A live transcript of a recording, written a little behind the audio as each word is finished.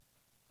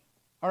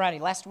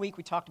Alrighty, last week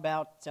we talked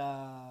about,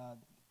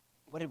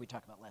 what did we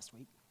talk about last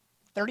week?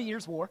 30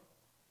 Years' War,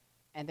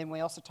 and then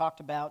we also talked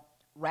about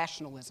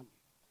rationalism,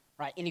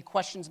 right? Any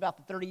questions about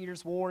the 30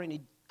 Years' War?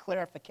 Any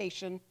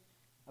clarification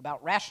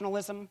about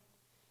rationalism?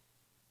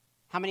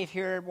 How many of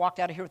you here walked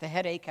out of here with a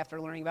headache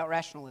after learning about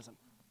rationalism?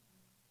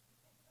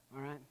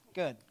 All right,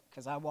 good,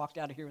 because I walked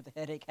out of here with a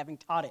headache having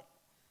taught it.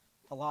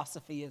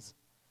 Philosophy is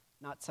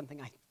not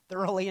something I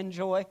thoroughly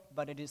enjoy,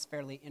 but it is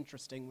fairly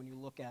interesting when you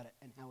look at it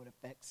and how it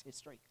affects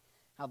history,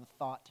 how the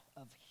thought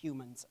of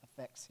humans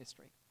affects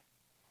history.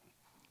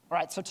 All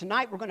right, so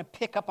tonight we're going to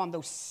pick up on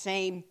those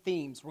same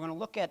themes. We're going to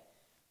look at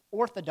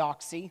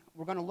orthodoxy,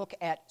 we're going to look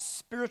at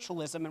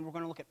spiritualism, and we're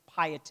going to look at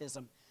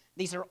pietism.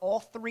 These are all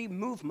three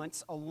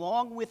movements,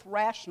 along with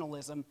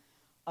rationalism,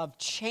 of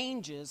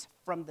changes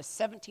from the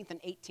 17th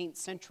and 18th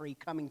century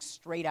coming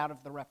straight out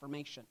of the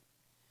Reformation.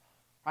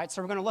 All right,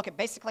 so we're going to look at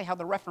basically how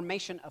the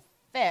Reformation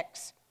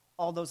affects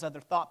all those other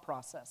thought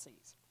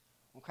processes.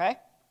 Okay?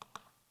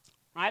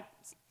 All right,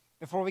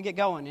 before we get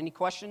going, any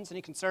questions,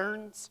 any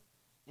concerns,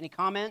 any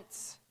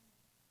comments?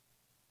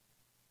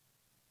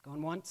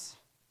 Going once?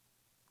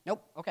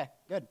 Nope, okay,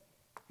 good.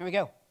 Here we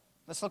go.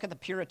 Let's look at the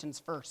Puritans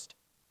first.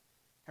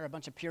 Here are a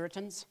bunch of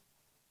Puritans.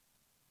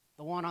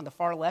 The one on the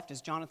far left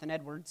is Jonathan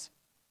Edwards.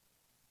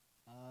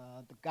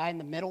 The guy in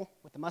the middle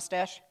with the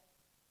mustache.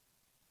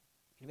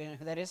 Anybody know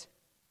who that is?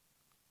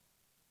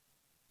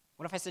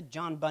 What if I said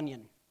John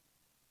Bunyan?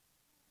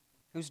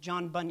 Who's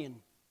John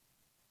Bunyan?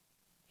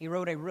 He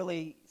wrote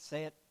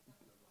say it,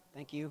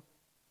 thank you,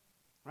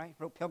 right?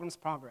 Wrote Pilgrim's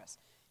Progress.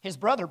 His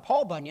brother,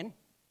 Paul Bunyan,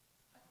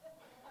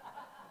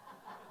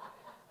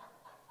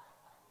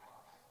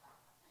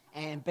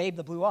 and Babe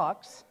the Blue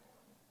Ox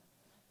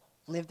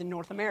lived in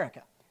North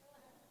America.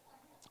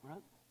 All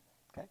right?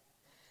 Okay.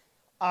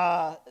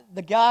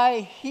 The guy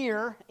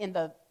here in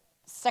the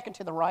second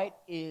to the right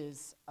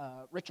is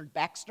Richard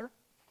Baxter.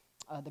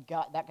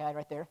 That guy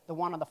right there. The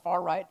one on the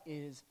far right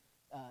is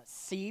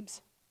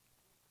Siebes.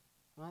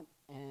 Right?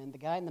 And the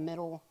guy in the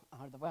middle,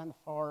 or the one on the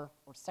far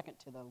or second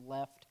to the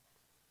left,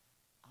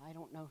 I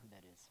don't know who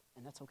that is,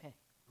 and that's okay.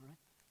 All right?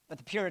 But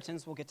the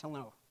Puritans will get to know.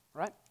 All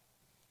right?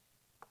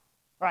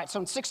 All right, so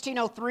in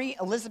 1603,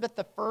 Elizabeth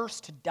I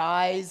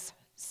dies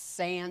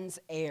sans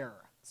heir.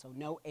 So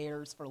no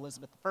heirs for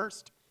Elizabeth I.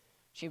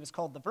 She was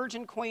called the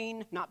Virgin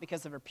Queen, not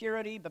because of her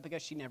purity, but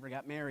because she never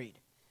got married.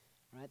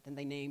 Right? Then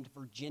they named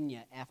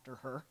Virginia after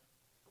her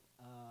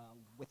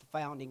with the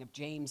founding of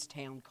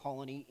Jamestown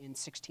Colony in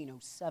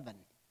 1607,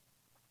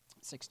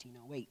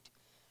 1608.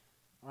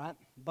 All right?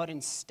 But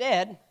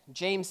instead,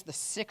 James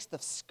VI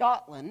of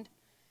Scotland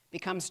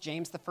becomes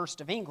James I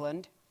of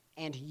England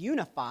and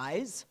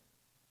unifies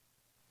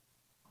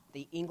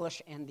the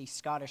English and the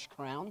Scottish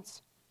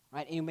crowns.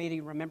 Right?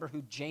 Anybody remember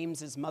who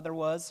James's mother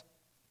was?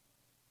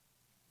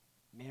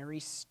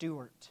 Mary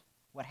Stuart.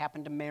 What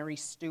happened to Mary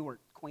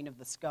Stuart, Queen of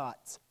the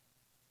Scots?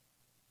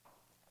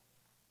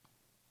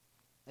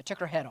 They took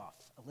her head off.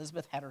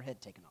 Elizabeth had her head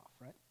taken off,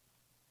 right?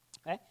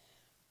 Okay.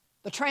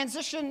 The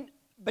transition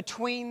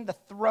between the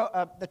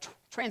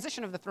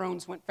transition of the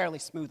thrones went fairly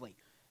smoothly.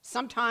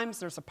 Sometimes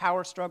there's a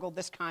power struggle.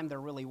 This time there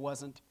really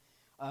wasn't,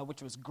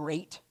 which was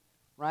great,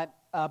 right?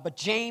 But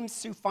James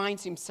soon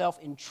finds himself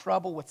in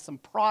trouble with some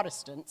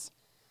Protestants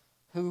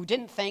who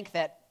didn't think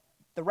that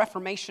the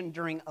Reformation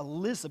during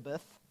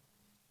Elizabeth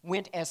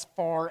went as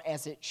far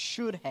as it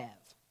should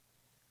have.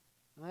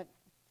 Right?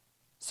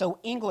 So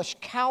English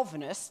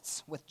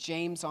Calvinists, with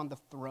James on the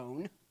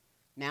throne,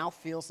 now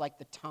feels like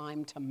the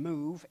time to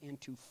move and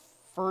to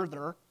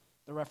further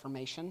the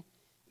Reformation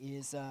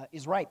is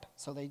ripe.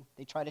 So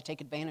they try to take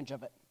advantage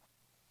of it.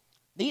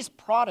 These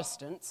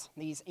Protestants,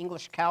 these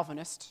English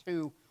Calvinists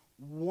who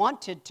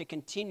wanted to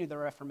continue the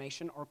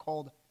Reformation are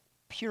called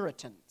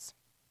Puritans.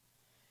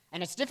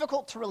 And it's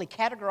difficult to really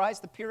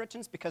categorize the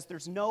Puritans because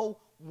there's no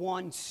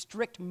one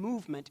strict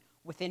movement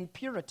within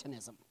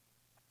Puritanism,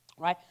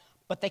 right?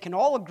 But they can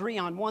all agree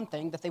on one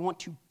thing, that they want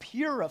to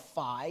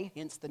purify,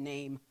 hence the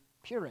name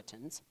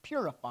Puritans,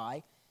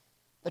 purify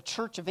the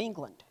Church of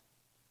England,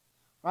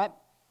 right?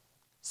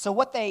 So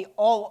what they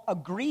all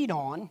agreed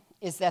on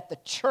is that the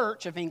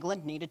Church of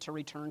England needed to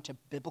return to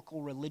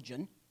biblical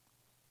religion,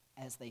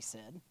 as they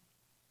said.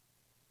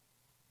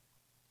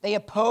 They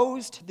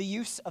opposed the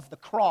use of the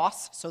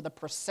cross, so the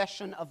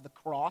procession of the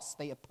cross,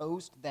 they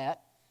opposed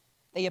that.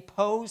 They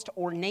opposed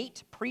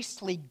ornate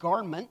priestly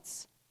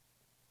garments.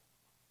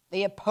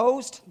 They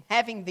opposed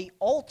having the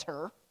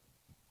altar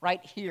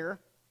right here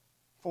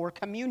for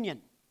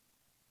communion.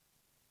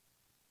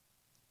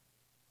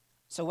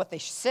 So what they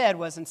said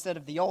was instead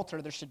of the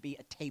altar, there should be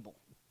a table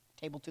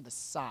to the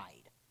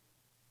side,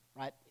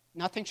 right?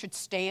 Nothing should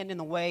stand in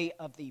the way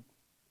of the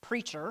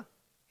preacher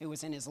who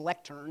was in his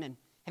lectern. And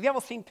have you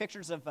ever seen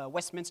pictures of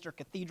Westminster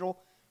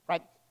Cathedral,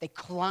 right? They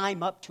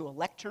climb up to a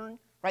lectern,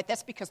 right?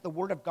 That's because the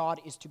Word of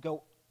God is to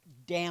go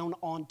down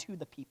onto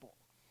the people.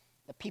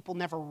 The people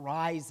never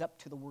rise up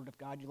to the Word of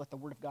God. You let the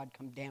Word of God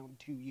come down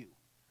to you,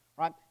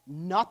 right?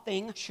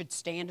 Nothing should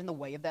stand in the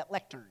way of that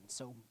lectern.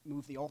 So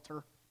move the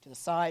altar to the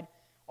side.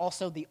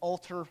 Also, the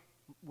altar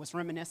was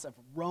reminiscent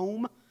of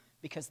Rome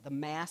because the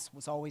Mass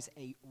was always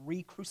a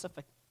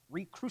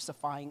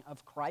re-crucifying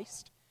of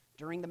Christ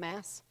during the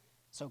Mass.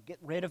 So get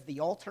rid of the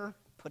altar,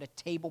 put a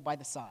table by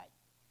the side,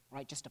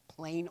 right? Just a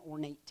plain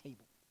ornate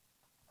table,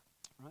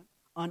 right?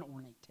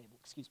 Unornate table,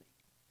 excuse me.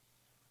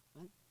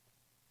 Right?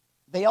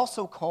 They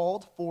also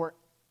called for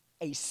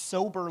a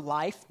sober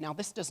life. Now,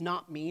 this does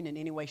not mean in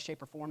any way,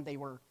 shape, or form they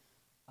were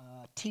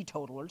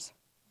teetotalers,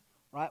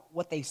 right?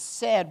 What they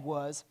said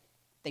was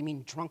they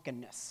mean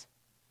drunkenness,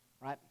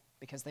 right?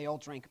 Because they all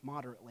drank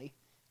moderately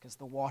because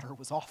the water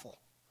was awful,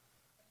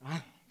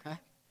 right? Okay?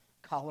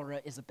 Cholera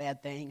is a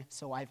bad thing,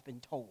 so I've been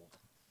told,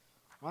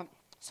 right?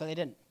 So they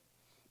didn't.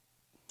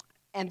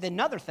 And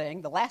another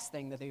thing, the last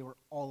thing that they were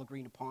all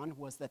agreeing upon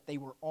was that they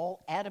were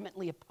all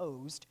adamantly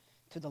opposed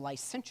to the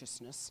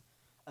licentiousness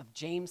of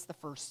James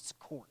I's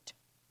court,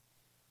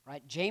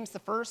 right? James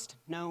I,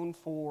 known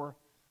for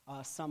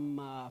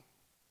some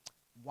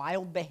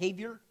wild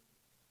behavior.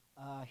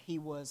 He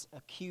was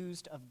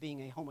accused of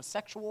being a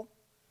homosexual,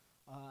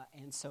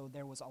 and so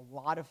there was a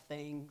lot of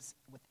things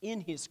within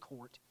his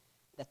court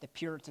that the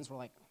Puritans were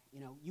like,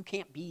 you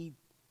can't be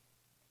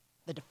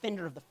the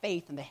defender of the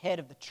faith and the head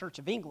of the Church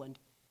of England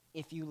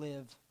if you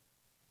live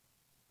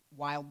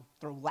wild,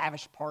 throw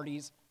lavish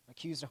parties,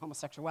 accused of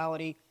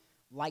homosexuality,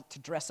 like to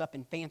dress up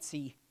in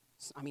fancy,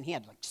 he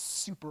had like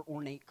super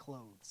ornate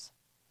clothes,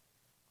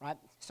 right?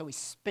 So he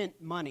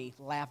spent money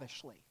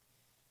lavishly.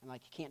 And you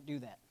can't do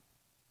that,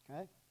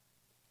 okay?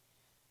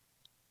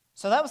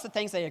 So that was the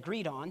things they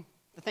agreed on.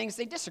 The things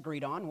they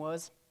disagreed on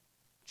was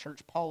church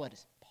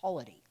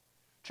polity.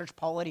 Church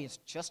polity is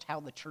just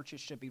how the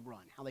churches should be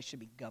run, how they should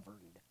be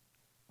governed,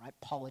 right?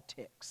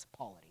 Politics,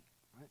 polity,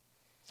 right?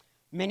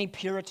 Many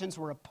Puritans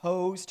were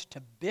opposed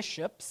to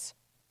bishops,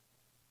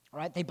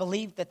 right? They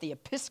believed that the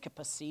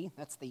episcopacy,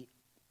 that's the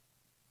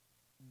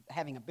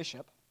having a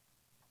bishop,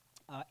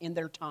 in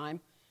their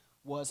time,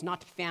 was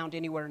not found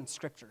anywhere in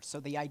Scripture. So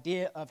the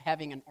idea of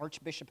having an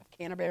Archbishop of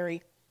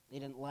Canterbury, they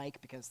didn't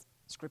like because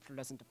Scripture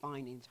doesn't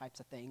define any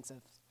types of things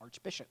of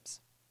archbishops,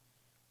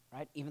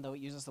 right? Even though it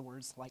uses the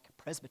words like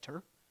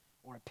presbyter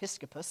or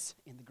episcopus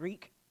in the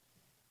Greek,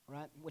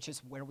 right? Which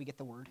is where we get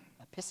the word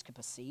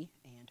episcopacy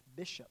and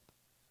bishop,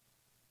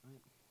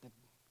 right?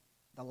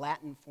 The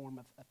Latin form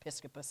of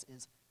episcopus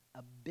is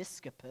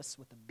episcopus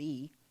with a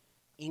B.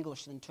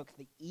 English then took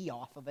the E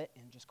off of it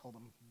and just called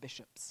them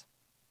bishops.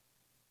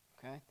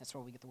 Okay? That's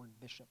where we get the word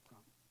bishop from.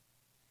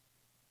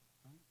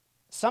 Right?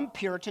 Some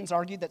Puritans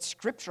argued that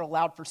Scripture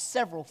allowed for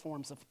several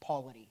forms of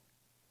polity.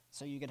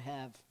 So you could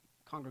have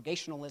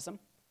congregationalism,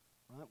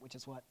 right, which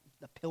is what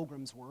the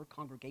Pilgrims were,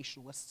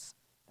 congregationalists.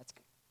 That's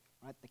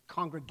right. The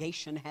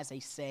congregation has a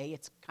say.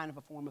 It's kind of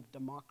a form of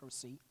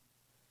democracy.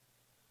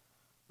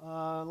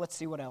 Let's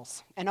see what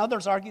else. And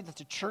others argued that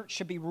the church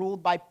should be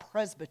ruled by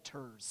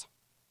presbyters,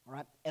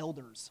 right,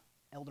 elders,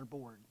 elder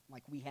board,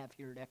 like we have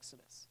here at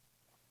Exodus.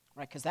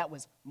 Right, because that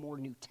was more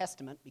New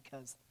Testament,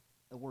 because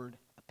the word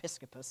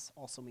episcopus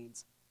also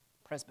means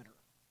presbyter,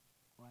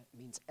 right? It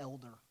means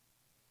elder.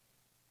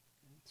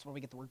 That's where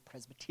we get the word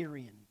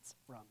Presbyterians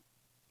from.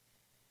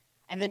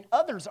 And then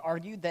others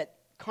argued that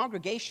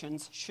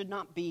congregations should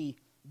not be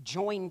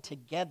joined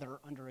together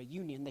under a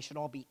union. They should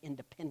all be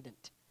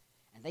independent.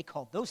 And they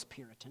called those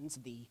Puritans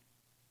the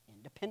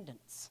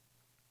Independents.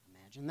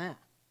 Imagine that,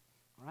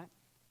 all right?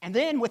 And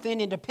then within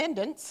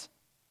independence,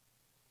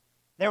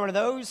 there were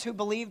those who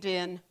believed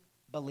in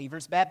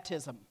believers'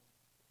 baptism,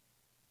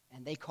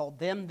 and they called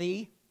them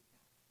the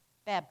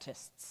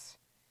Baptists.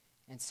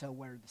 And so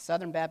where the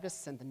Southern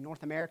Baptists and the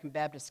North American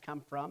Baptists come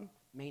from,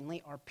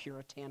 mainly are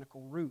puritanical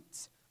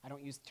roots. I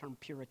don't use the term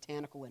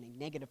puritanical in a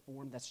negative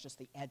form. That's just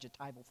the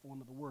adjectival form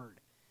of the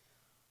word.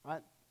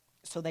 Right?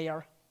 So they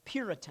are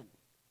Puritan.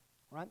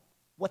 Right?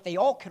 What they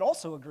all could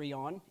also agree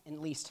on,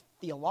 at least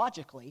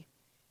theologically,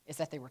 is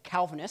that they were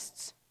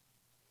Calvinists.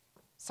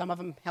 Some of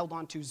them held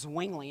on to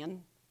Zwinglian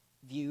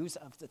views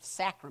of the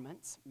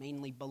sacraments,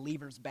 mainly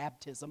believers'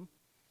 baptism,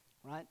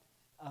 right?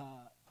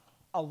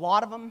 A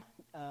lot of them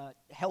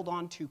held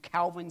on to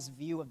Calvin's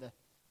view of the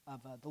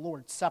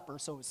Lord's Supper,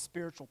 so his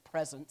spiritual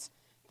presence.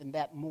 Then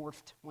that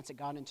morphed, once it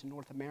got into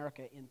North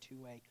America,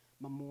 into a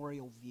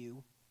memorial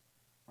view,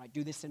 right?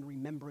 Do this in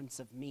remembrance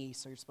of me,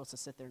 so you're supposed to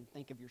sit there and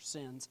think of your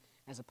sins,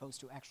 as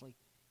opposed to actually,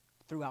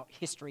 throughout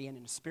history and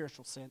in a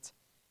spiritual sense,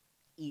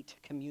 eat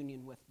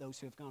communion with those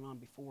who have gone on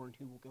before and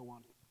who will go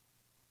on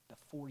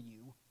before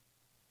you,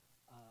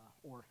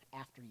 or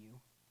after you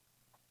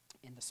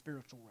in the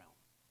spiritual realm.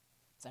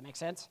 Does that make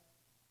sense?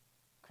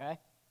 Okay.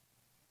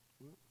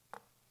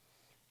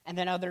 And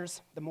then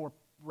others, the more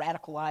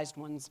radicalized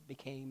ones,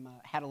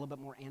 had a little bit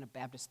more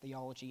Anabaptist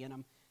theology in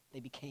them.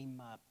 They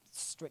became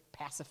strict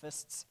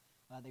pacifists.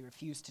 They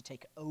refused to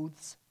take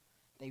oaths.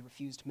 They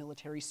refused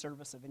military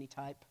service of any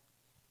type.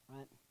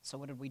 Right? So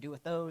what did we do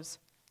with those?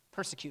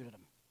 Persecuted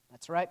them.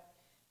 That's right.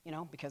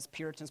 Because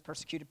Puritans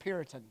persecuted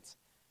Puritans.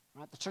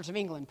 Right? The Church of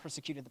England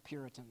persecuted the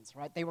Puritans,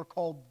 right? They were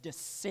called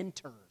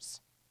dissenters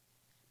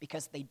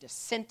because they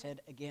dissented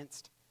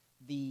against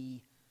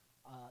the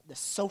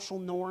social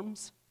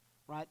norms,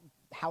 right?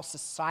 How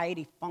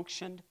society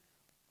functioned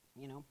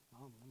I'm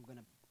going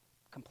to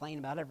complain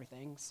about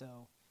everything,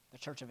 so the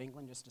Church of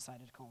England just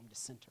decided to call them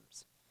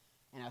dissenters.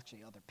 And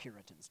actually other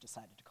Puritans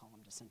decided to call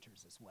them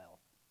dissenters as well.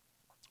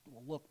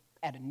 We'll look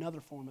at another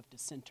form of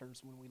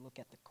dissenters when we look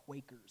at the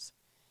Quakers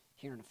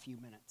here in a few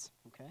minutes,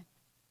 okay?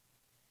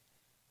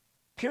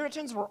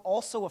 Puritans were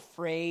also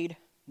afraid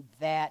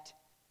that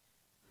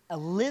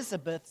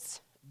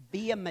Elizabeth's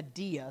Via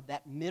Media,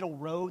 that middle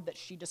road that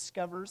she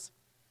discovers,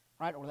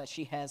 right, or that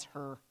she has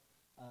her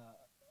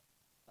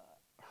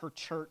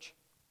church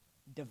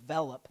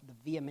develop, the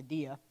Via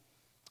Media,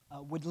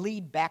 would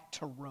lead back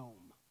to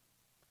Rome,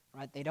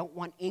 right? They don't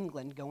want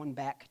England going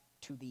back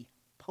to the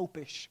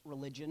popish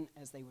religion,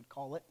 as they would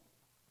call it.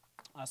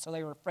 So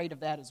they were afraid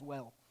of that as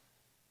well.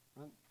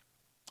 Right?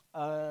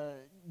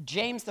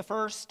 James I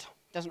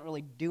doesn't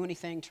really do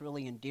anything to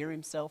really endear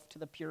himself to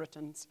the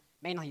Puritans.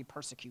 Mainly he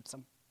persecutes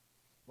them.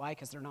 Why?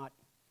 Because they're not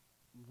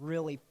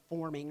really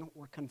forming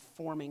or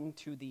conforming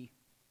to the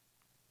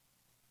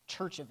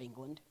Church of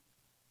England.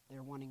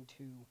 They're wanting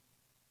to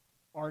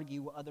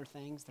argue other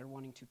things. They're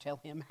wanting to tell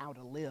him how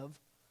to live,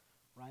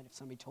 right? If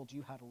somebody told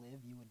you how to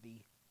live, you would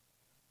be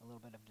a little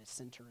bit of a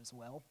dissenter as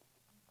well,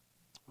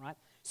 right?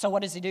 So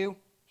what does he do?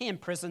 He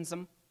imprisons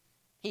them.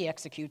 He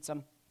executes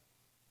them.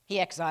 He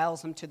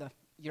exiles them to the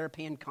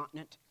European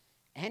continent,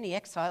 and he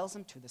exiles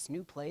them to this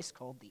new place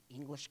called the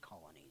English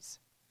colonies,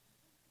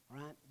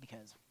 right?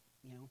 Because,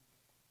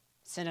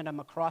 sending them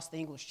across the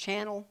English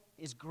Channel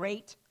is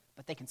great,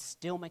 but they can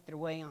still make their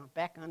way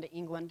back onto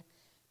England.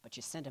 But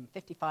you send them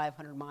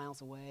 5,500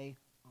 miles away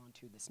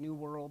onto this new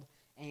world,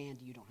 and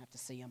you don't have to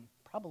see them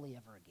probably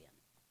ever again.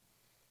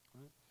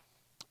 Right?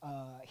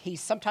 He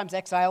sometimes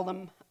exiled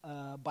them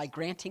by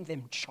granting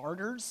them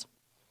charters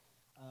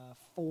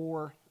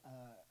for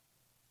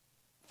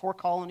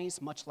colonies,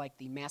 much like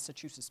the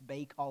Massachusetts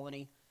Bay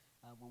Colony.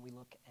 When we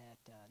look at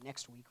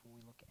next week, when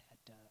we look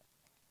at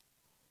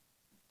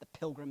the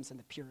Pilgrims and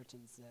the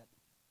Puritans that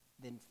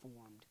then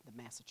formed the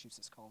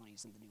Massachusetts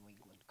colonies and the New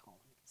England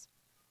colonies.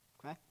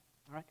 Okay?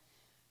 All right?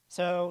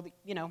 So,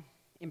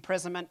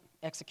 imprisonment,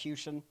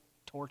 execution,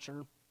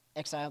 torture,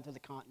 exile to the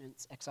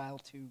continents, exile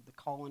to the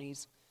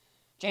colonies.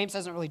 James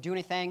doesn't really do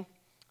anything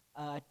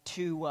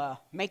to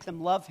make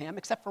them love him,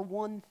 except for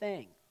one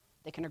thing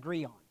they can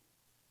agree on.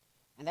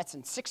 And that's in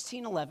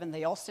 1611,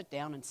 they all sit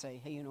down and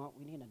say, hey, you know what,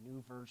 we need a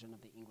new version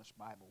of the English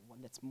Bible,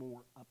 one that's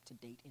more up to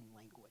date in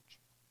language.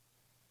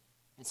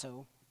 And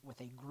so,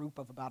 with a group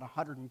of about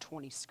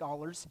 120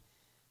 scholars,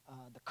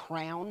 the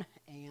Crown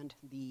and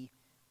the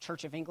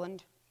Church of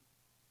England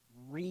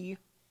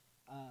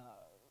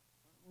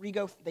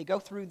they go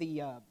through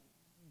the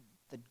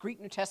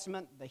Greek New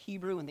Testament, the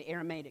Hebrew, and the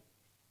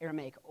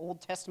Aramaic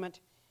Old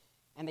Testament,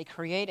 and they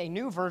create a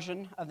new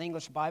version of the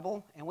English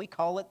Bible, and we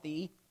call it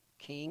the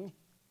King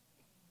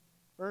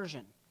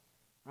Version,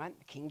 right?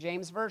 The King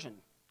James Version,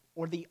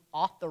 or the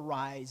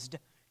Authorized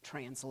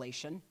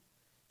Translation.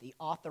 The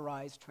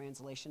Authorized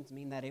translations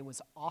mean that it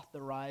was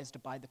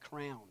authorized by the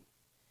Crown.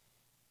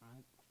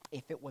 Right?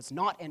 If it was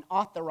not an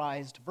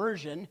authorized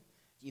version,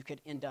 you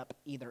could end up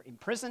either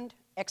imprisoned,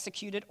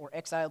 executed, or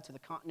exiled to the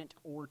continent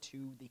or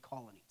to the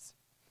colonies.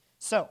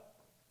 So,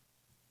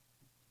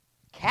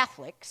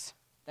 Catholics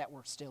that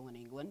were still in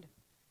England,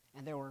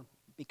 and they were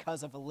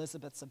because of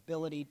Elizabeth's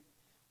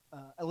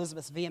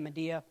Elizabeth's Via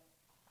Media,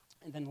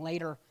 and then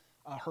later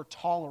her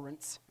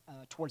tolerance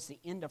towards the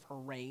end of her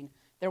reign,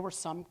 there were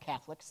some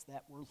Catholics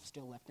that were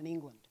still left in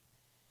England.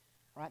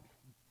 Right?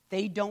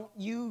 They don't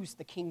use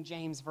the King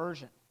James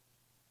Version.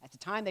 At the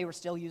time, they were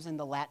still using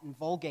the Latin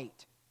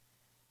Vulgate.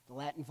 The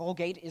Latin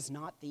Vulgate is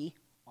not the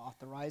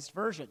authorized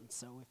version.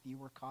 So if you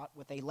were caught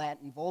with a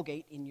Latin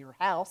Vulgate in your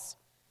house,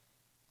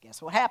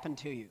 guess what happened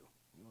to you?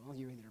 Well,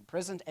 you were either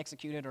imprisoned,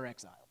 executed, or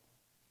exiled.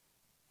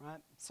 Right?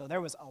 So there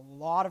was a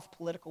lot of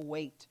political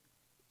weight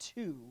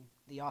to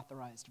the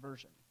authorized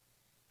version.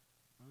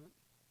 Right?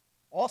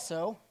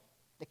 Also,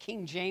 the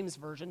King James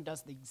Version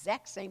does the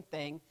exact same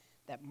thing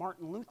that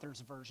Martin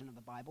Luther's version of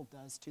the Bible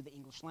does to the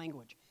English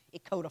language.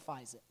 It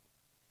codifies it.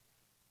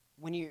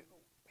 When you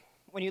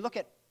look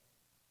at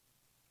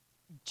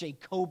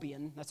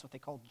Jacobean, that's what they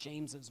call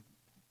James's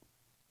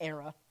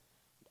era.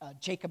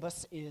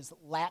 Jacobus is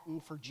Latin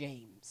for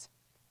James,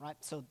 right?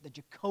 So the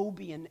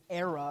Jacobean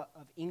era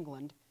of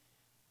England,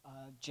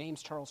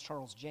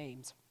 Charles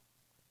James,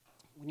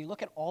 when you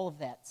look at all of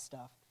that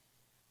stuff,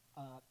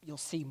 you'll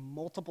see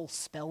multiple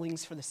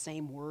spellings for the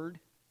same word,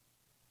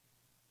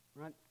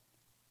 right?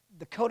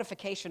 The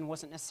codification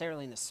wasn't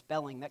necessarily in the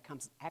spelling. That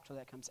comes after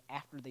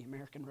the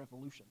American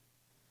Revolution.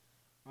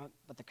 Right?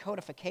 But the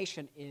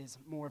codification is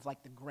more of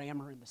like the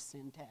grammar and the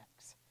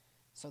syntax.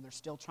 So they're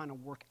still trying to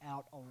work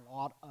out a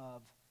lot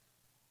of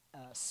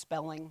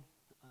spelling.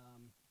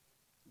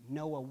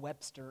 Noah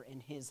Webster in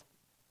his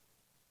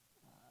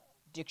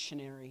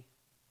dictionary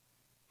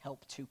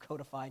helped to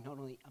codify not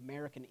only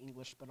American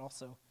English but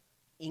also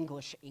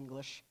English,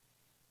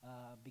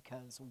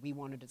 because we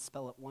wanted to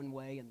spell it one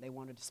way and they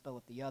wanted to spell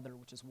it the other,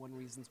 which is one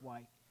reason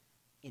why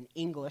in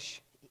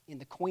English, in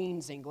the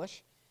Queen's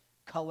English,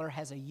 color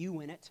has a U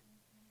in it,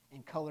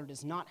 and color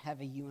does not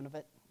have a U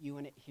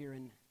in it here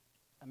in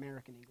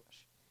American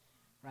English,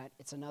 right?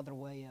 It's another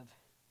way of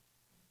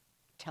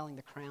telling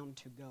the crown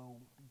to go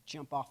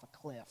jump off a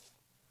cliff,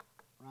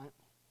 right?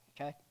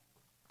 Okay?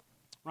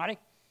 Ready?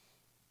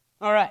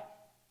 All right.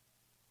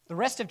 The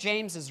rest of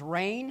James's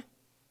reign,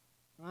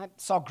 right,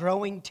 saw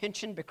growing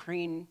tension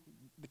between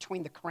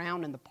the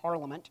crown and the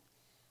parliament.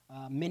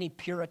 Many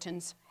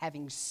Puritans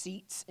having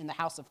seats in the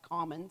House of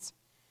Commons,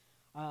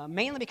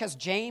 mainly because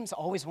James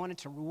always wanted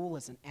to rule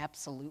as an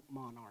absolute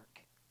monarch.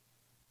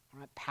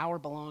 Right? Power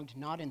belonged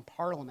not in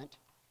Parliament,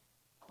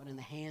 but in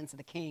the hands of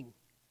the king.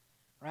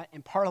 Right?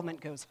 And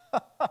Parliament goes,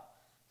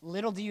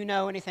 little do you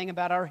know anything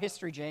about our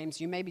history,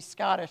 James. You may be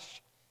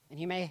Scottish, and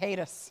you may hate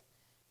us,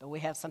 but we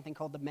have something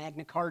called the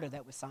Magna Carta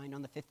that was signed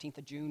on the 15th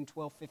of June,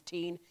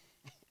 1215,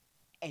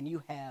 and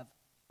you have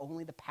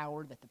only the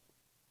power that the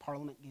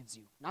Parliament gives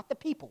you. Not the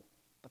people,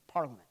 but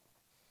Parliament,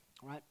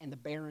 right? And the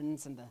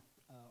barons and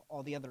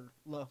all the other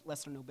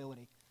lesser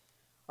nobility,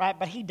 right?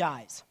 But he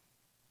dies.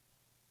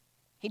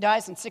 He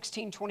dies in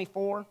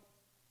 1624,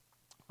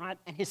 right?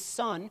 And his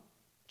son,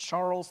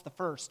 Charles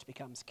I,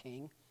 becomes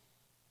king.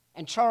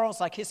 And Charles,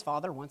 like his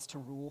father, wants to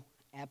rule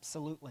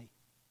absolutely.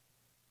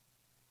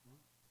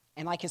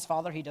 And like his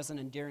father, he doesn't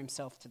endear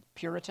himself to the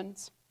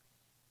Puritans.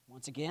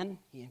 Once again,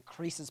 he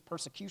increases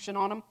persecution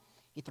on them.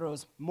 He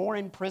throws more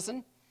in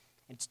prison.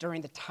 It's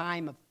during the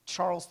time of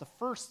Charles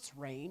I's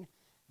reign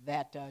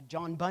that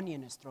John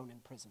Bunyan is thrown in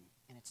prison.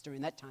 And it's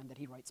during that time that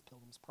he writes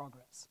Pilgrim's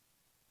Progress.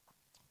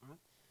 All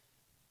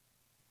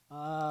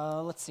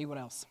right. Let's see what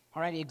else.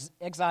 All right, he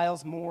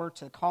exiles more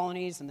to the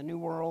colonies and the New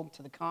World,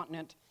 to the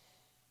continent.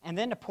 And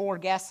then to pour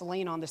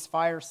gasoline on this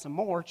fire some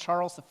more,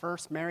 Charles I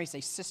marries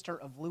a sister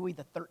of Louis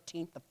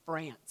XIII of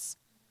France.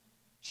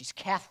 She's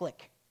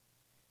Catholic.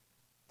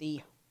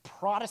 The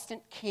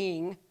Protestant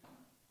king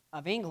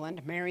of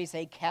England marries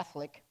a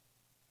Catholic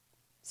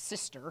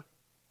sister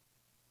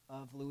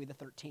of Louis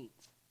XIII.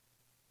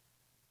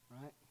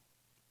 Right?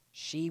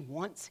 She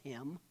wants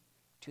him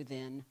to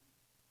then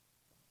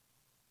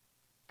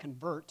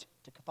convert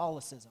to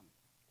Catholicism.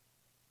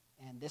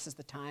 And this is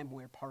the time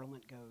where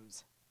Parliament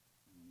goes,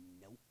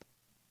 nope.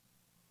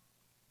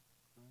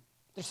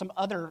 There's some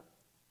other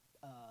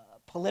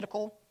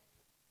political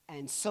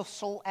and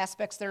social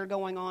aspects that are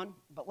going on,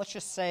 but let's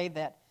just say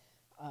that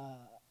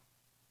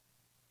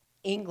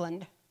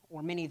England,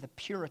 or many of the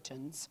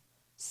Puritans,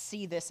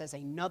 see this as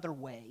another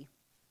way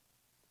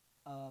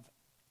of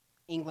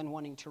England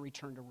wanting to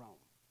return to Rome.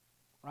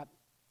 Right?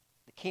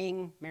 The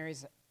king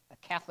marries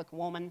a Catholic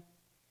woman.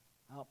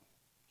 Oh,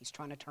 he's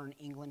trying to turn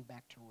England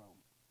back to Rome.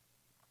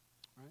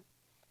 Right?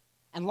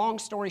 And long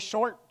story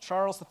short,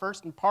 Charles I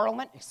in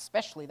Parliament,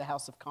 especially the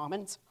House of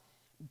Commons,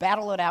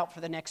 battle it out for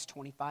the next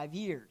 25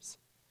 years.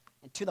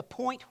 And to the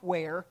point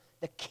where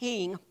the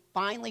king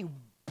finally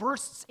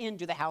bursts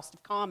into the House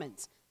of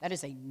Commons. That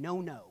is a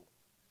no-no.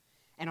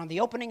 And on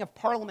the opening of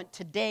Parliament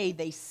today,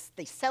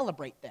 they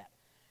celebrate that.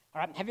 All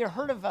right, have you ever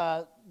heard of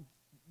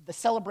the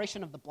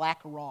celebration of the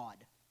Black Rod?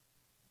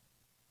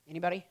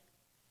 Anybody?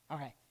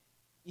 Okay.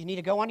 You need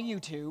to go onto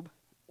YouTube,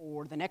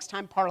 or the next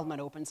time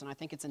Parliament opens, and I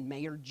think it's in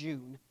May or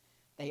June,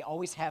 they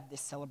always have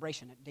this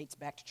celebration. It dates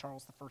back to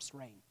Charles I's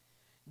reign.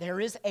 There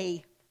is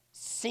a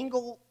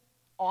single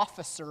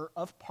officer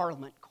of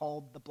Parliament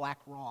called the Black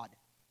Rod.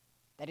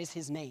 That is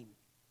his name.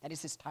 That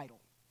is his title.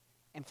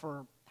 And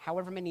for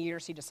however many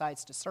years he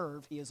decides to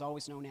serve, he is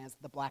always known as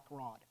the Black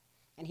Rod.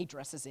 And he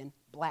dresses in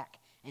black,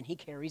 and he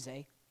carries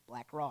a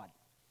black rod.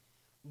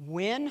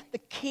 When the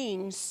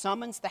king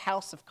summons the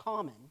House of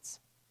Commons,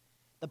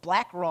 the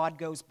black rod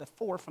goes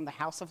before from the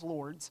House of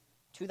Lords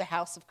to the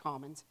House of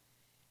Commons,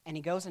 and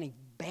he goes and he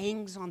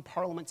bangs on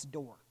Parliament's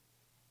door.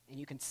 And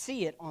you can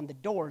see it on the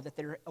door that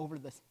there, over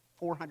the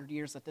 400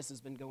 years that this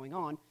has been going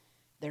on,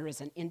 there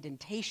is an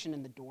indentation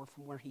in the door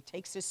from where he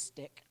takes his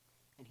stick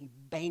and he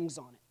bangs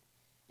on it.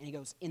 And he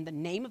goes, in the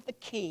name of the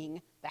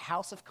king, the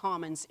House of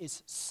Commons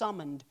is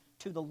summoned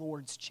to the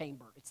Lord's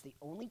chamber. It's the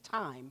only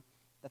time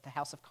that the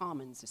House of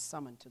Commons is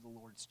summoned to the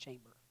Lord's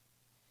chamber.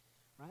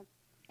 Right?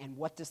 And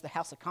what does the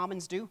House of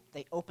Commons do?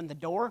 They open the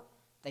door,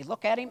 they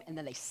look at him, and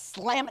then they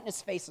slam it in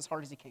his face as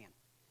hard as he can.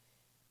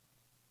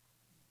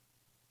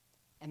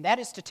 And that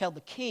is to tell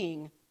the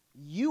king,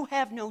 you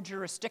have no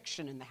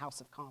jurisdiction in the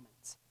House of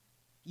Commons.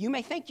 You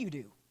may think you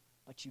do,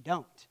 but you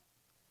don't.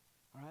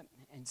 All right?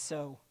 And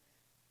so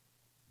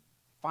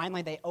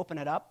finally they open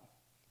it up,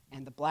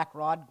 and the black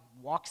rod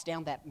walks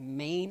down that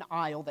main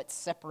aisle that's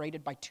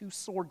separated by 2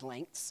 sword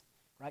lengths,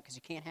 right? Because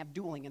you can't have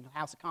dueling in the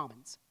House of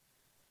Commons,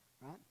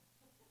 right?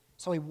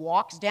 So he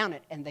walks down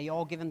it, and they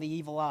all give him the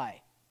evil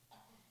eye.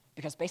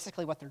 Because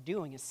basically what they're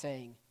doing is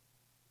saying,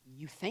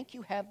 you think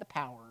you have the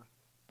power,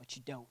 but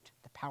you don't.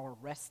 The power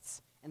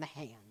rests in the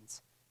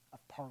hands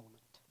of Parliament.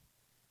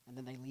 And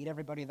then they lead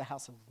everybody to the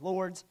House of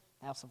Lords.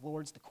 The House of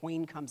Lords, the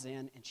Queen comes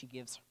in, and she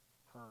gives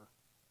her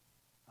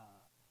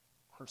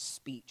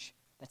speech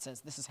that says,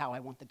 this is how I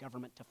want the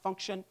government to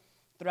function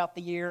throughout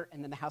the year.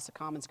 And then the House of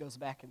Commons goes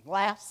back and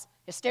laughs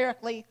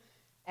hysterically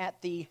at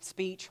the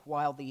speech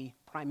while the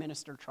Prime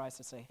Minister tries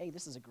to say, hey,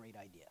 this is a great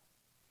idea.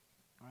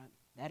 All right?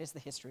 That is the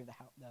history of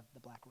the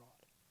Black Rod.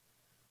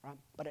 right?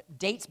 But it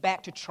dates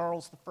back to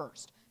Charles I,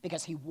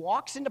 because he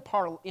walks into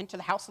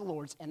the House of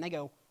Lords, and they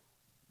go,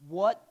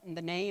 "What in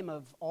the name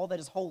of all that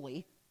is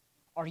holy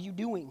are you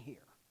doing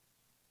here?"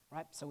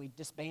 Right? So he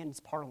disbands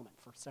Parliament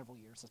for several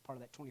years as part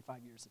of that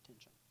 25 years of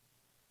tension.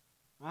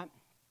 Right?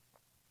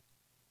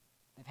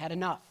 They've had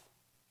enough.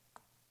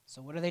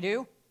 So what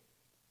do?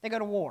 They go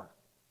to war.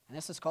 And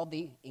this is called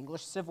the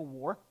English Civil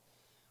War.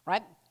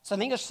 Right? So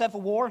the English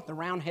Civil War, the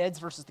Roundheads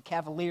versus the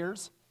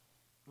Cavaliers.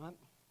 Right?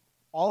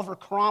 Oliver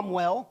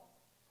Cromwell,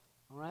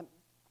 all right,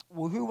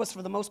 who was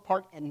for the most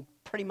part a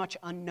pretty much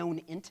unknown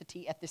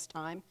entity at this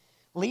time,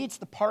 leads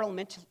the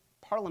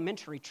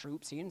parliamentary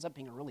troops. He ends up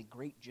being a really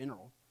great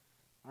general.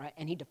 All right,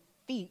 and he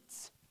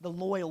defeats the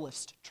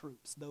loyalist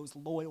troops, those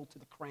loyal to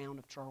the crown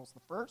of Charles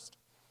I.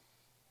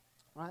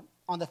 Right?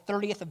 On the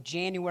 30th of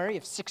January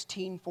of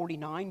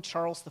 1649,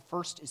 Charles I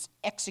is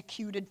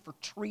executed for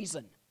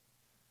treason.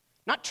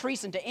 Not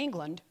treason to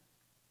England,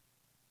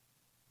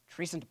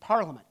 treason to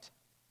Parliament.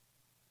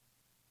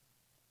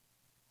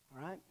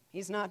 All right?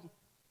 He's not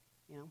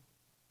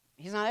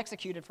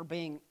executed for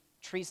being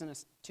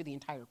treasonous to the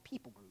entire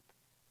people group.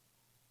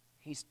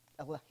 He's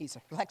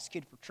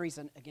executed for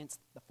treason against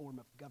the form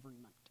of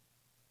government.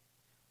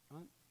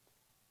 Right?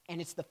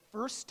 And it's the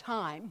first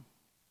time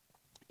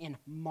in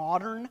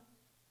modern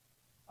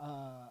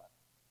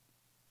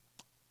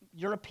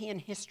European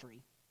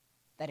history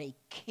that a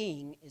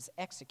king is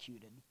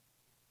executed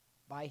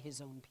by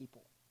his own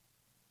people.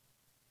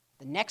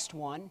 The next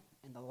one,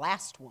 and the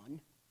last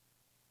one,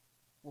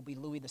 will be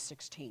Louis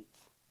XVI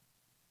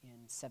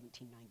in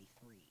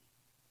 1793.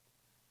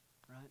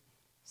 Right?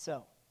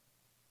 So,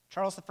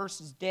 Charles I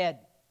is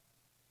dead.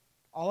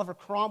 Oliver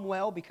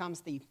Cromwell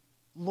becomes the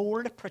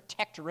Lord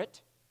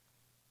Protectorate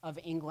of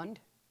England.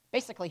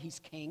 Basically, he's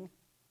king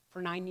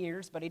for 9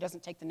 years, but he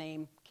doesn't take the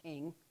name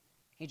king.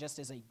 He just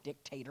is a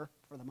dictator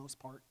for the most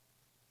part.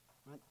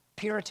 Right?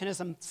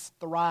 Puritanism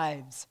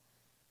thrives.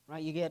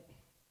 Right?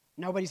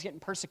 Nobody's getting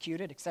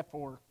persecuted except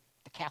for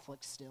the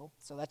Catholics still,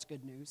 so that's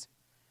good news.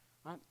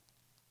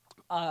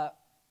 Right?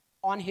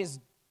 On his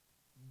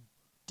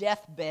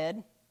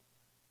deathbed,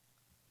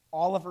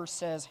 Oliver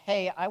says,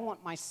 "Hey, I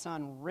want my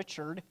son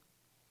Richard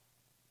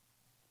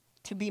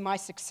to be my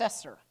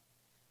successor."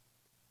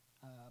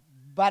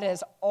 But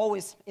as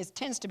always, it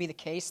tends to be the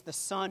case, the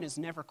son is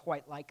never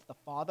quite like the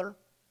father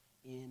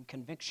in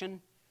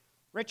conviction.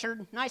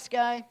 Richard, nice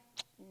guy,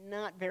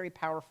 not very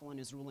powerful in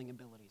his ruling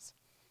abilities.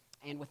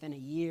 And within a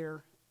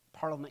year,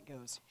 Parliament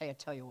goes, "Hey, I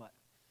tell you what,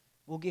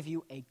 we'll give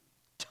you a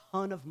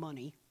ton of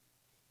money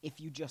if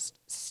you just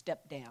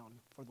step down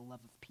for the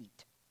love of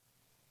Pete."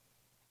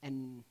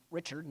 And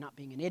Richard, not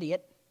being an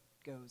idiot,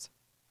 goes,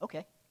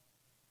 "Okay."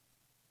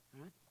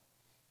 All right.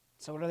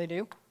 So what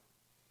do?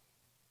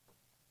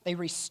 They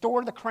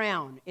restore the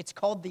crown. It's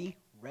called the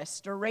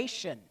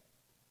Restoration.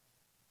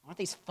 Aren't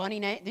these funny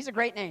names? These are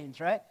great names,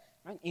 right?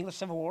 English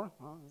Civil War.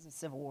 Well, this is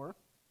Civil War.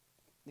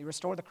 They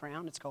restore the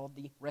crown. It's called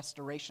the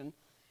Restoration.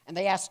 And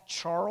they ask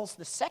Charles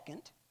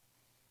II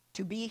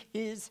to be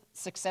his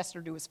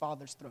successor to his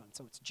father's throne.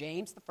 So it's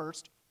James I,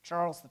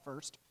 Charles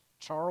I,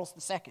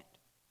 Charles II.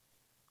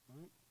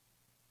 Right?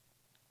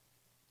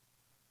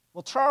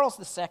 Well, Charles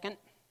II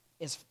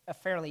is a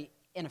fairly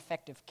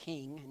ineffective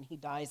king, and he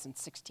dies in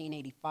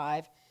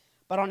 1685.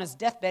 But on his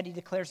deathbed, he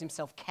declares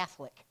himself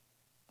Catholic.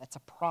 That's a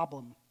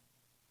problem.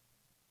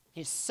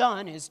 His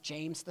son is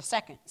James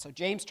II. So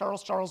James,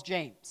 Charles, Charles,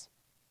 James.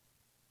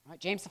 Right?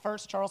 James I,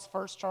 Charles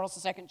I,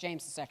 Charles II,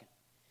 James II.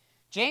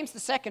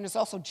 James II is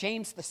also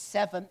James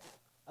VII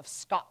of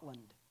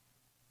Scotland.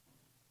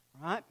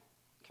 Right?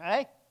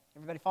 Okay?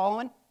 Everybody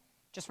following?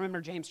 Just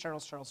remember James,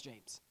 Charles, Charles,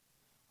 James.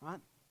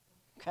 Right?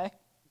 Okay?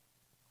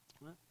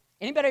 Right.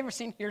 Anybody ever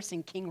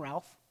seen King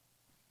Ralph?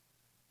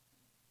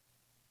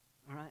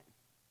 All right.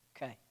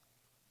 Okay.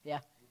 Yeah.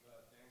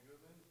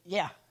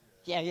 Yeah.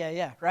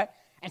 Right.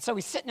 And so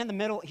he's sitting in the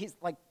middle.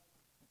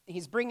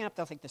 He's bringing up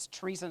this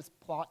treasonous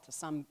plot to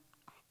some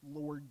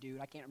lord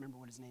dude. I can't remember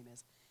what his name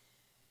is.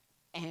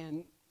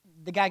 And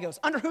the guy goes,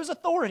 "Under whose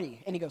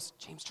authority?" And he goes,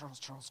 "James, Charles,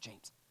 Charles,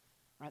 James."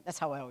 Right. That's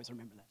how I always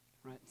remember that.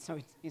 Right. So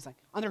he's like,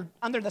 under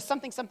the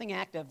something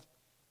act of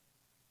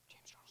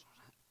James, Charles,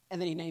 Charles. And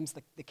then he names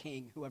the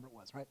king, whoever it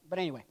was. Right. But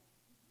anyway.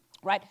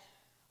 Right.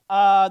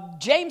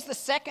 James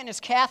II is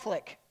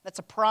Catholic. That's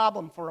a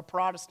problem for a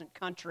Protestant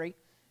country.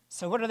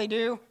 So what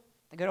do?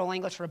 The good old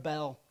English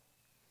rebel.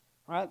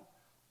 Right?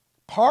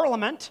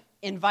 Parliament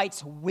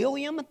invites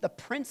William, the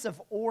Prince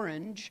of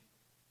Orange,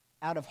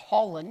 out of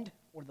Holland,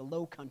 or the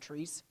Low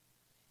Countries,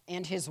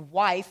 and his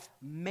wife,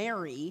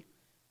 Mary,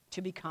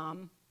 to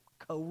become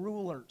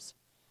co-rulers.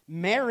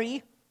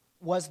 Mary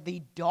was the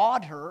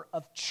daughter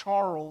of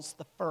Charles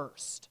I.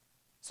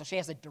 So she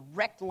has a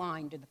direct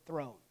line to the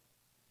throne.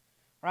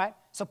 Right?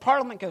 So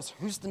Parliament goes,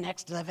 "Who's the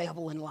next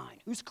available in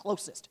line? Who's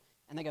closest?"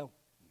 And they go,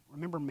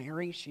 "Remember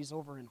Mary? She's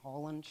over in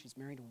Holland. She's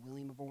married to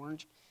William of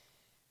Orange."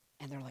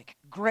 And they're like,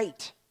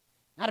 "Great.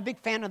 Not a big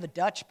fan of the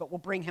Dutch, but we'll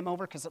bring him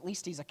over because at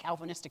least he's a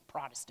Calvinistic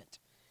Protestant."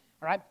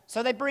 All right?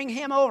 So they bring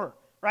him over.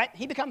 Right?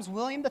 He becomes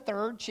William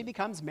III. She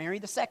becomes Mary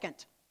II.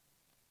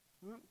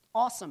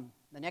 Awesome.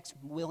 The next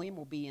William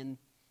will be in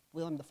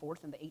William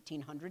IV in the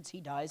 1800s. He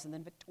dies, and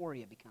then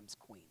Victoria becomes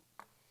queen.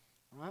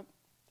 All right?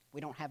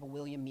 We don't have a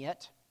William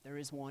yet. There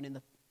is one in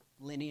the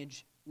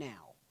lineage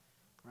now.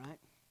 Right?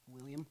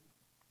 William.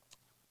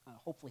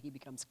 Hopefully he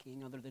becomes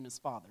king other than his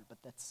father, but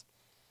that's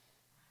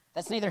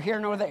neither here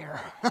nor there.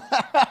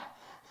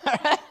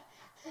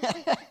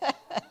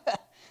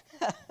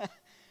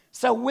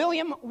 So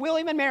William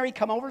and Mary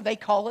come over. They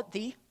call it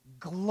the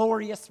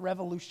Glorious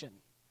Revolution.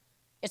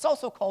 It's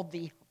also called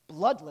the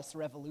Bloodless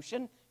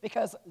Revolution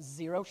because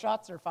 0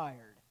 shots are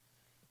fired,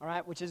 all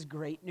right, which is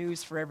great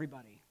news for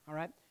everybody, all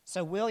right?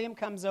 So William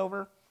comes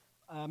over,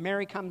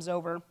 Mary comes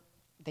over.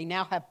 They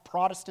now have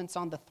Protestants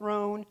on the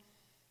throne,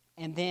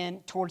 and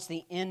then towards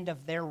the end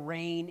of their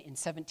reign in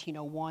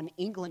 1701,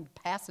 England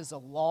passes a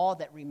law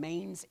that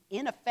remains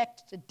in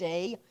effect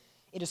today.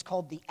 It is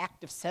called the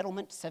Act of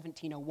Settlement,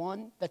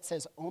 1701, that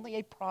says only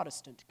a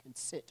Protestant can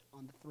sit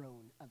on the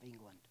throne of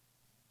England.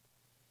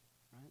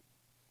 Right?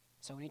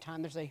 So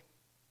anytime there's a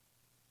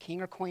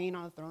king or queen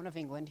on the throne of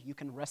England, you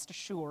can rest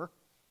assured,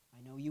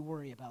 I know you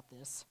worry about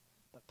this,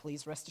 but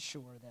please rest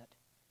assured that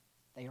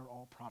they are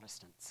all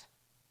Protestants.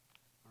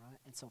 All right?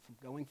 And so from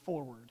going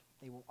forward,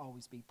 they will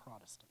always be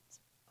Protestants.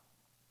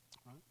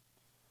 All right?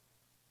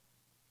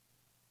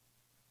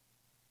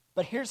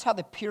 But here's how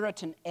the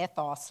Puritan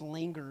ethos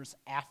lingers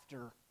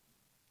after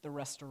the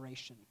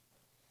Restoration.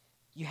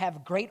 You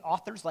have great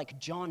authors like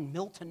John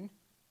Milton.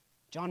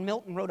 John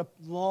Milton wrote a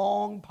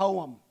long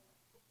poem,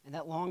 and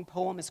that long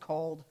poem is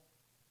called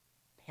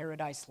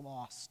Paradise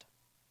Lost.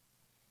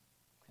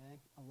 Okay?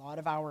 A lot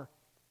of our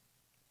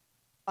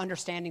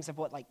understandings of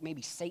what like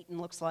maybe Satan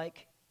looks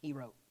like, he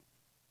wrote.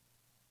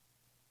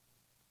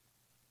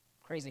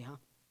 Crazy, huh?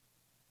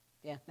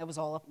 Yeah, that was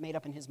all made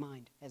up in his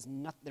mind. There's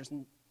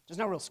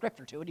no real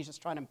scripture to it. He's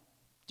just trying to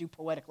do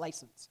poetic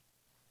license.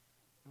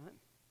 Right?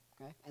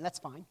 Okay? And that's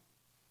fine.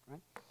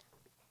 Right?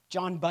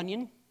 John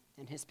Bunyan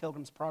and his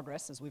Pilgrim's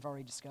Progress, as we've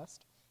already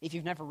discussed. If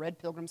you've never read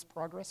Pilgrim's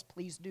Progress,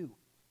 please do.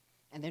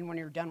 And then when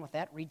you're done with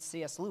that, read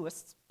C.S.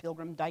 Lewis'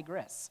 Pilgrim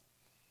Digress.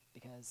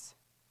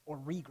 Or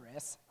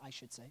Regress, I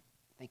should say.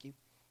 Thank you.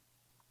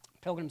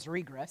 Pilgrim's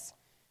Regress.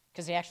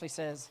 Because he actually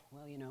says,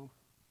 well,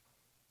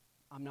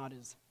 I'm not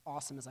as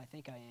awesome as I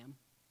think I am.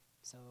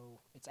 So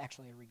it's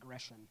actually a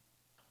regression.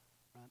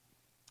 Right?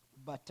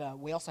 But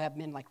we also have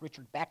men like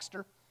Richard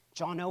Baxter,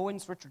 John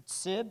Owens, Richard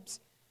Sibbes.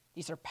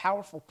 These are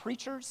powerful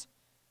preachers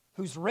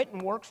whose written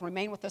works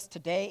remain with us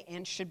today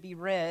and should be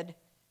read.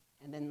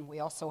 And then we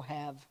also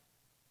have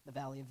the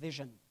Valley of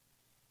Vision,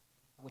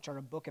 which are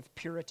a book of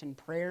Puritan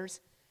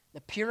prayers.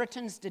 The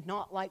Puritans did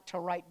not like to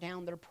write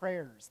down their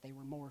prayers. They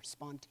were more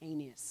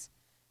spontaneous.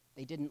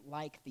 They didn't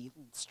like the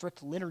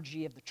strict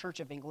liturgy of the Church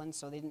of England,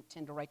 so they didn't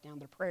tend to write down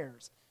their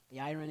prayers. The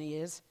irony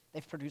is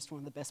they've produced one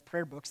of the best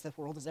prayer books the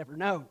world has ever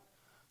known.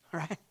 All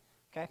right?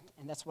 Okay?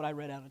 And that's what I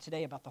read out of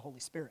today about the Holy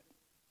Spirit.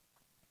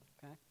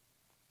 Okay?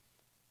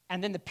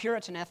 And then the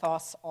Puritan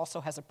ethos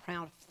also has a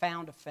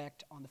profound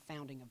effect on the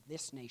founding of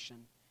this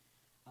nation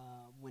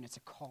when it's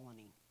a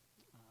colony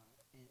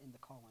in the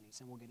colonies.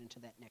 And we'll get into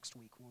that next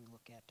week when we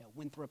look at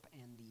Winthrop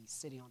and the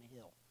city on a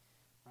hill.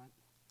 Right?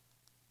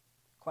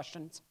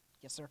 Questions?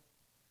 Yes, sir?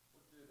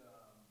 What did, you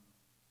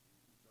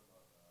talk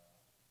about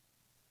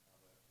how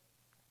that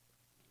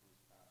it was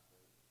passed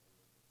that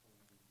the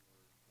Queen or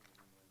King of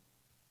England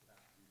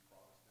has to be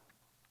Protestant.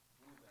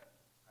 When did that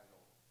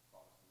title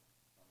Protestant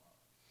come up?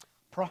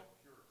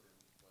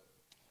 Puritans, but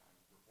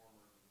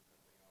Reformers and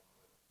everything else,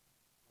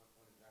 but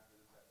when exactly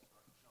does that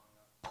start showing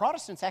up?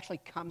 Protestants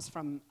actually comes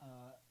from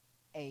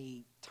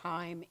a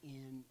time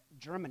in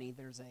Germany.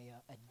 There's a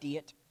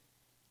Diet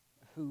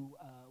who...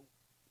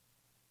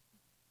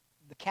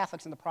 the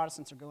Catholics and the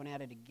Protestants are going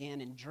at it again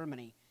in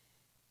Germany,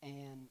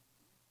 and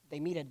they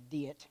meet at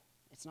Diet.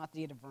 It's not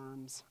Diet of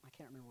Worms. I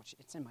can't remember which.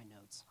 It's in my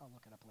notes. I'll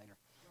look it up later.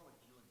 It's not like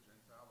Jew and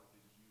Gentile, like they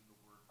just use the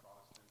word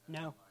Protestant and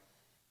No. like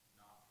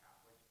not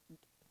Catholic.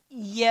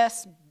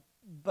 Yes,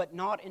 but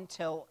not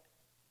until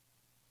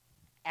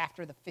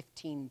after the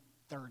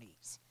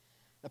 1530s.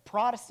 The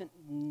Protestant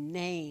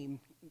name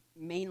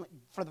mainly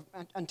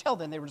until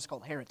then they were just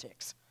called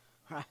heretics.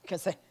 Right?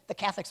 Because the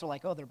Catholics were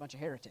like, oh, they're a bunch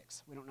of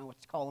heretics. We don't know what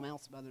to call them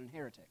else other than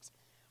heretics.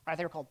 Right?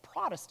 They were called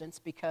Protestants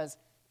because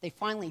they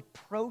finally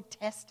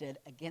protested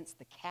against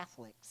the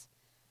Catholics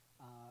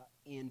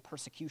in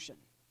persecution.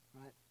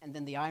 Right? And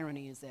then the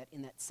irony is that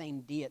in that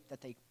same Diet that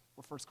they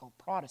were first called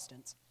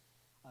Protestants,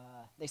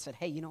 they said,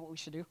 hey, you know what we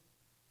should do?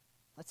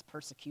 Let's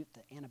persecute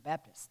the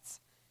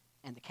Anabaptists.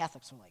 And the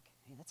Catholics were like,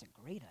 hey, that's a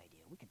great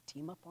idea. We could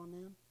team up on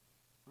them.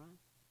 Right?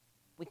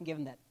 We can give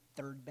them that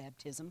third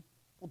baptism.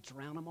 We'll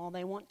drown them all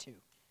they want to,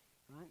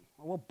 right?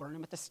 Or we'll burn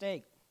them at the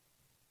stake,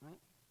 right?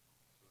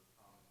 So the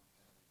common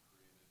enemy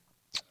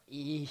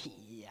created.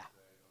 Yeah.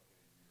 Say,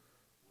 okay,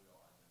 we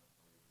all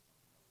identify with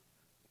something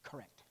other than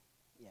Correct.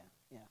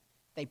 Yeah.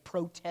 They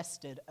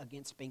protested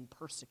against being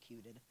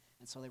persecuted,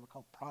 and so they were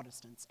called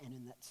Protestants. And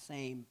in that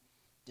same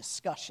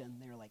discussion,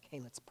 they were like,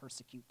 hey, let's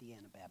persecute the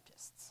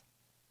Anabaptists.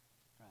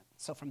 Right.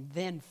 So from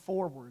then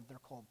forward, they're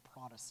called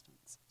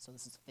Protestants. So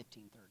this is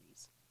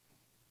 1530s.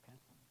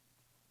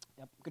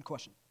 Yep, good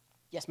question.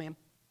 Yes, ma'am?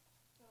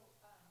 So, you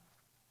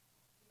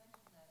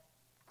mentioned that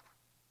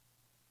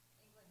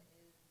England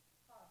is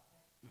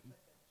Protestant,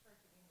 but the Church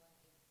of England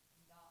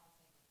is not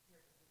the same as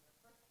Puritans in their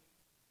first view.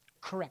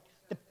 Correct.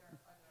 So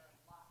are there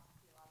lots of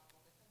theological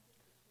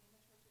differences between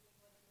the Church of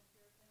England and the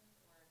Puritans,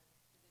 or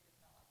do they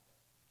just not like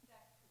the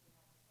text because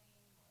they're not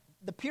the same?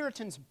 Or? The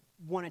Puritans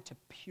wanted to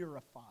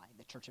purify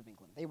the Church of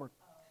England. They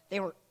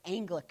were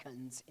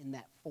Anglicans in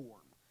that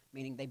form,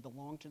 meaning they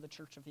belonged to the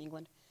Church of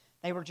England.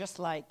 They were just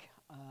like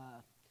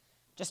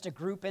just a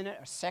group in it,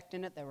 a sect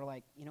in it. They were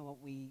like, you know what,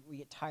 we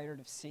get tired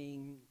of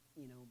seeing,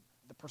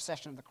 the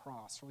procession of the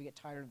cross, or we get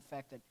tired of the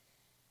fact that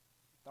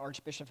the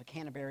Archbishop of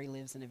Canterbury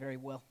lives in a very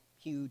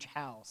huge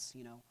house,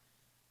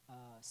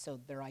 So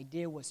their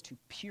idea was to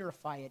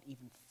purify it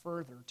even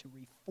further, to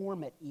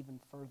reform it even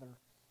further,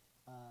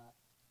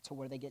 to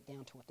where they get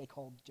down to what they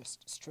called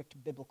just strict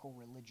biblical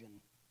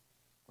religion,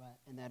 right?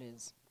 And that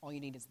is, all you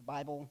need is the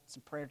Bible,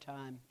 some prayer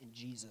time, and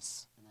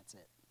Jesus, and that's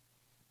it.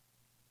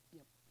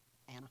 Yep.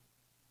 Anna?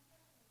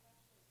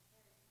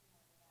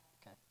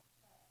 Okay.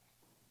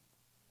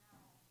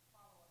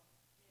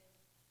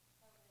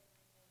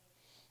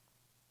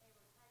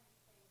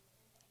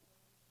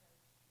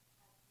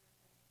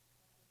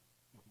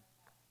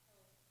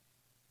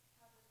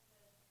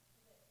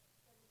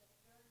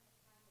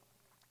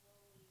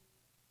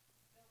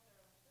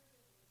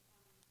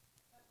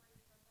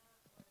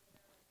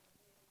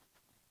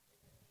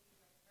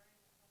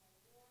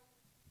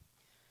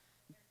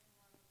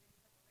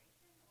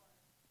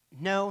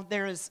 No,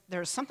 there is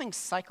something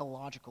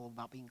psychological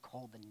about being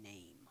called a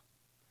name,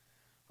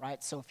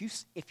 right? So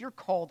if you're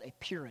called a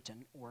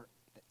Puritan, or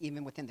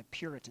even within the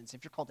Puritans,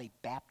 if you're called a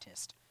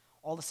Baptist,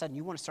 all of a sudden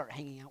you want to start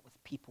hanging out with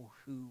people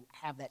who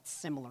have that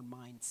similar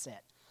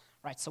mindset,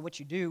 right? So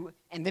what you do,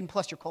 and then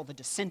plus you're called a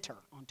dissenter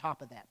on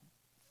top of that,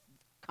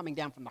 coming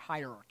down from the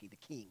hierarchy, the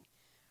king,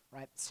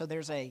 right? So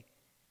there's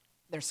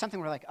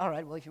something where like, all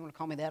right, well, if you want to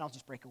call me that, I'll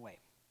just break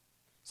away.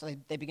 So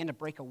they begin to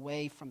break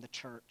away from the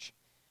church.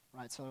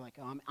 Right, so they're like,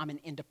 oh, I'm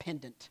an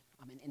independent.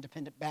 I'm an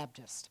independent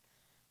Baptist.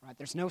 Right,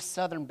 there's no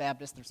Southern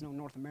Baptist. There's no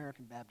North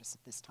American Baptist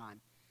at this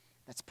time.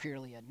 That's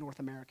purely a North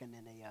American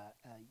and a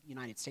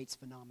United States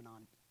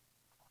phenomenon.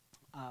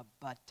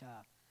 But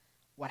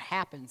what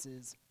happens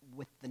is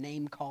with the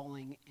name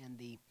calling and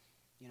the,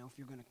 if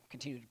you're going to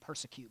continue to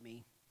persecute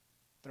me,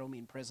 throw me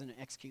in prison and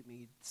execute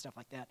me, stuff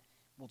like that,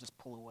 we'll just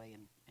pull away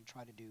and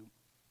try to do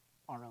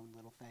our own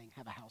little thing,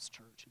 have a house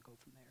church, and go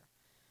from there.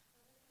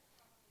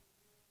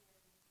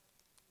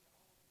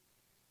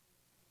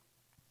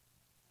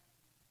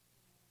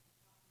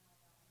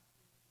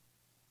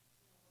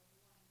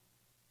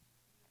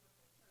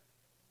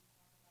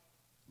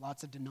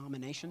 Lots of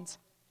denominations.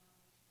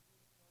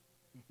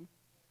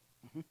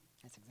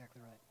 That's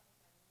exactly right.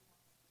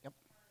 Yep.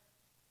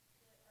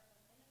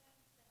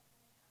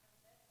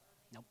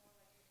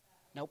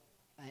 Nope.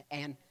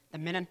 And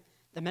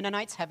the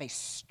Mennonites have a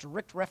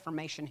strict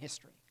Reformation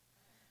history.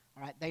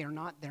 All right, they're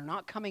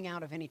not coming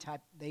out of any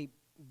type.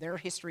 Their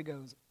history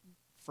goes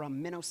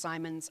from Menno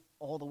Simons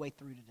all the way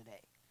through to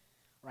today.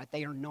 Right?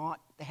 They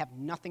have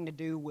nothing to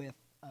do with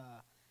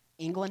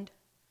England.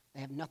 They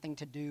have nothing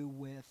to do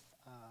with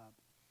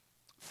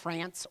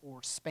France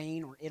or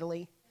Spain or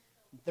Italy.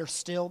 They're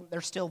still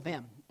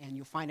them, and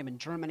you'll find them in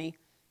Germany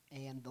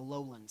and the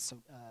lowlands, so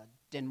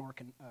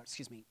Denmark and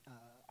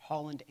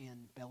Holland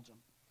and Belgium.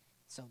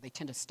 So they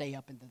tend to stay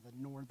up into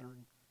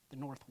the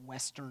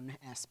northwestern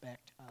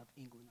aspect of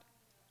England.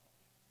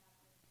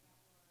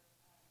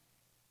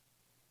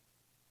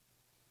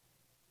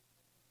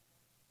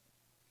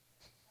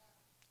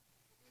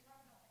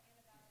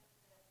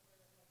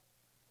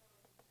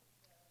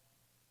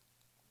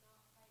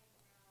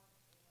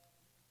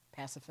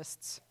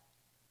 Pacifists.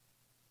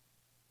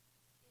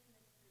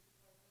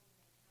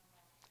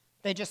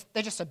 They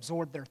just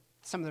absorb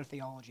some of their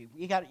theology.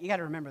 You got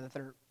to remember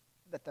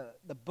that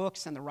the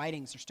books and the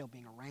writings are still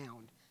being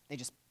around. They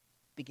just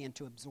begin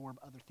to absorb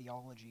other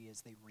theology as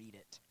they read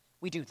it.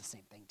 We do the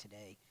same thing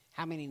today.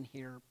 How many in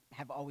here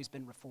have always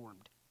been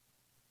Reformed?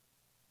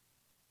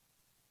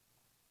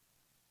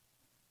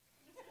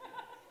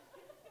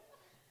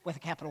 With a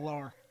capital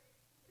R.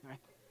 All right.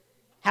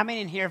 How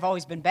many in here have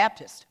always been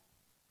Baptist?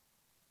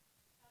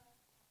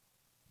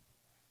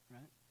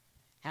 Right.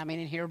 How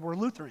many in here were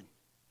Lutheran?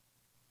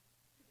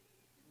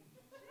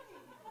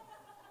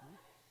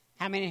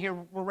 How many in here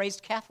were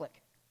raised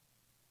Catholic?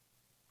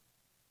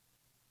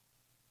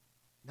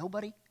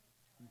 Nobody?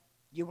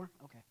 You were?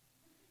 Okay.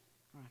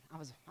 All right. I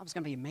was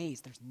going to be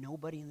amazed. There's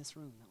nobody in this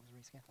room that was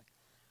raised Catholic.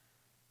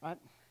 Right?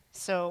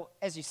 So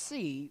as you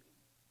see,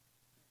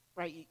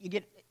 right, you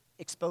get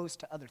exposed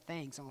to other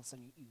things, and all of a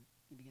sudden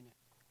you begin to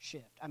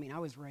shift. I mean, I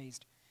was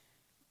raised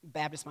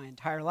Baptist my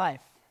entire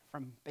life,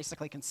 from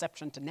basically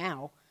conception to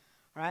now,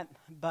 right?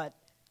 But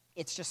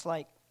it's just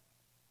like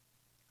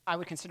I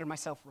would consider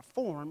myself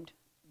Reformed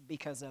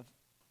because of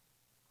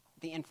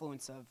the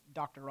influence of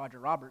Dr. Roger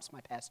Roberts,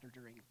 my pastor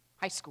during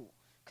high school,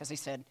 because he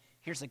said,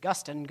 here's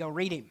Augustine, go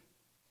read him.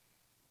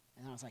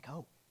 And I was like,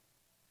 oh,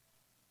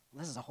 well,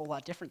 this is a whole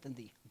lot different than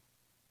the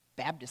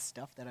Baptist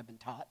stuff that I've been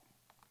taught,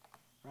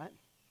 right?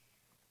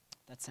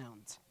 That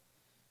sounds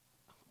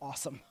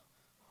awesome.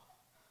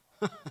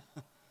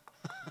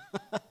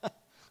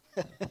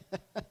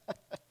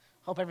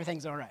 Hope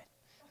everything's all right.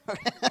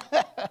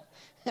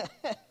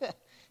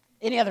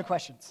 Any other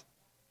questions?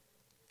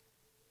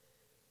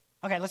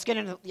 Okay, let's get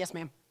into, yes,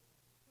 ma'am.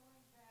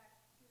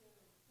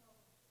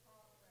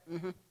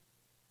 Mm-hmm.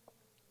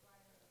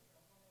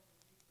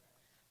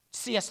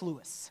 C.S.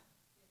 Lewis.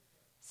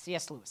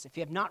 C.S. Lewis. If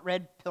you have not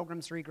read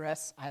Pilgrim's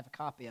Regress, I have a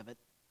copy of it,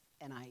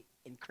 and I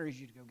encourage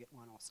you to go get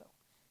one also.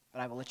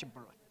 But I will let you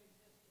borrow it.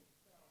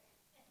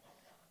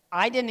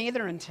 I didn't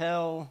either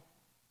until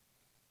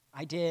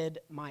I did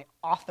my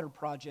author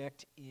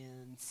project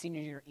in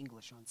senior year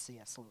English on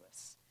C.S.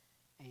 Lewis.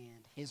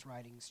 And his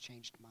writings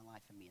changed my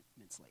life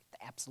immensely.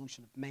 The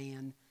Absolution of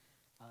Man,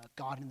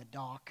 God in the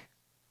Dock,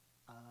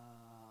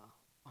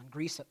 on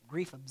Grief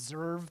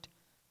Observed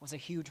was a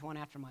huge one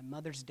after my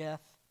mother's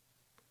death.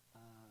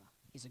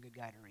 He's a good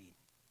guy to read.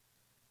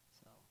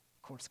 So,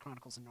 of course,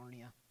 Chronicles of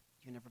Narnia.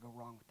 You can never go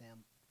wrong with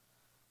them.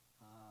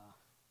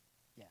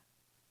 Yeah.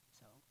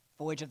 So,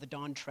 Voyage of the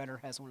Dawn Treader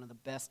has one of the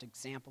best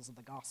examples of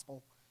the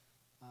gospel,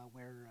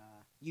 where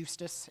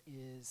Eustace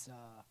is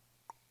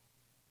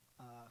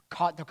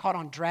caught. They're caught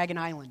on Dragon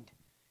Island,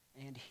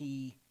 and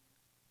he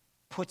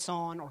puts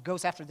on or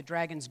goes after the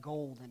dragon's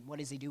gold. And what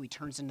does he do? He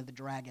turns into the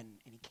dragon,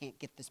 and he can't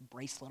get this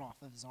bracelet off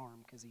of his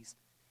arm because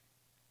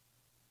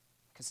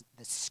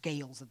the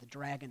scales of the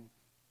dragon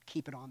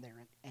keep it on there.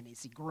 And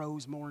as he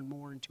grows more and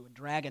more into a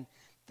dragon,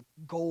 the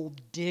gold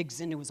digs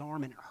into his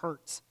arm and it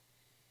hurts.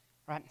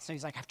 Right? So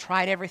he's like, I've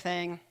tried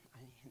everything.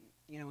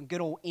 You know, in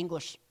good old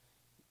English,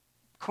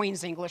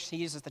 Queen's English, he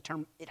uses the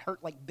term, it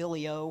hurt like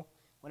Billy O,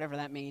 whatever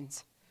that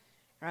means.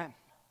 Right?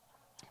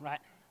 Right.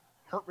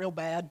 Hurt real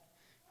bad.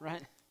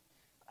 Right?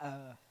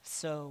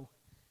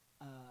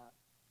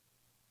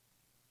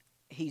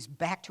 He's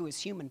back to his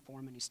human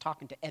form, and he's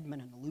talking to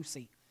Edmund and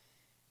Lucy.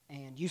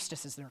 And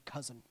Eustace is their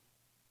cousin.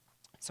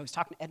 So he's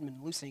talking to Edmund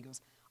and Lucy, and he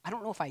goes, I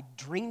don't know if I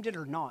dreamed it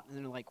or not. And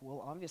they're like,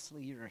 well,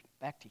 obviously you're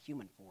back to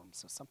human form,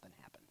 so something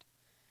happened,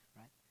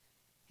 right?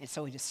 And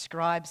so he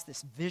describes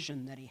this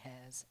vision that he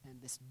has,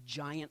 and this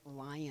giant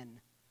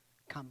lion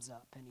comes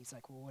up, and he's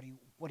like, well,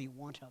 what do you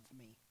want of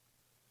me?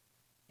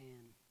 And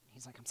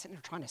he's like, I'm sitting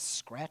there trying to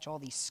scratch all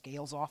these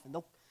scales off, and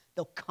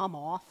they'll come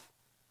off,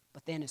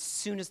 but then as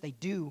soon as they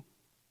do,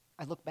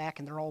 I look back,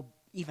 and they're all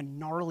even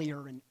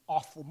gnarlier and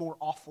more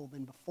awful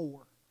than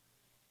before.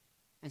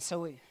 And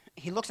so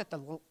he looks at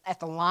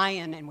the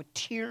lion, and with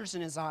tears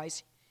in his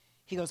eyes,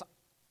 he goes,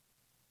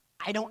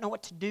 I don't know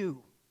what to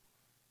do.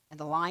 And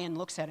the lion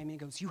looks at him and he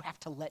goes, you have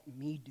to let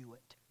me do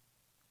it.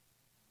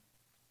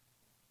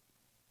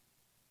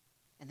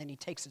 And then he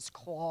takes his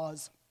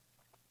claws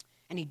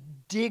and he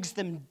digs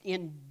them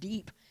in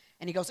deep,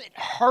 and he goes, it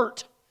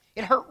hurt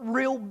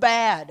real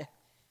bad.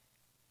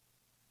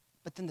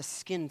 But then the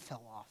skin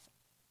fell off,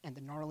 and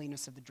the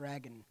gnarliness of the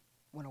dragon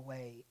went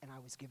away, and I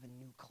was given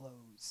new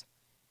clothes,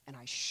 and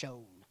I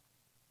shone.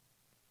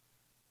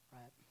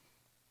 Right?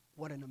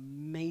 What an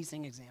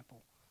amazing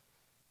example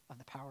of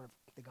the power of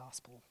the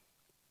gospel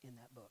in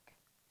that book.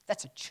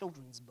 That's a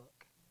children's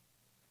book.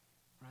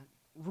 Right?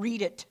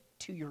 Read it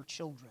to your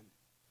children.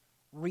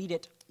 Read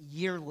it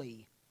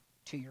yearly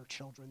to your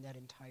children, that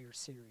entire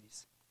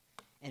series.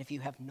 And if you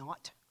have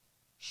not,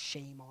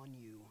 shame on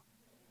you.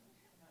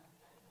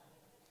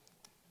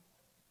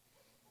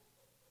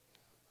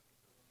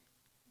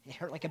 It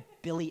hurt like a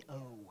Billy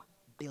O.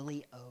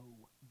 Billy O.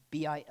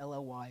 Billy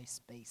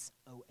space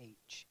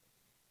O-H.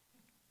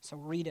 So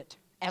read it.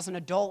 As an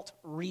adult,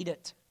 read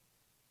it.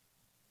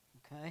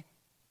 Okay?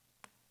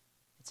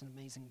 It's an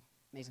amazing,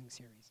 amazing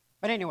series.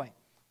 But anyway,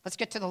 let's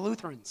get to the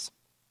Lutherans.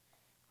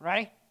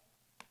 Ready?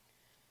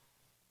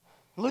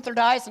 Luther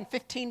dies in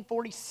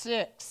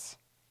 1546.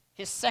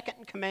 His second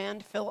in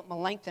command, Philip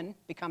Melanchthon,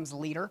 becomes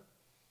leader.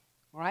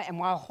 All right? And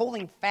while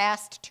holding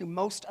fast to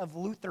most of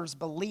Luther's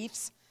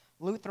beliefs,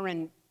 Luther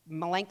and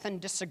Melanchthon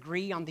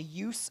disagree on the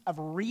use of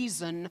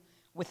reason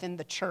within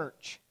the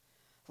church.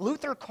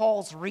 Luther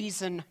calls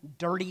reason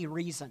dirty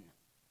reason.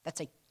 That's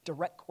a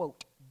direct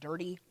quote,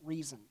 dirty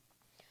reason.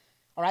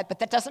 All right, but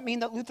that doesn't mean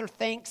that Luther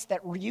thinks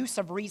that use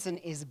of reason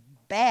is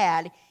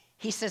bad.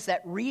 He says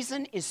that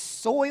reason is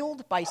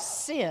soiled by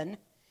sin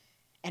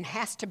and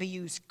has to be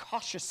used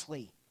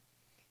cautiously,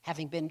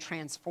 having been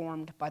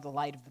transformed by the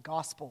light of the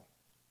gospel.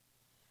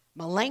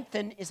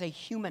 Melanchthon is a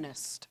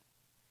humanist,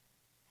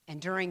 and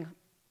during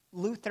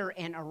Luther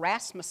and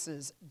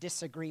Erasmus's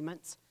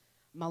disagreements,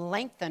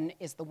 Melanchthon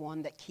is the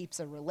one that keeps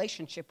a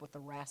relationship with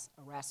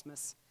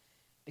Erasmus,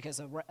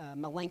 because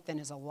Melanchthon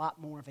is a lot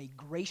more of a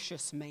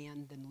gracious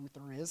man than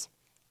Luther is,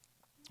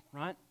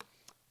 right?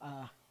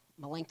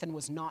 Melanchthon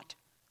was not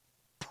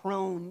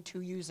prone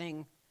to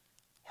using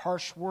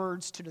harsh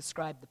words to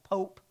describe the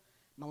Pope.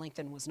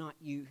 Melanchthon was not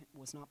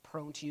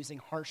prone to using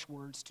harsh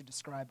words to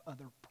describe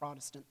other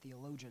Protestant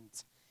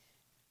theologians.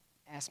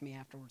 Ask me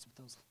afterwards what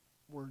those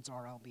words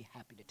are. I'll be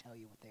happy to tell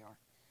you what they are.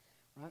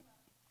 Right?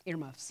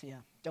 Earmuffs,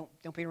 yeah.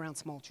 Don't be around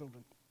small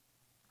children.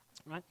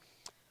 Right?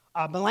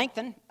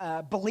 Melanchthon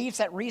believes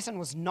that reason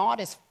was not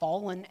as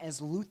fallen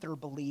as Luther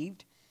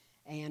believed,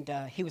 and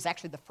he was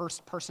actually the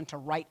first person to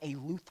write a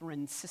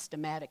Lutheran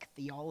systematic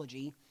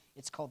theology.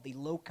 It's called the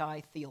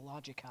Loci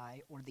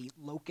Theologicae, or the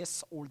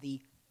locus, or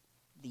the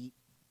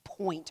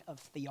point of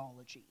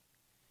theology,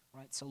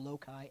 right? So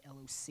loci,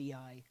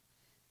 L-O-C-I,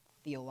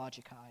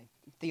 theologicae,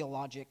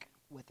 theologic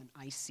with an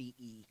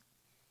I-C-E,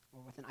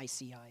 or with an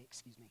I-C-I,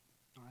 excuse me,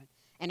 all right?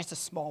 And it's a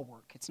small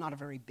work. It's not a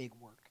very big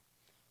work,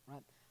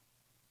 right?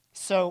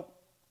 So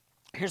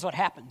here's what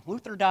happened.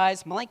 Luther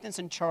dies, Melanchthon's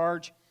in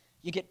charge.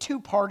 You get two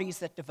parties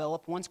that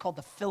develop. One's called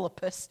the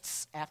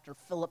Philippists, after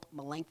Philip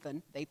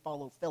Melanchthon. They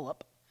follow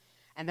Philip.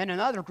 And then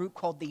another group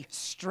called the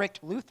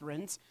strict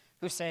Lutherans,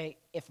 who say,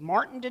 if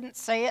Martin didn't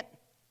say it,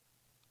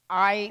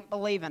 I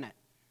believe in it.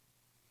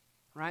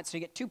 Right? So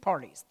you get two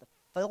parties, the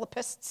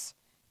Philippists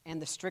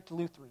and the strict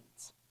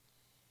Lutherans.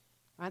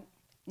 Right?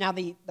 Now,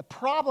 the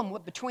problem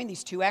between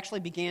these two actually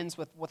begins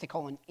with what they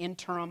call an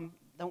interim.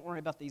 Don't worry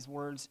about these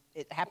words.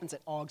 It happens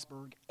at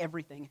Augsburg.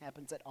 Everything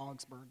happens at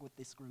Augsburg with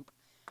this group.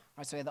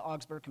 Right? So you have the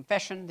Augsburg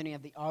Confession, then you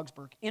have the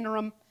Augsburg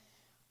Interim,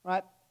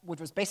 right, which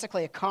was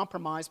basically a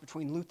compromise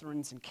between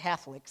Lutherans and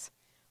Catholics.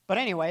 But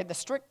anyway, the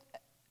strict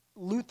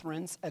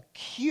Lutherans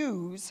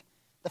accuse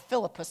the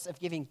Philippists of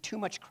giving too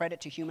much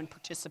credit to human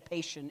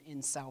participation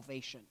in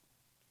salvation.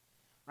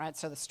 Right?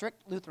 So the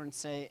strict Lutherans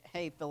say,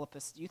 hey,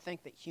 Philippists, you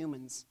think that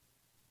humans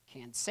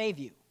can save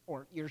you,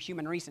 or your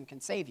human reason can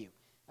save you.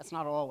 That's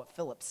not at all what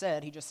Philip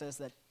said. He just says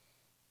that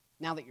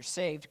now that you're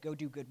saved, go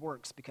do good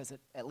works, because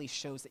it at least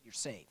shows that you're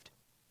saved.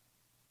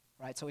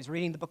 Right? So he's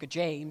reading the book of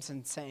James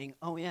and saying,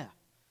 oh yeah,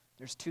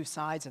 there's two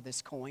sides of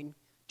this coin,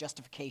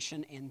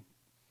 justification and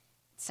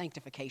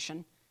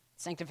sanctification.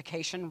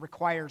 Sanctification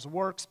requires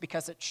works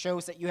because it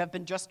shows that you have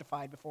been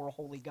justified before a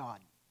holy God.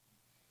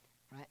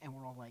 Right? And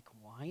we're all like,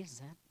 why is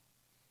that?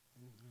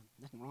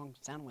 Nothing wrong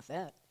sounding with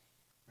that.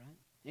 Right?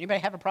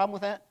 Anybody have a problem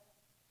with that?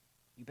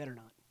 You better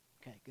not.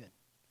 Okay, good.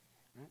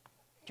 Right?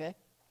 Okay?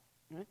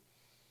 All right.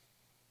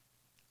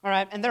 All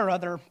right, and there are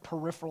other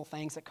peripheral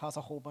things that cause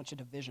a whole bunch of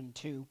division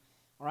too.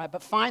 All right,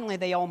 but finally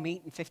they all meet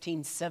in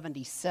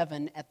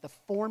 1577 at the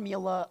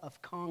Formula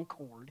of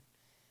Concord.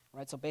 All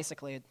right, so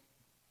basically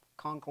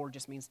Concord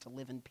just means to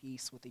live in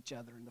peace with each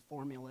other, and the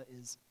formula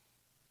is,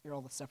 here are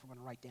all the stuff we're going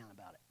to write down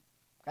about it.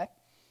 Okay?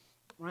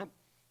 All right?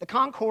 The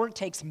Concord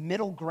takes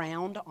middle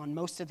ground on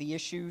most of the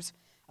issues,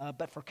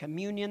 but for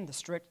communion, the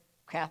strict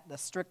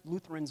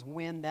Lutherans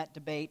win that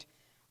debate,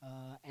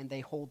 and they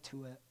hold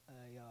to a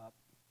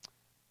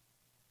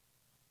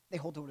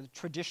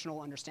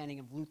traditional understanding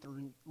of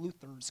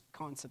Luther's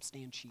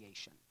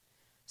consubstantiation.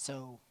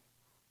 So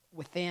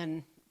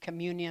within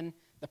communion,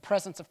 the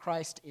presence of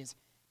Christ is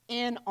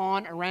in,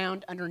 on,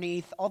 around,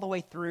 underneath, all the way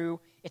through.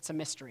 It's a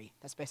mystery.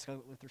 That's basically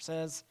what Luther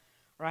says,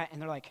 right?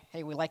 And they're like,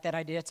 hey, we like that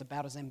idea. It's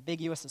about as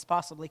ambiguous as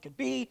possibly could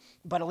be,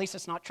 but at least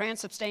it's not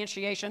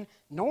transubstantiation,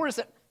 nor is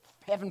it,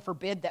 heaven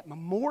forbid, that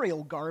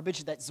memorial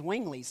garbage that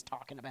Zwingli's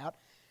talking about,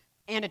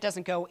 and it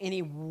doesn't go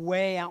any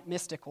way out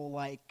mystical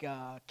like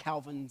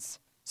Calvin's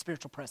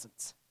spiritual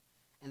presence.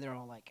 And they're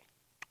all like,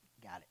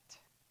 got it.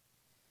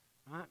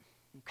 All right,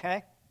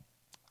 okay?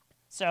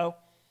 So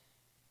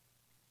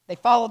they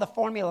follow the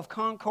Formula of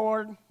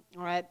Concord,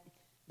 all right?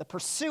 The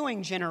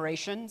pursuing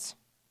generations,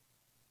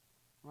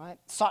 right,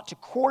 sought to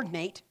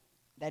coordinate,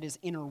 that is,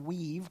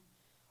 interweave,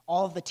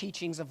 all of the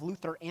teachings of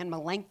Luther and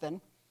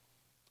Melanchthon.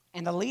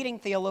 And the leading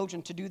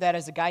theologian to do that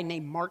is a guy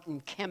named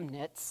Martin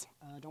Chemnitz.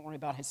 Don't worry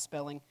about his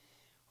spelling,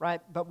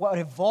 right? But what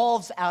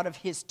evolves out of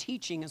his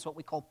teaching is what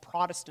we call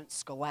Protestant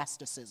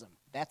scholasticism.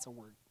 That's a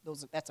word.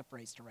 That's a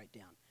phrase to write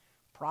down.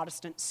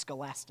 Protestant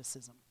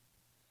scholasticism.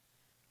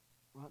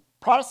 Right?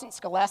 Protestant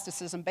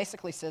scholasticism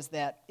basically says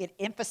that it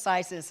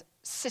emphasizes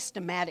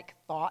systematic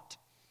thought,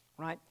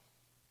 right,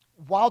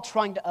 while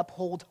trying to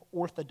uphold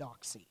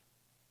orthodoxy.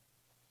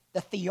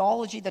 The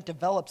theology that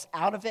develops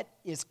out of it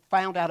is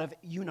found out of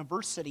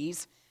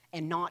universities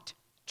and not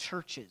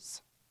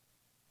churches.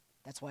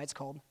 That's why it's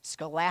called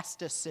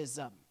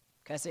scholasticism,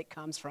 because it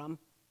comes from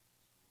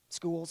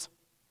schools,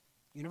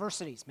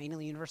 universities, mainly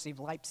the University of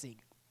Leipzig,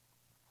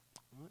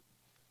 right,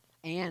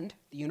 and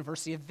the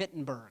University of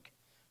Wittenberg,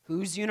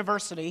 whose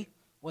university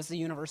was the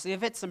University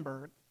of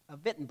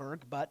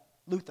Wittenberg, but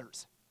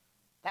Luther's.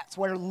 That's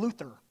where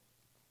Luther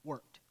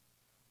worked.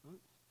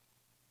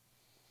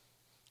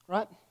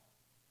 Right?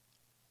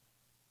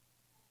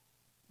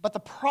 But the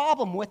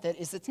problem with it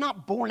is it's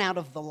not born out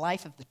of the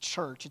life of the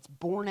church. It's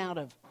born out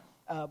of,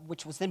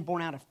 which was then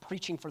born out of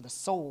preaching for the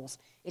souls.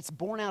 It's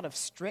born out of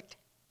strict,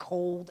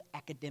 cold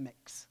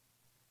academics.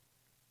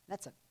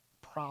 That's a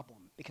problem,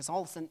 because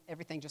all of a sudden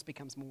everything just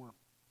becomes more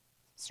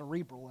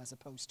cerebral as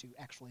opposed to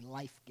actually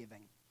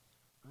life-giving.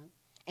 Right?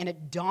 And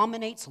it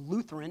dominates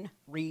Lutheran,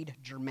 read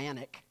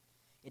Germanic.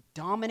 It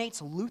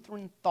dominates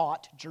Lutheran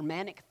thought,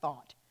 Germanic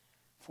thought,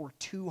 for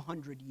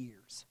 200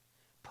 years.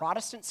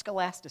 Protestant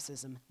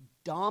scholasticism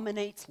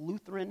dominates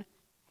Lutheran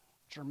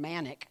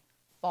Germanic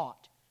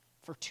thought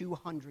for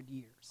 200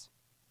 years.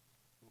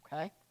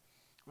 Okay?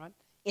 Right?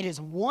 It is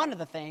one of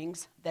the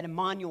things that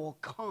Immanuel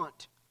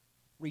Kant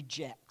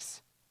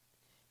rejects.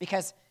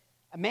 Because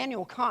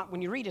Immanuel Kant,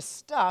 when you read his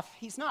stuff,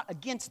 he's not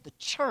against the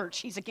church,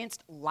 he's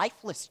against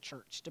lifeless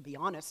church, to be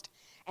honest.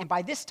 And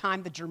by this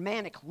time, the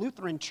Germanic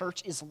Lutheran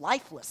church is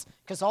lifeless,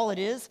 because all it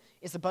is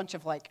a bunch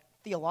of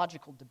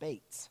theological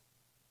debates.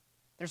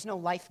 There's no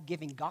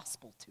life-giving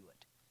gospel to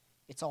it.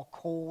 It's all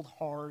cold,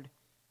 hard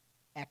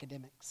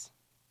academics.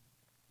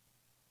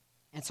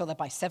 And so that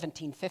by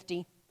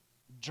 1750,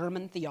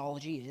 German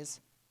theology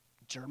is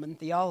German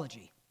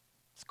theology.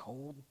 It's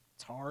cold,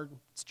 it's hard,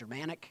 it's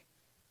Germanic.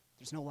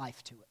 There's no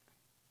life to it.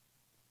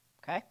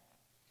 Okay?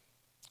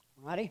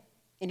 Alrighty?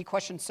 Any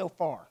questions so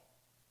far?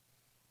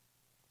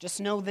 Just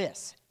know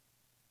this.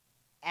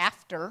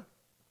 After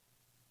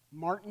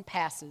Martin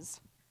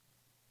passes,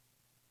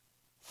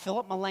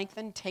 Philip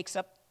Melanchthon takes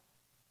up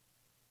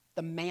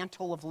the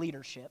mantle of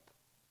leadership.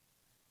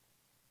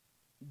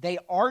 They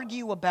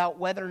argue about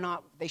whether or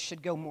not they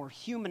should go more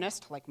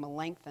humanist, like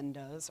Melanchthon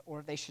does, or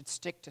if they should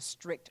stick to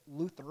strict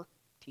Luther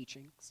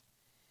teachings.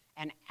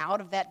 And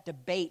out of that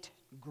debate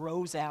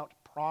grows out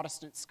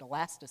Protestant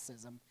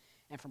scholasticism.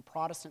 And from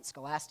Protestant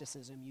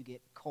scholasticism, you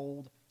get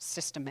cold,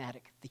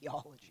 systematic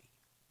theology.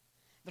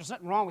 There's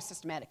nothing wrong with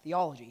systematic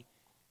theology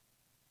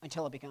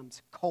until it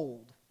becomes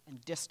cold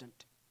and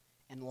distant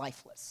and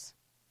lifeless.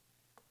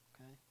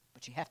 Okay?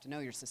 But you have to know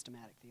your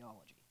systematic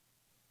theology.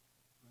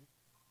 Right?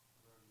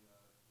 Were the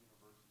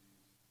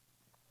universities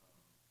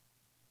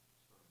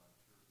started by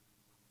the Church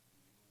of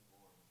England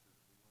or the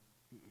Church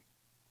of England?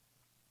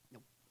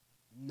 Nope.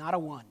 Not a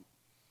one.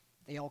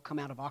 They all come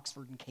out of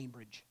Oxford and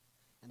Cambridge,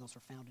 and those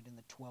were founded in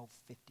the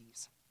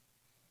 1250s.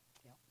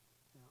 Yep.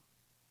 Yeah.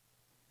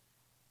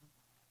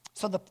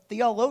 So the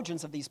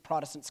theologians of these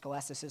Protestant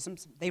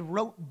scholasticisms, they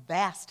wrote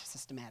vast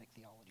systematic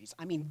theologies.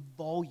 I mean,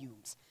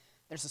 volumes.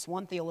 There's this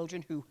one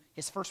theologian who,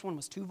 his first one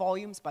was 2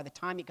 volumes. By the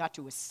time it got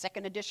to his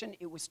second edition,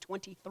 it was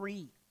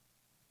 23.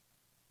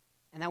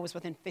 And that was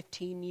within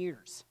 15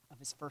 years of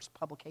his first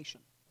publication.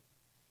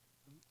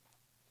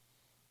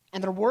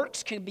 And their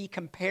works can be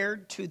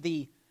compared to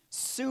the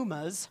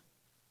Summas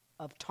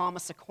of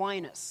Thomas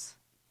Aquinas,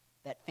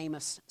 that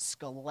famous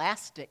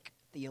scholastic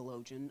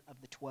theologian of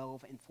the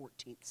 12th and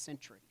 14th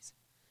centuries.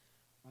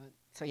 Right?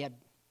 So you had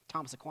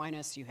Thomas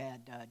Aquinas, you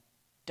had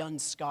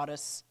Duns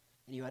Scotus,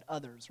 and you had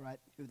others, right?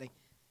 Who they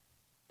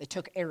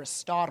took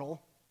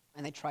Aristotle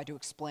and they tried to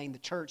explain the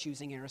church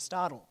using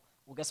Aristotle.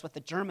 Well, guess what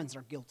the Germans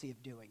are guilty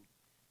of doing?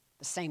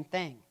 The same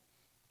thing.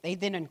 They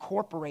then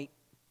incorporate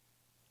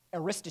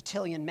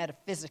Aristotelian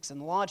metaphysics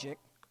and logic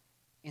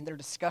in their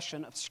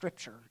discussion of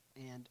Scripture,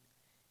 and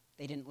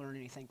they didn't learn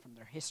anything from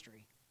their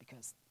history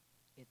because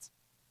it's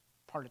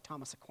part of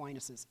Thomas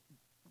Aquinas'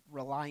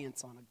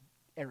 reliance on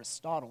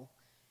Aristotle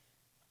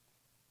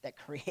that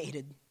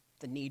created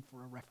the need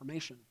for a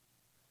Reformation.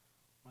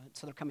 Right?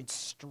 So they're coming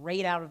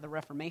straight out of the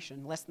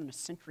Reformation, less than a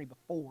century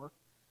before,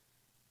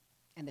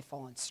 and they've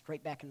fallen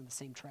straight back into the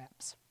same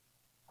traps.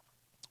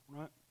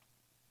 Right?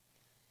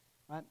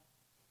 Right?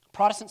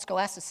 Protestant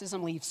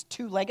scholasticism leaves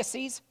 2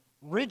 legacies.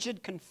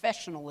 Rigid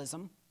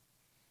confessionalism.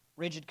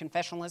 Rigid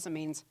confessionalism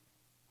means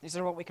these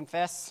are what we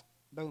confess.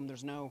 Boom,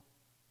 there's no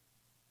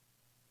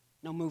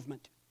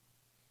movement.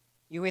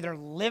 You either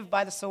live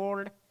by the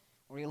sword,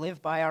 or you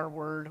live by our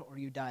word, or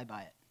you die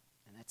by it.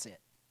 And that's it.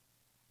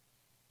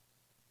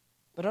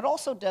 But it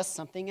also does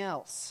something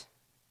else.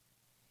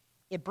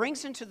 It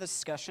brings into the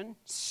discussion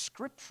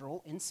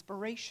scriptural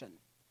inspiration.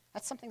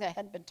 That's something that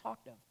hadn't been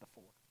talked of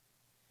before.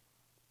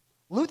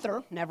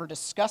 Luther never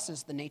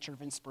discusses the nature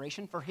of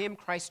inspiration. For him,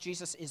 Christ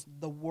Jesus is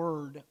the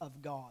Word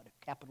of God,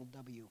 capital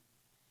W.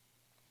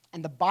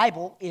 And the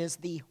Bible is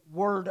the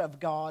Word of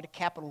God,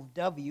 capital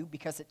W,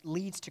 because it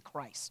leads to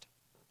Christ.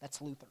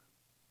 That's Luther.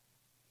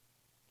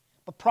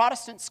 But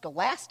Protestant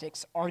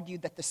scholastics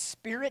argued that the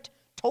Spirit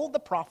told the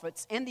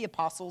prophets and the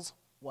apostles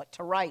what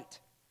to write.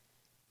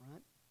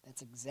 Right?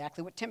 That's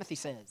exactly what Timothy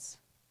says.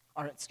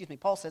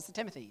 Paul says to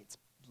Timothy. It's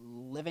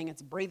living,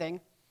 it's breathing.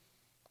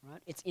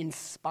 Right? It's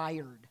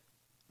inspired.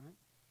 Right?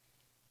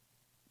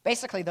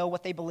 Basically, though,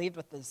 what they believed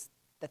was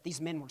that these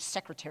men were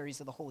secretaries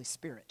of the Holy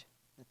Spirit,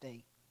 that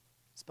they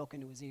spoke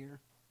into his ear,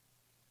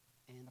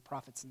 and the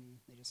prophets, and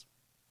they just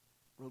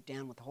wrote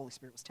down what the Holy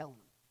Spirit was telling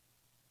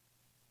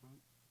them.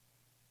 Right?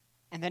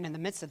 And then in the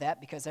midst of that,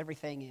 because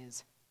everything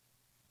is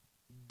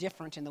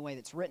different in the way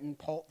that's written,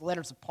 the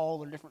letters of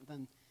Paul are different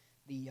than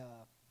the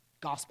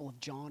Gospel of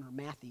John or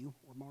Matthew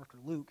or Mark or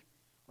Luke,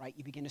 right?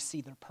 You begin to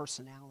see their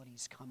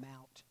personalities come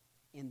out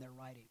in their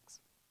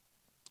writings,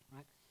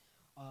 right?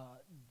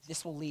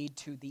 This will lead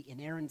to the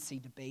inerrancy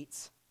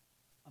debates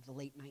of the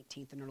late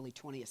 19th and early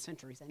 20th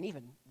centuries, and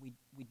even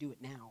we do it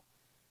now.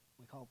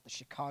 We call it the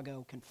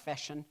Chicago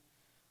Confession.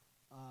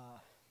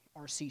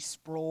 R.C.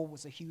 Sproul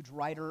was a huge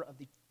writer of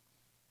the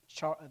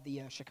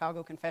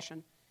Chicago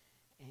Confession,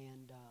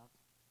 and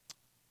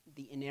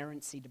the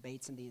inerrancy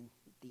debates and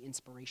the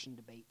inspiration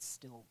debates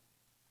still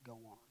go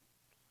on,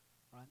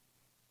 right?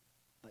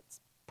 But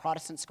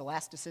Protestant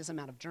scholasticism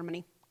out of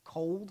Germany,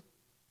 cold,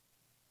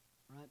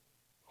 right,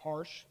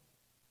 harsh,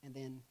 and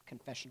then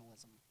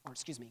confessionalism,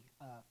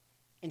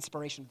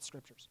 inspiration of the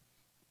Scriptures.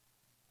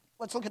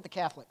 let's look at the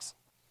Catholics.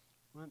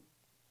 Right?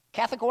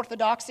 Catholic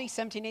Orthodoxy,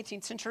 17th,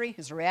 18th century,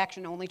 is a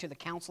reaction only to the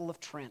Council of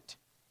Trent,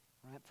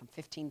 right, from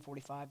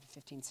 1545 to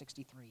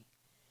 1563.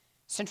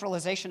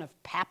 Centralization of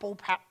papal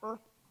power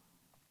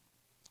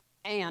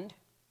and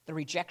the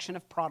rejection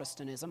of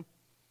Protestantism,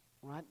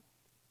 right?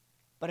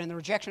 But in the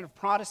rejection of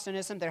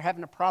Protestantism, they're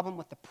having a problem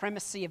with the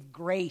primacy of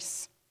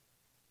grace,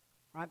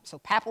 right? So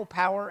papal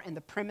power and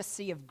the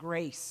primacy of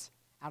grace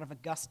out of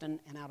Augustine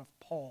and out of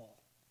Paul.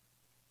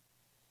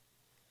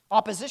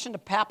 Opposition to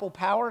papal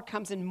power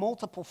comes in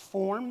multiple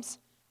forms.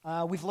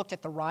 We've looked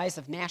at the rise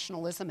of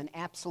nationalism and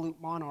absolute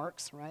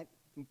monarchs, right?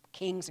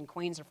 Kings and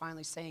queens are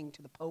finally saying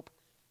to the Pope,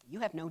 you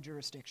have no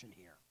jurisdiction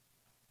here,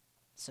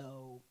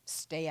 so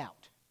stay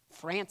out.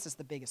 France is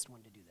the biggest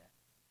one to do that.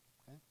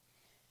 Okay?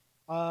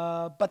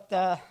 But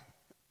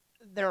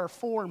there are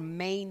four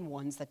main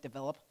ones that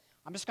develop.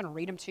 I'm just going to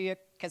read them to you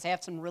because they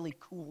have some really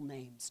cool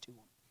names to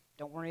them.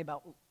 Don't worry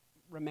about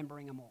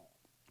remembering them all.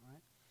 All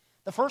right?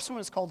 The first one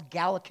is called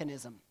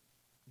Gallicanism,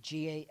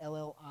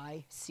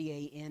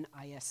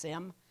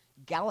 Gallicanism.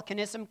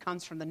 Gallicanism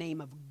comes from the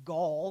name of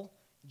Gaul,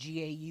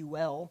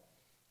 Gaul,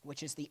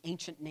 which is the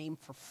ancient name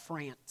for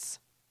France.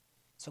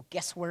 So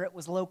guess where it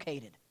was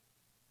located?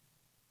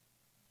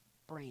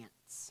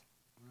 France.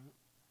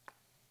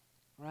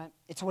 Right?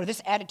 It's where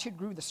this attitude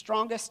grew the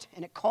strongest,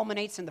 and it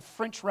culminates in the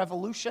French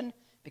Revolution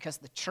because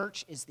the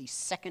church is the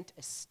second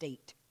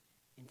estate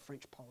in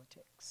French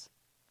politics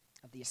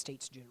of the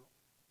Estates General.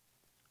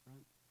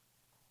 Right?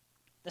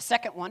 The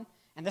second one,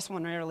 and this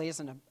one really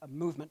isn't a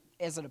movement,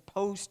 as it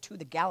opposed to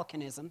the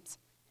Gallicanisms,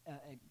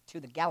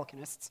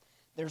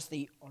 there's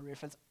the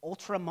Ultramontanes,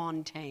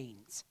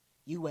 Ultramontanes,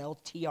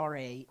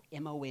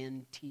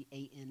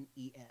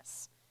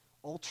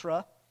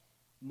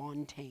 Ultramontanes,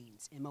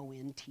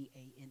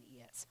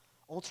 Montanes.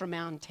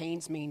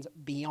 Ultramontanes means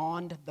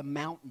beyond the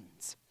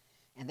mountains,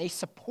 and they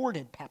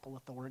supported papal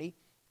authority,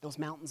 those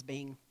mountains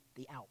being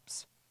the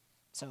Alps.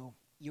 So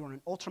you are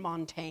an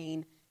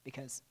Ultramontane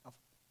because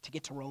to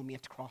get to Rome, you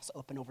have to cross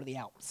up and over the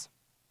Alps.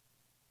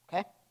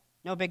 Okay?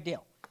 No big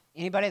deal.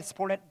 Anybody that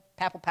supported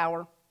papal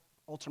power,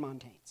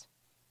 Ultramontanes.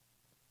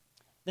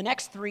 The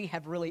next three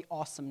have really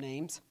awesome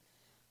names.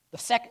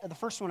 The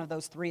first one of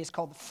those three is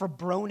called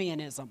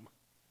Febronianism.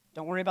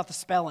 Don't worry about the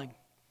spelling.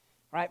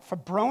 Right?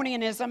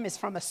 Febronianism is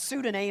from a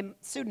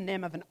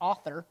pseudonym of an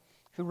author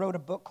who wrote a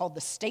book called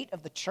The State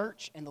of the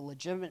Church and the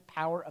Legitimate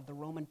Power of the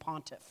Roman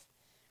Pontiff.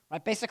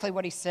 Right? Basically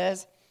what he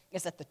says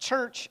is that the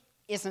church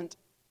isn't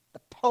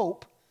the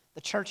Pope,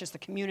 the church is the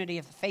community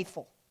of the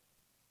faithful.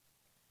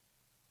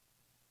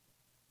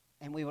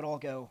 And we would all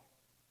go,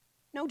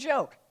 no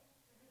joke.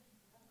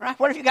 Right?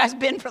 Where have you guys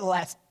been for the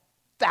last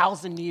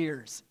 1,000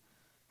 years?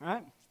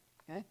 Right?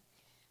 Okay.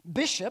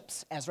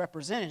 Bishops, as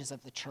representatives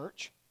of the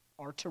church,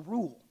 are to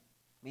rule,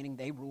 meaning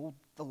they rule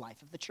the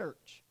life of the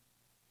church.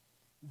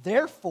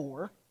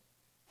 Therefore,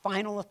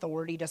 final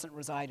authority doesn't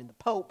reside in the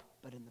Pope,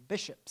 but in the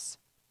bishops.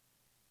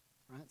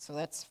 Right? So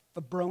that's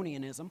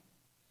Febronianism.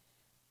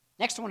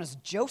 Next one is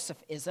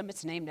Josephism.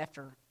 It's named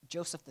after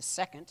Joseph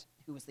II,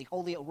 who was the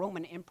Holy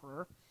Roman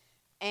Emperor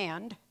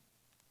and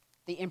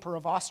the Emperor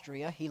of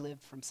Austria. He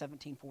lived from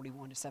 1741 to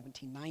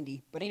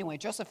 1790. But anyway,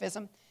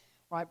 Josephism,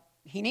 right?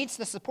 He needs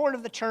the support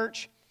of the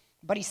church,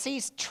 but he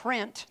sees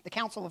Trent, the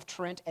Council of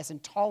Trent, as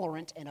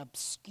intolerant and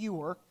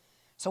obscure.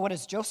 So what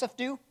does Joseph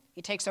do?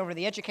 He takes over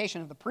the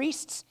education of the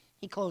priests.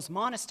 He closed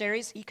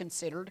monasteries he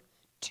considered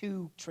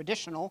too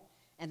traditional,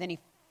 and then he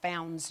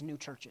founds new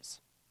churches.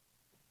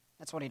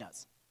 That's what he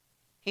does.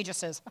 He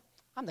just says,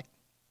 I'm the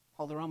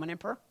Holy Roman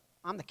Emperor.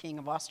 I'm the King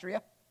of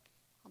Austria.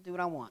 I'll do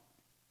what I want.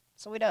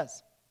 So he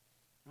does.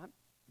 Right?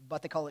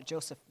 But they call it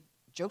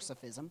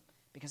Josephism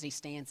because he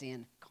stands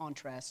in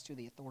contrast to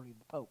the authority of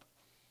the Pope.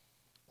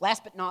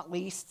 Last but not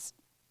least,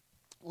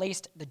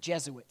 the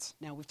Jesuits.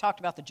 Now, we've talked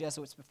about the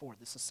Jesuits before,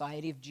 the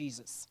Society of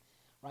Jesus,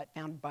 right,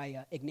 founded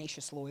by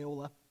Ignatius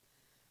Loyola.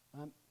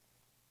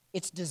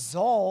 It's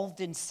dissolved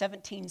in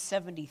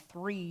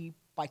 1773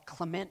 by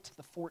Clement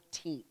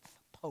XIV,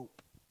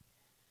 Pope.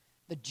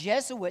 The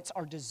Jesuits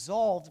are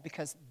dissolved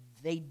because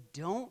they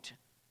don't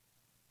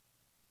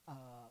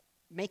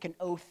make an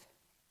oath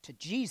to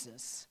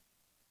Jesus.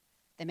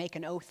 They make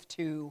an oath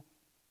to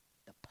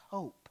the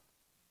Pope.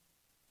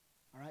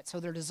 All right, so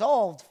they're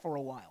dissolved for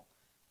a while.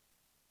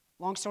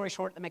 Long story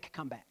short, they make a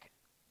comeback.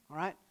 All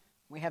right,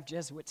 we have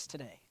Jesuits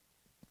today.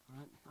 All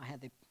right, I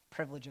had the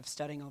privilege of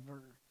studying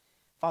over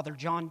Father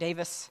John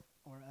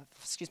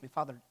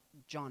Father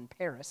John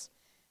Paris,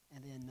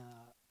 and then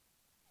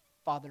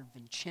Father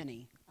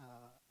Vincenni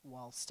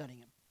while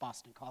studying at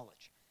Boston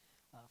College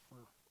for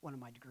one of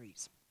my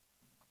degrees.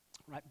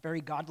 Right,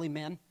 very godly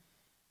men.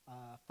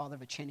 Father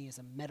Vincenni is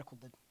a medical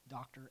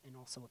doctor and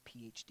also a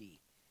PhD.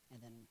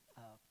 And then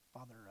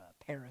Father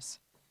Paris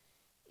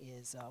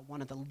is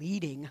one of the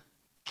leading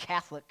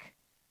Catholic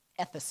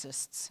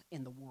ethicists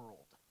in the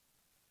world.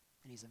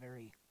 And he's a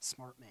very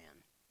smart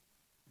man,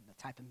 and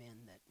the type of man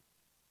that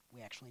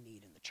we actually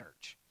need in the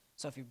church.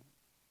 So if you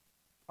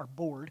are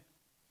bored,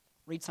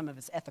 read some of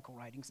his ethical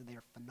writings, and they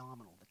are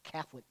phenomenal. The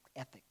Catholic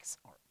ethics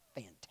are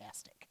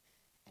fantastic.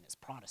 And as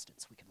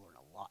Protestants, we could learn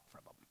a lot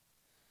from them.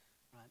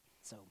 Right?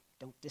 So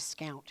don't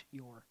discount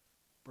your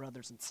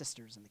brothers and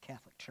sisters in the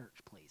Catholic Church,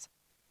 please.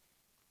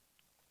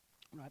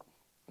 Right?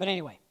 But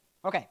anyway,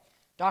 okay.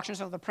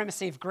 Doctrines of the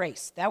primacy of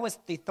grace. That was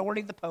the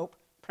authority of the Pope,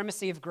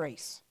 primacy of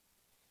grace.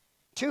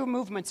 Two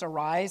movements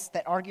arise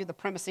that argue the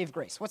primacy of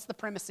grace. What's the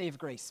primacy of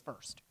grace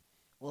first?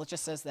 Well, it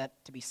just says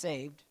that to be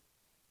saved,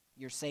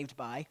 you're saved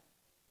by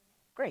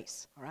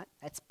grace, all right?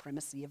 That's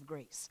primacy of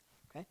grace,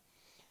 okay?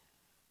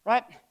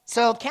 Right?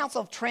 So the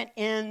Council of Trent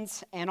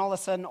ends, and all of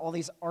a sudden, all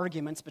these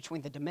arguments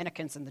between the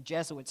Dominicans and the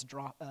Jesuits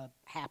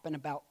happen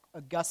about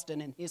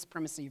Augustine and his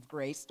primacy of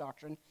grace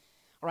doctrine.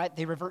 All right?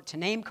 They revert to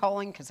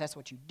name-calling, because that's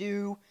what you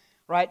do,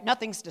 right?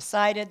 Nothing's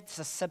decided.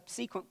 The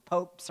subsequent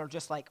popes are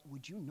just like,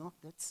 would you knock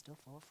that stuff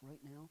off right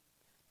now?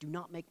 Do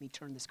not make me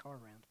turn this car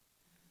around.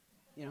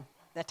 You know,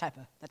 that type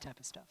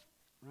of stuff,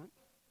 right?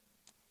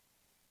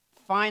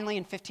 Finally,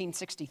 in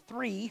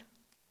 1563,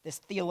 this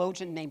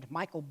theologian named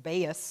Michael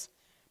Baius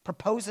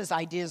proposes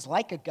ideas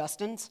like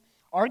Augustine's,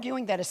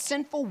 arguing that a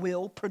sinful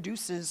will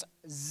produces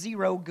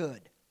zero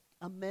good.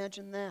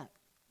 Imagine that.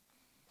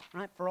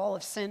 Right? For all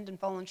have sinned and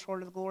fallen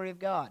short of the glory of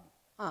God.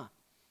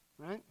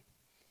 Right?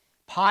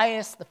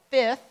 Pius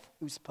V,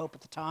 who's Pope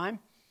at the time,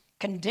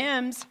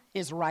 condemns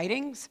his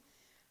writings,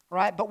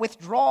 right, but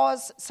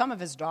withdraws some of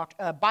his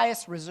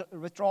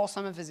withdraws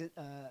some of his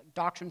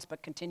doctrines,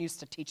 but continues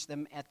to teach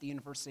them at the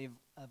University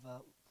of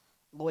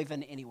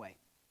Leuven anyway.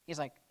 He's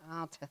like,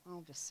 I'll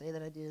just say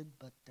that I did,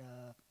 but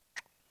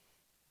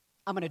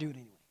I'm going to do it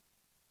anyway,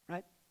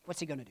 right? What's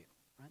he going to do,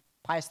 right?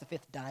 Pius V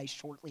dies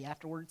shortly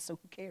afterwards, so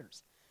who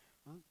cares,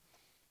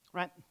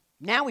 right?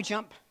 Now we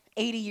jump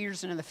 80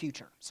 years into the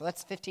future. So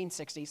that's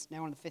 1560s,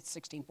 now we're in the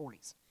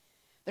 1640s.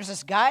 There's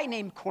this guy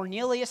named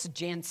Cornelius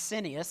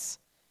Jansenius,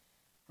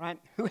 right,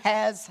 who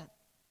has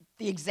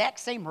the exact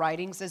same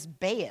writings as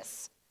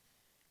Baius.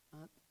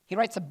 He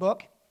writes a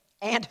book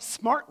and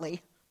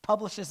smartly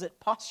publishes it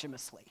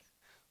posthumously,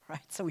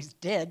 right? So he's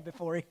dead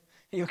before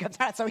he comes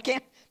out. So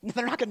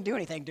they're not going to do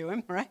anything to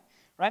him, right?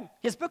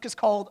 His book is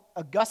called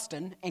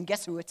Augustine, and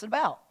guess who it's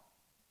about?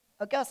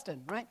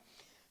 Augustine, right?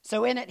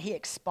 So in it, he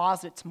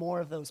exposits more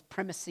of those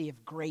primacy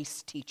of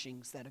grace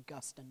teachings that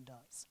Augustine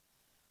does,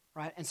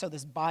 right? And so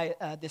this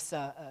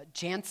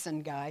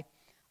Jansen guy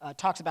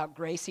talks about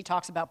grace. He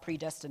talks about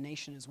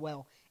predestination as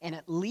well, and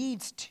it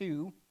leads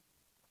to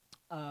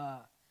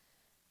some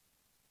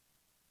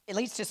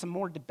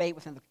more debate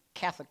within the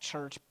Catholic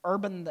Church.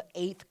 Urban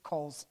VIII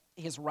calls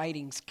his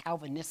writings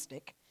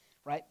Calvinistic,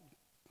 right?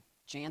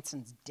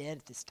 Jansen's dead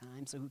at this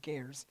time, so who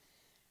cares,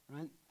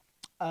 right?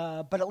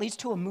 But it leads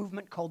to a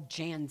movement called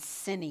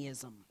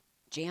Jansenism.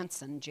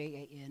 Jansen,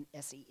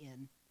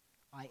 Jansenism,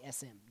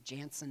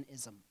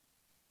 Jansenism.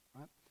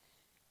 Right?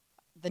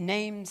 The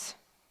names,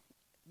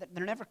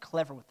 they're never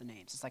clever with the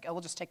names. It's like,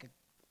 we'll just take a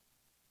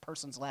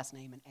person's last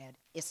name and add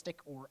istic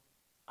or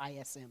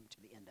ism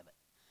to the end of it.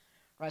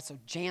 Right? So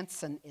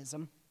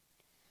Jansenism,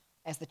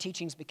 as the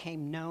teachings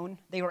became known,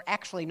 they were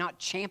actually not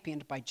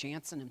championed by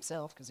Jansen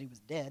himself because he was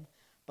dead,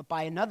 but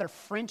by another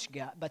French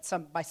guy, by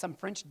some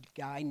French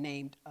guy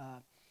named,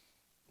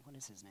 what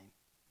is his name?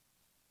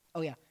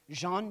 Oh yeah,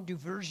 Jean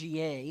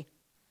Duvergier,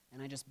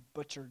 and I just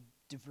butchered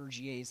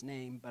Duvergier's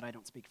name, but I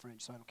don't speak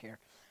French, so I don't care.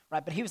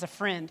 Right, but he was a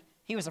friend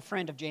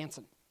of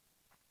Jansen.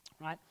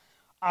 Right?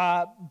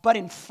 But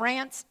in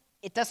France,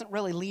 it doesn't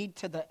really lead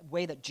to the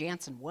way that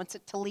Jansen wants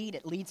it to lead.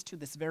 It leads to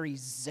this very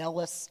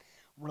zealous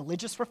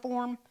religious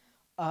reform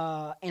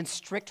and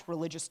strict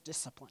religious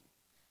discipline.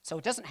 So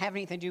it doesn't have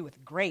anything to do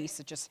with grace.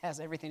 It just has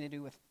everything to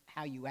do with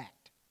how you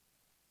act.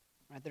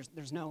 Right?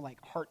 There's no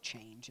like heart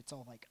change. It's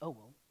all like, oh,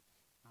 well,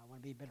 I want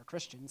to be a better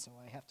Christian, so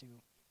I have to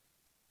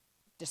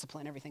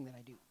discipline everything that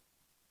I do.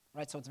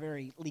 Right? So it's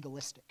very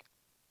legalistic.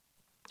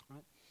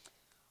 Right?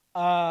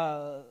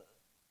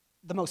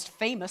 The most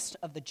famous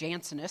of the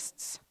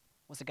Jansenists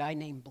was a guy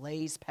named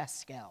Blaise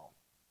Pascal.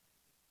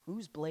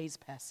 Who's Blaise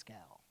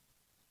Pascal?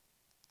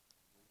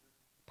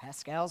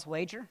 Pascal's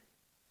wager?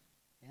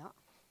 Yeah.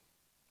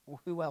 Well,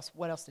 who else?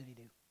 What else did he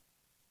do?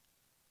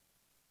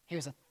 He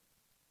was a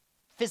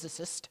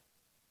physicist.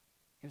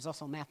 He was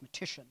also a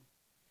mathematician.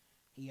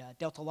 He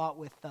dealt a lot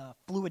with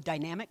fluid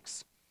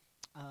dynamics,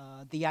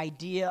 the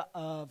idea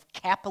of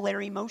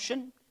capillary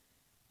motion,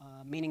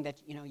 meaning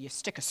that you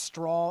stick a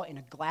straw in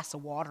a glass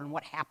of water, and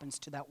what happens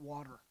to that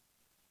water?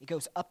 It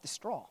goes up the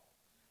straw,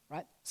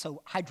 right?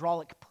 So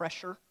hydraulic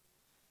pressure.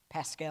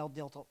 Pascal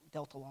dealt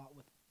a lot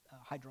with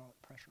hydraulic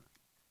pressure,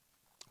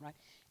 right?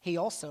 He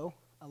also,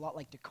 a lot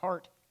like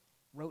Descartes,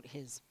 wrote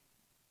his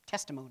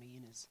testimony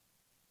in his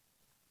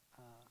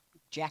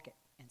jacket,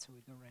 and so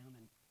he'd go around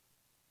and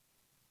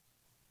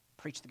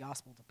preach the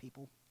gospel to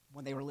people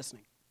when they were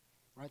listening,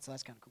 right? So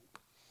that's kind of cool.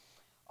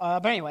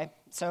 But anyway,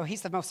 so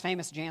he's the most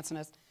famous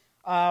Jansenist.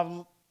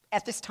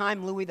 At this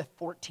time, Louis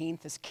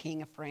XIV is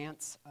king of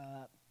France.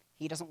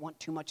 He doesn't want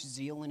too much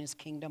zeal in his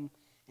kingdom,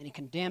 and he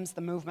condemns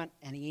the movement,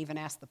 and he even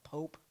asked the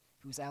Pope,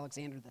 who's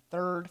Alexander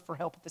III, for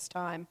help at this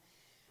time.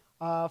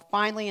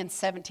 Finally, in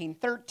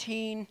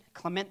 1713,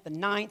 Clement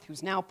IX,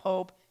 who's now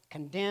Pope,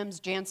 condemns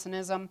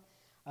Jansenism.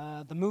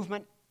 The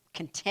movement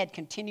had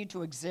continued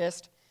to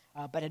exist,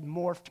 but had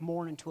morphed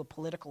more into a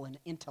political and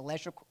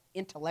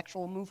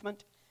intellectual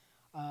movement,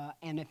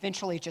 and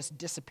eventually it just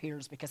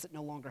disappears because it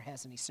no longer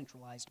has any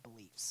centralized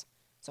beliefs.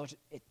 So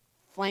it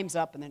flames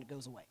up and then it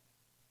goes away.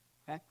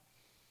 Okay?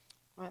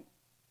 All right.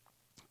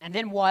 And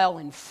then while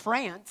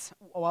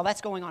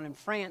that's going on in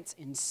France,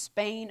 in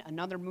Spain,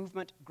 another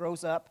movement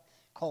grows up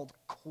called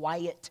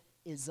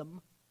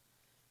Quietism.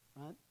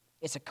 Right?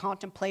 It's a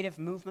contemplative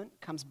movement,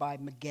 comes by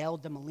Miguel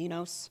de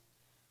Molinos.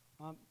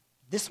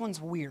 This one's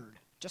weird.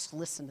 Just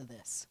listen to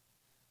this.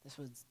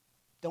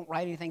 Don't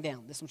write anything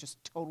down. This one's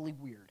just totally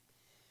weird.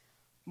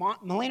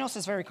 Molinos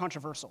is very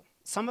controversial.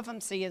 Some of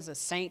them see as a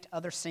saint,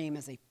 others see him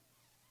as a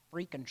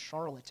freaking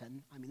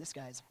charlatan. I mean, this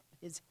guy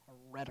is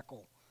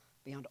heretical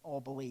beyond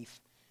all belief.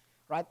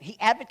 Right? He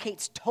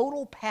advocates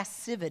total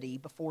passivity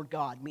before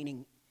God,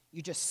 meaning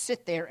you just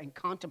sit there and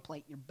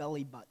contemplate your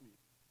belly button.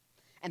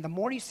 And the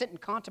more you sit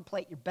and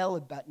contemplate your belly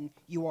button,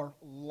 you are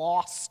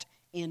lost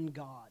in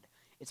God.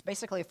 It's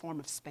basically a form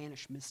of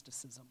Spanish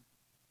mysticism.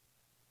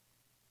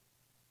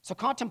 So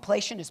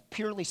contemplation is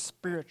purely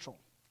spiritual,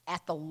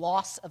 at the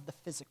loss of the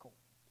physical.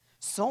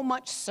 So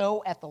much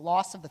so at the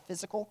loss of the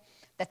physical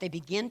that they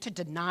begin to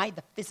deny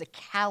the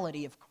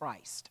physicality of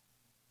Christ.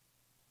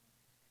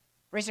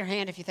 Raise your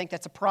hand if you think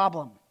that's a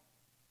problem.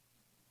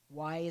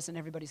 Why isn't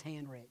everybody's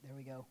hand raised? There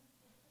we go.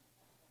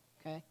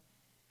 Okay.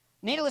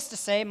 Needless to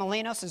say,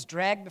 Molinos is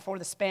dragged before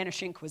the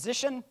Spanish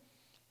Inquisition,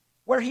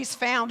 where he's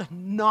found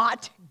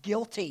not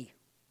guilty.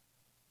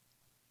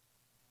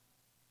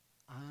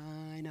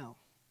 I know.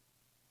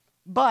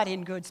 But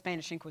in good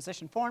Spanish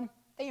Inquisition form,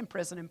 they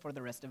imprison him for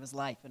the rest of his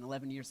life, and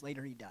 11 years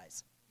later he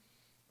dies.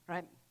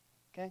 Right?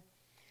 Okay?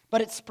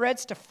 But it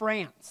spreads to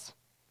France,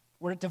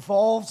 where it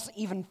devolves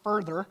even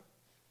further.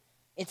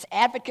 Its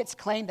advocates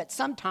claim that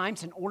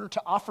sometimes, in order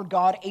to offer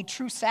God a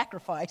true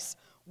sacrifice,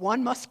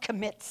 one must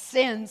commit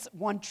sins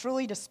one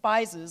truly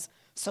despises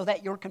so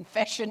that your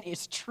confession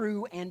is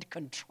true and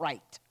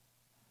contrite.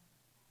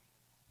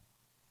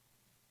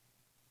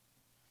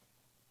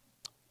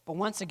 But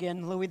once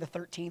again, Louis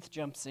XIII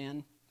jumps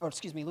in,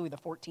 Louis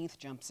XIV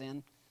jumps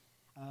in,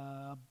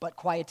 but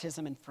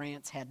Quietism in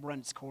France had run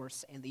its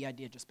course, and the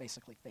idea just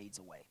basically fades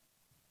away.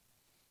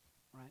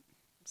 Right?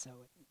 So a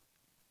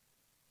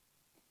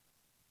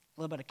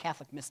little bit of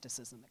Catholic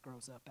mysticism that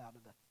grows up out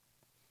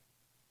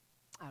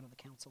of the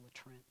Council of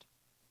Trent.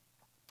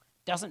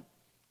 Doesn't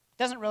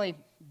really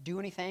do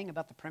anything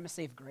about the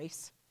primacy of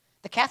grace.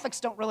 The Catholics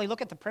don't really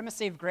look at the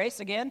primacy of grace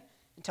again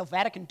until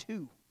Vatican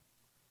II.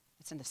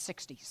 It's in the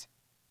 60s,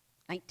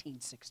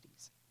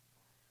 1960s,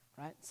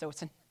 right? So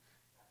it's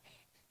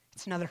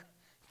another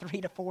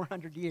 300 to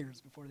 400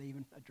 years before they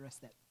even address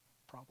that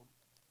problem.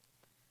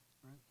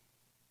 Right?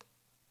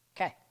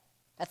 Okay,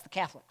 that's the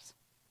Catholics.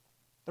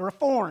 The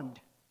Reformed.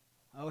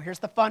 Oh, here's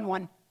the fun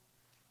one,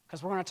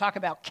 because we're going to talk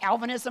about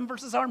Calvinism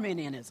versus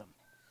Arminianism.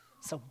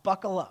 So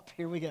buckle up.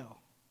 Here we go.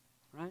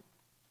 Right?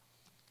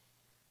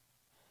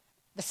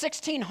 The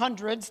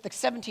 1600s, the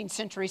 17th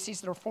century,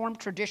 sees the Reformed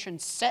tradition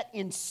set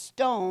in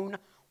stone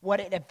what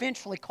it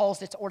eventually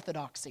calls its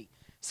orthodoxy.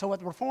 So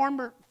what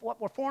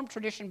Reformed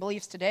tradition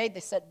believes today, they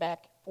set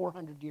back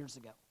 400 years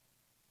ago.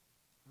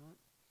 Right?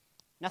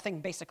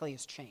 Nothing basically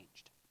has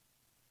changed.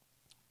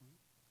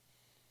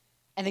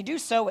 And they do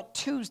so at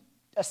two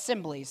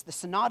assemblies, the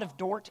Synod of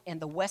Dort and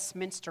the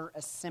Westminster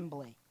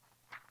Assembly.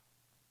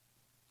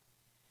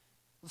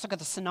 Let's look at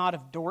the Synod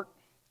of Dort.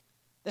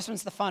 This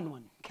one's the fun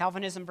one,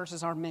 Calvinism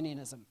versus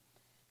Arminianism.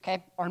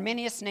 Okay,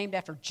 Arminius, named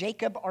after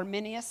Jacob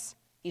Arminius.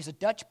 He's a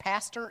Dutch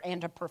pastor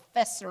and a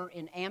professor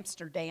in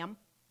Amsterdam.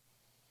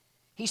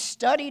 He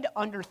studied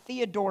under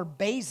Theodore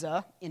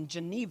Beza in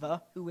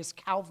Geneva, who was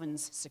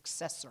Calvin's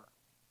successor.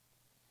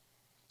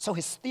 So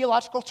his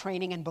theological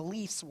training and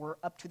beliefs were,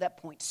 up to that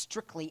point,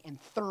 strictly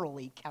and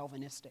thoroughly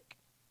Calvinistic.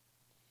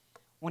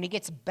 When he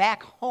gets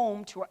back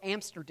home to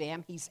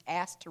Amsterdam, he's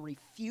asked to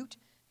refute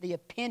the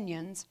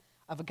opinions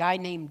of a guy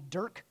named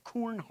Dirk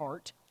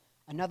Coornhart,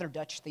 another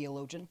Dutch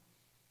theologian,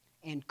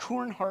 and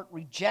Coornhart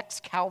rejects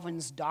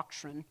Calvin's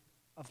doctrine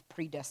of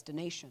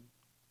predestination.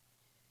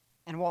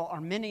 And while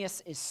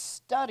Arminius is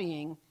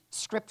studying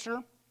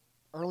Scripture,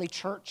 early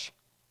church,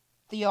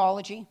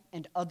 theology,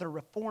 and other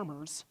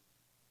reformers,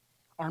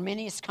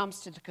 Arminius comes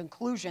to the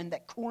conclusion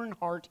that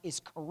Coornhart is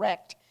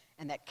correct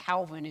and that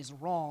Calvin is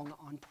wrong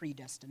on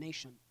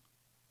predestination.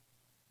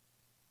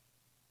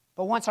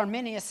 But once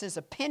Arminius'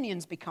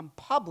 opinions become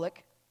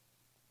public,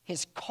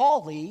 his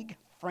colleague,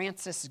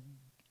 Francis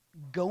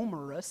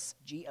Gomarus,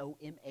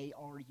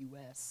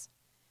 Gomarus,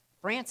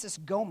 Francis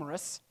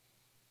Gomarus,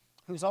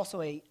 who's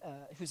also a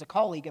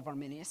colleague of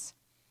Arminius,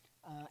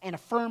 and a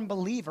firm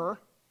believer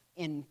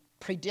in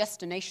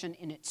predestination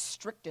in its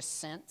strictest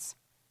sense,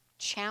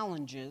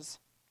 challenges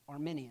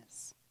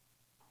Arminius.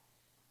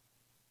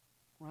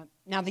 Right?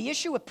 Now, the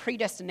issue with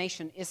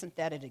predestination isn't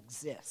that it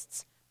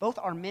exists. Both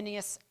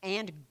Arminius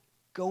and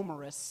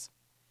Gomarus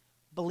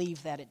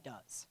believe that it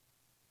does.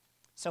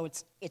 So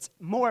it's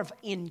more of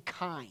in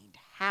kind.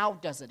 How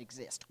does it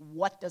exist?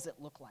 What does it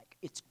look like?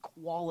 Its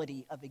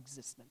quality of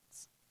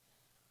existence.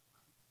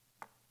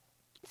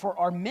 For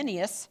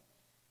Arminius,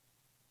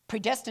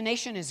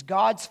 predestination is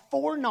God's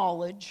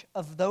foreknowledge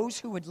of those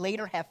who would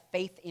later have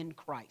faith in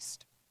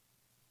Christ.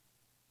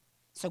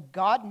 So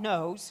God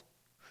knows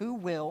who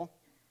will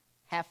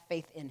have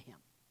faith in him.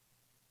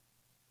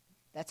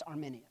 That's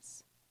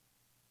Arminius.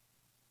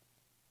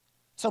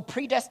 So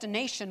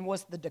predestination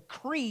was the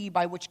decree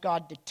by which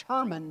God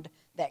determined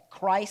that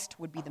Christ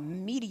would be the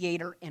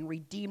mediator and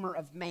redeemer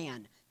of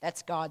man.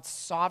 That's God's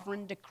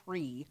sovereign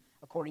decree,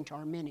 according to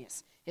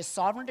Arminius. His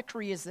sovereign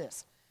decree is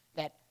this,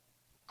 that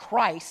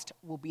Christ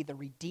will be the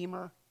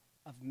redeemer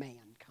of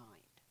mankind.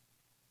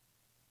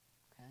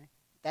 Okay?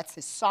 That's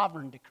his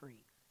sovereign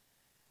decree.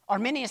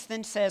 Arminius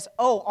then says,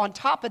 on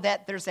top of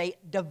that, there's a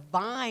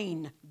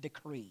divine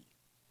decree.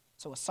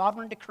 So a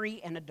sovereign decree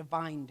and a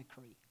divine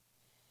decree.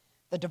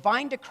 The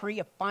divine decree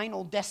of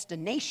final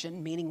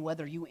destination, meaning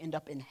whether you end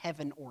up in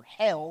heaven or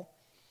hell,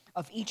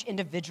 of each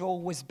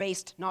individual was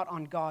based not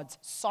on God's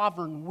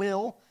sovereign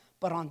will,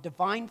 but on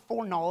divine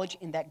foreknowledge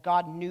in that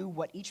God knew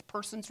what each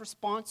person's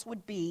response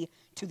would be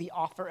to the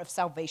offer of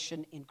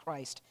salvation in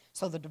Christ.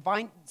 So the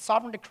divine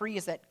sovereign decree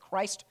is that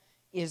Christ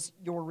is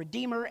your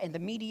redeemer and the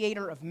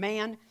mediator of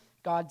man.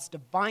 God's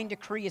divine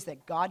decree is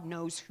that God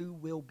knows who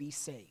will be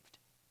saved.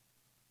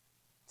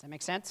 Does that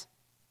make sense?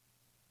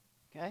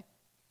 Okay?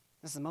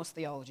 This is the most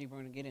theology we're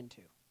going to get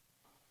into.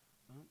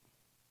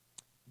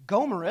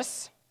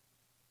 Gomarus,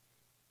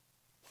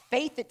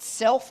 faith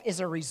itself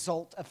is a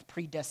result of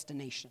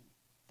predestination.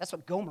 That's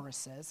what Gomarus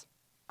says.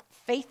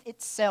 Faith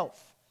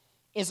itself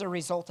is a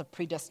result of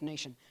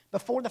predestination.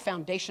 Before the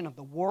foundation of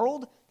the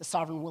world, the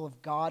sovereign will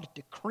of God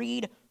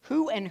decreed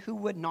who and who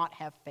would not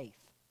have faith.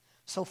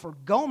 So for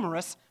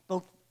Gomarus,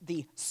 both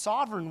the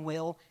sovereign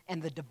will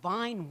and the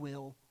divine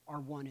will are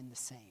one and the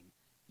same.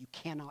 You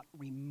cannot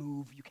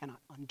remove, you cannot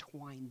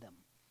untwine them.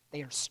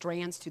 They are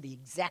strands to the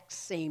exact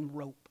same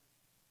rope.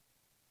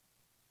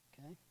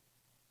 Okay?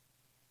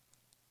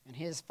 And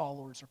his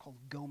followers are called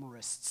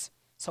Gomarists.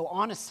 So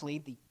honestly,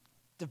 the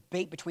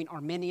debate between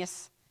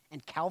Arminius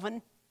and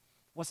Calvin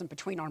wasn't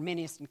between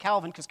Arminius and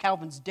Calvin, because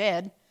Calvin's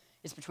dead.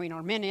 It's between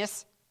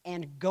Arminius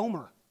and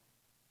Gomer,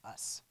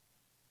 us.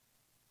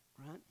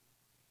 Right?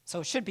 So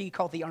it should be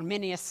called the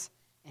Arminius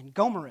and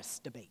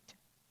Gomarist debate.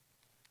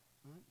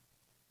 Right?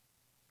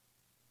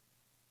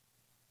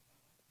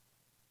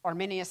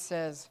 Arminius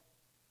says,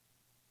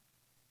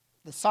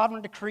 the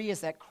sovereign decree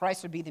is that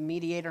Christ would be the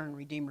mediator and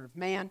redeemer of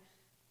man.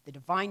 The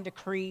divine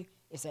decree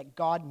is that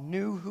God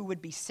knew who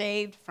would be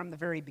saved from the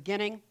very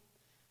beginning.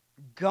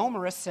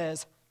 Gomarist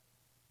says,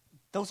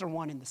 those are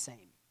one and the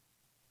same.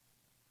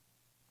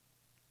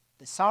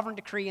 The sovereign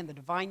decree and the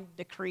divine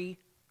decree,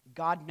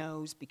 God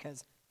knows,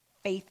 because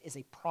faith is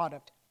a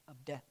product of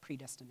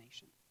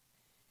predestination.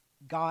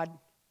 God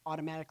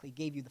automatically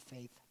gave you the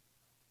faith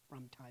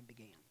from time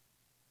began.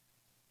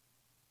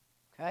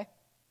 Okay?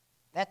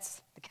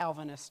 That's the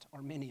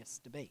Calvinist-Arminius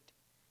debate.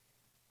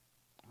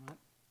 All right?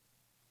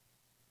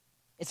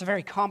 It's a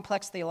very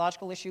complex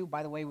theological issue.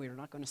 By the way, we are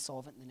not going to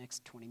solve it in the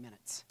next 20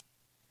 minutes.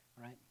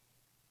 All right?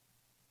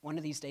 One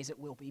of these days it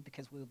will be,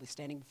 because we will be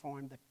standing before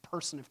him, the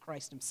person of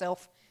Christ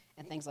himself,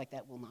 and things like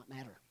that will not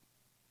matter.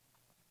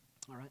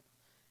 All right?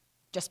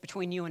 Just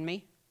between you and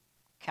me,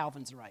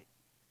 Calvin's right.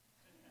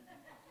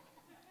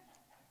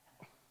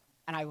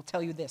 And I will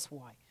tell you this,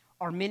 why.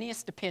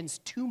 Arminius depends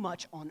too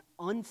much on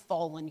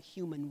unfallen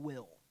human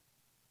will.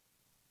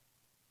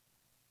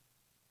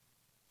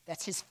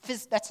 That's his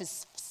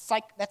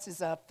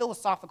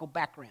philosophical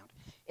background,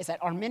 is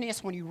that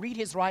Arminius, when you read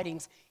his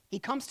writings, he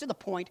comes to the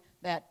point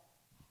that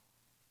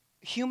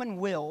human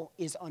will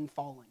is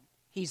unfallen.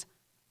 He's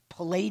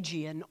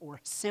Pelagian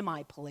or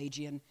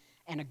semi-Pelagian,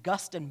 and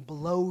Augustine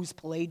blows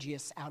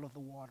Pelagius out of the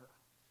water.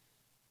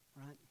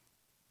 Right?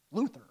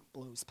 Luther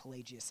blows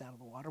Pelagius out of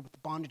the water with the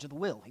bondage of the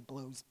will. He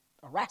blows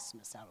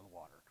Erasmus out of the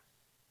water.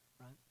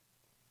 Right?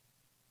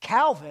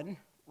 Calvin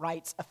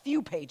writes a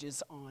few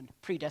pages on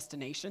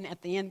predestination.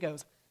 At the end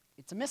goes,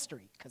 it's a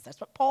mystery, because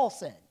that's what Paul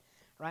said.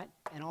 Right?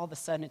 And all of a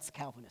sudden it's the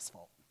Calvinist's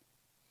fault.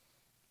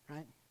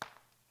 Right?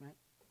 Right?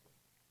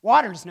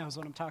 Waters knows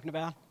what I'm talking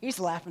about. He's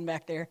laughing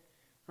back there.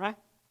 Right?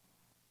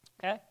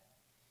 Okay?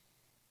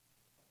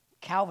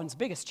 Calvin's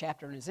biggest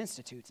chapter in his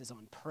Institutes is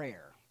on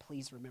prayer.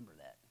 Please remember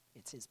that.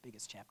 It's his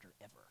biggest chapter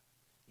ever.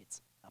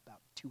 It's about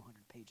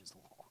 200 pages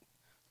long.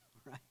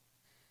 Right?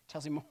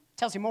 Tells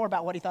you more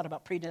about what he thought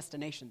about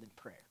predestination than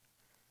prayer.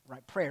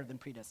 Right? Prayer than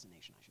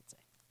predestination, I should say.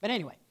 But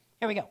anyway,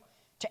 here we go.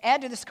 To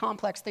add to this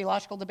complex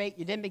theological debate,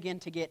 you then begin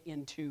to get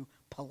into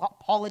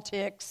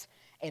politics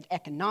and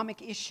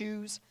economic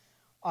issues.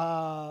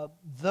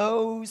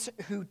 Those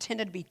who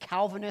tended to be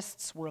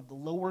Calvinists were of the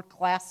lower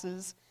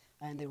classes,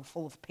 and they were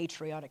full of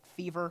patriotic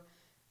fever.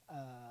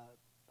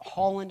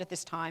 Holland at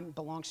this time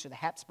belongs to the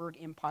Habsburg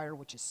Empire,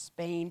 which is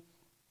Spain,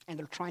 and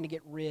they're trying to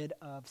get rid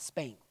of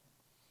Spain.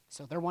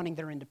 So they're wanting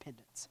their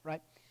independence,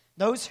 right?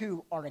 Those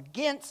who are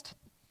against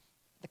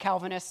the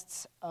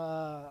Calvinists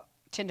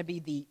tend to be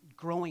the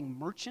growing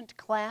merchant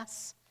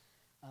class,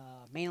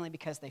 mainly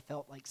because they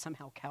felt like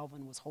somehow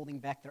Calvin was holding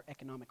back their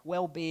economic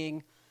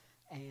well-being,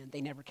 and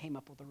they never came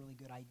up with a really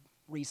good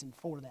reason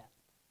for that.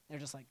 They're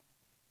just like,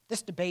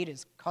 this debate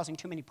is causing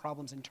too many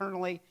problems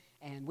internally,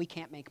 and we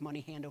can't make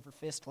money hand over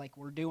fist like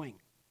we're doing.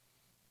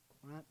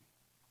 Right?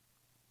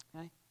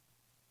 Okay?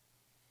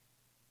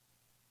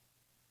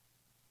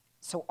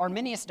 So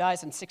Arminius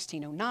dies in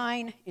 1609.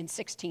 In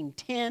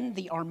 1610,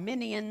 the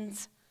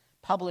Arminians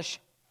publish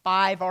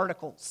 5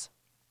 articles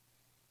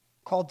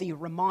called the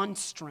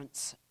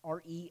Remonstrance,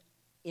 Remonstrance,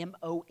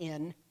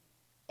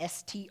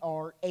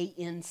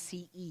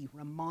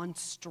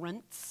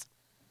 Remonstrance.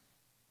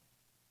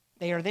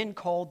 They are then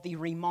called the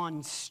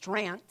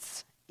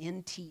Remonstrants,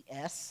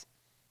 NTS,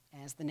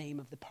 as the name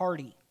of the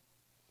party.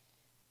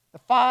 The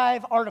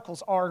 5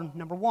 articles are,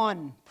 number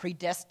 1,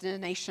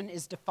 predestination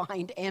is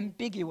defined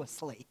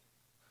ambiguously.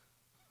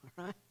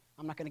 All right?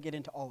 I'm not going to get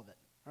into all of it.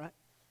 All right?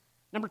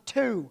 Number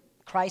 2,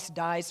 Christ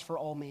dies for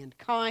all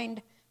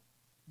mankind,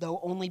 though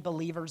only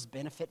believers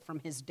benefit from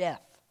his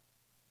death.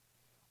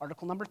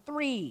 Article number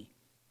 3,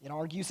 it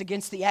argues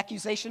against the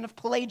accusation of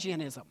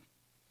Pelagianism.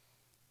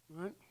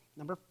 All right?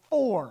 Number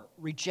 4,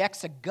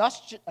 rejects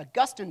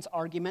Augustine's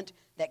argument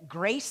that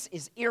grace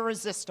is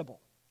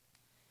irresistible.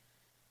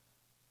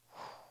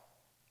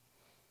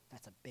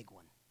 That's a big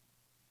one.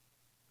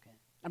 Okay.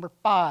 Number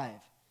 5,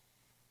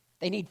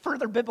 they need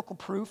further biblical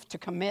proof to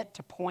commit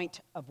to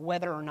point of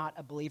whether or not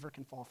a believer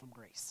can fall from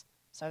grace.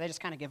 So they just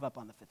kind of give up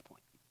on the 5th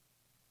point.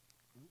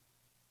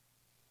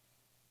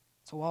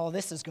 So while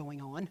this is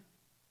going on,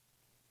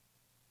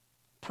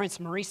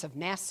 Prince Maurice of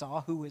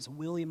Nassau, who is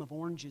William of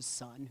Orange's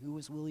son. Who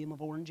was William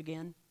of Orange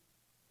again?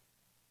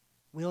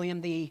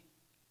 William the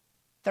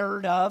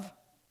third of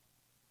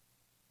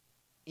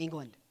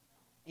England.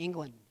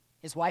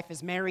 His wife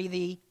is Mary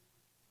the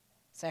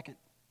Second.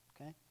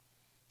 Okay?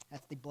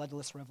 That's the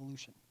bloodless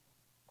revolution.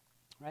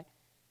 Right?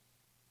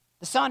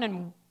 The son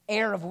and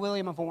heir of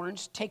William of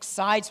Orange takes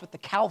sides with the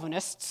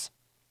Calvinists,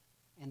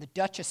 and the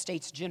Dutch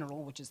Estates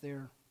General, which is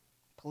their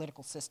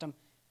political system,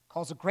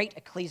 calls a great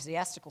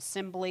ecclesiastical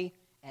assembly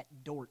at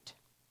Dort.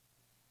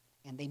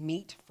 And they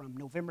meet from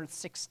November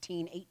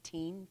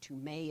 1618 to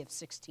May of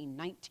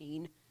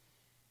 1619,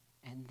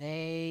 and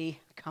they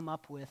come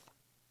up with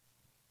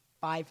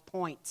 5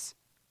 points.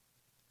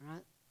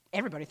 Right?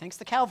 Everybody thinks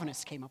the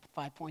Calvinists came up with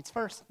 5 points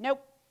first.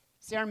 Nope,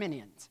 it's the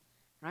Arminians.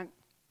 Right?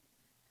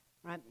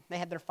 They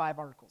had their 5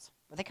 articles,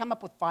 but they come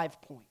up with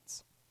 5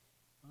 points.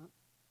 Right?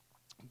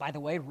 By the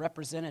way,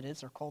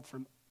 representatives are called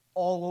from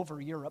all over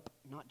Europe,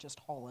 not just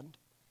Holland.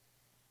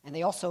 And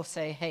they also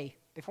say, hey,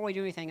 before we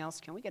do anything else,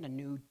 can we get a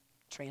new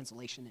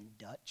translation in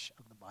Dutch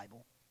of the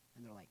Bible?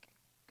 And they're like,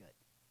 good.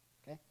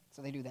 Okay?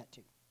 So they do that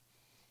too.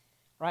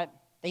 Right?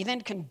 They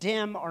then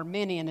condemn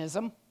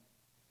Arminianism.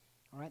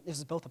 All right? This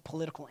is both a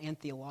political and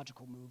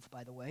theological move,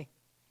 by the way.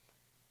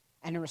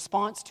 And in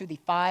response to the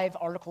 5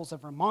 articles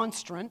of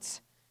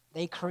remonstrance,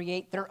 they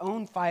create their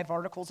own 5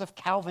 articles of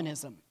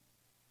Calvinism.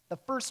 The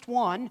first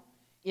one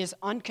is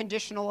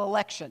unconditional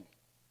election.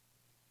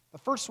 The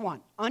first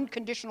one,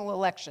 unconditional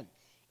election.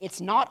 It's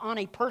not on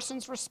a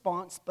person's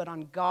response, but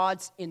on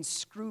God's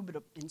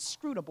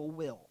inscrutable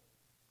will.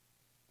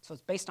 So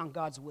it's based on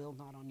God's will,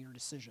 not on your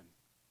decision.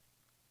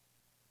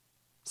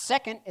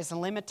 Second is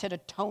limited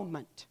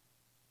atonement.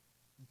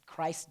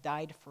 Christ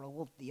died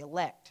for the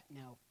elect.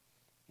 Now,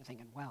 you're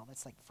thinking, wow,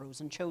 that's like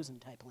frozen chosen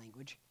type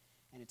language,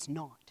 and it's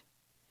not.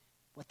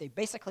 What they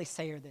basically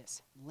say are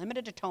this.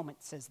 Limited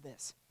atonement says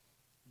this.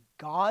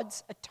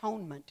 God's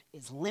atonement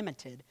is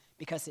limited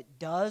because it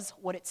does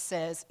what it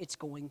says it's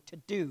going to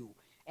do.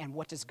 And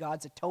what does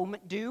God's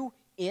atonement do?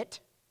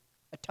 It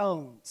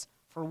atones.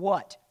 For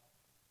what?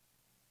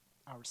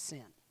 Our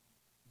sin.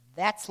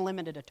 That's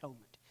limited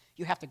atonement.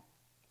 You have to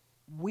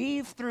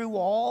weave through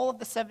all of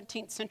the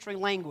 17th century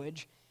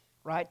language,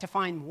 right, to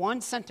find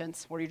one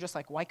sentence where you're just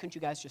like, why couldn't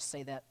you guys just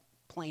say that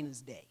plain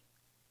as day?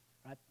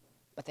 Right?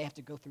 But they have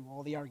to go through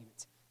all the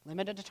arguments.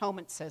 Limited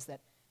atonement says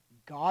that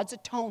God's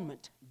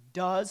atonement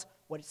does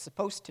what it's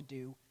supposed to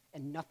do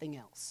and nothing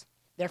else.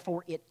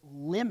 Therefore, it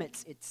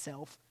limits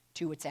itself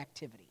to its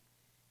activity,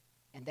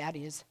 and that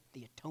is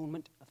the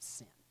atonement of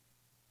sin.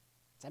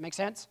 Does that make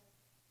sense?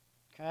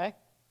 Okay,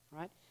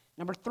 right?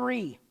 Number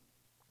 3,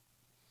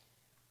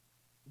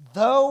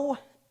 though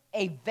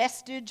a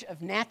vestige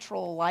of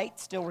natural light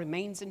still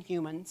remains in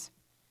humans,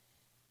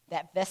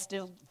 that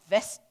vestige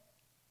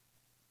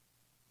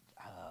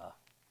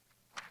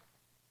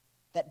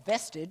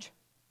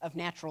of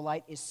natural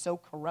light is so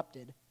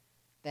corrupted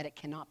that it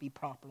cannot be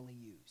properly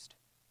used.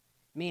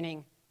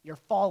 Meaning, you're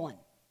fallen,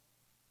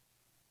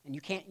 and you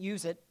can't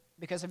use it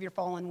because of your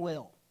fallen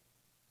will.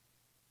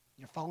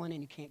 You're fallen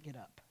and you can't get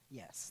up.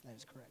 Yes, that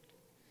is correct.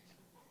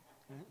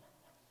 Right?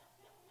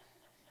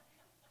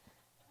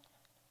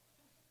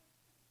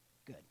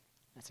 Good.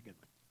 That's a good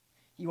one.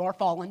 You are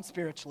fallen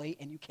spiritually,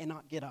 and you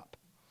cannot get up.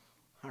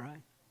 All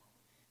right?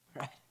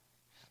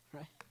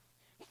 Right?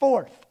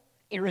 4th,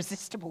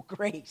 irresistible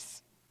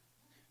grace.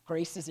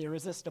 Grace is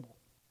irresistible.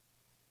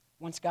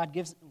 Once God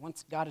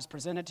is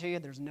presented to you,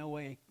 there's no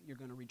way you're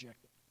going to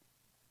reject it.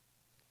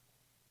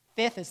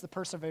 5th is the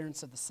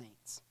perseverance of the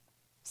saints.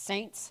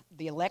 Saints,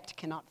 the elect,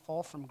 cannot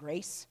fall from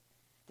grace.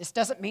 This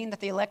doesn't mean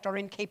that the elect are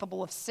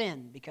incapable of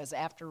sin, because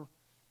after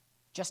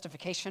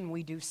justification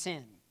we do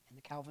sin. And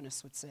the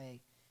Calvinists would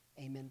say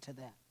amen to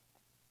that.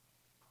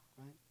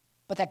 Right?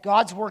 But that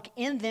God's work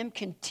in them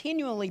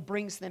continually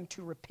brings them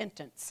to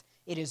repentance.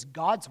 It is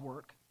God's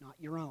work, not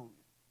your own.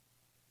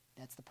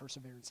 That's the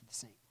perseverance of the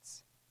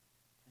saints.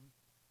 Okay?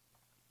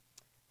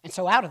 And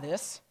so out of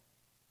this,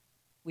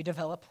 we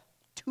develop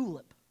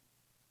TULIP,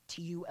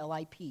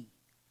 T-U-L-I-P.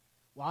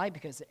 Why?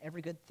 Because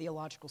every good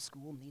theological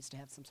school needs to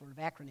have some sort of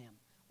acronym.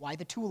 Why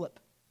the tulip?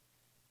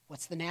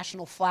 What's the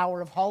national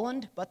flower of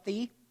Holland but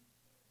the?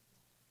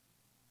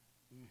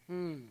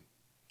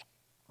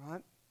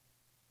 Right?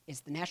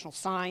 Is the national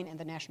sign and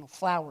the national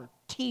flower.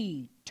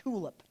 T,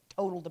 tulip,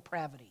 total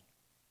depravity.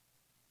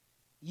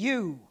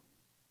 U,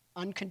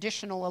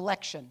 unconditional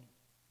election.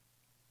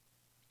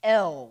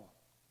 L,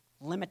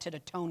 limited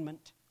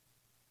atonement.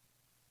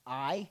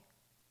 I,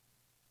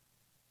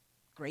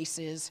 grace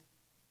is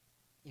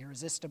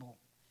irresistible.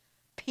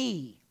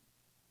 P,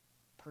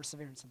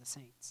 perseverance of the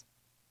saints.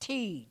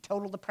 T,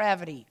 total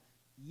depravity.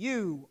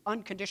 U,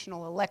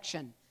 unconditional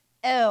election.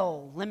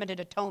 L, limited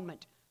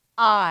atonement.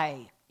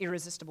 I,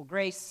 irresistible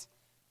grace.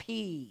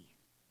 P,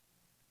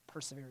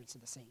 perseverance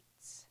of the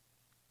saints.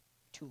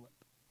 TULIP.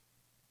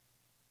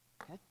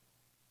 Okay?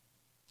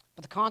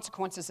 But the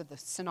consequences of the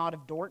Synod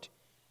of Dort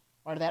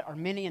are that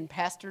Arminian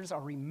pastors are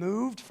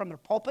removed from their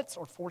pulpits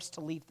or forced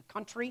to leave the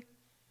country.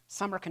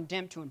 Some are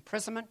condemned to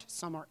imprisonment.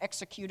 Some are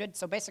executed.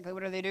 So basically,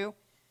 what do?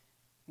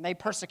 They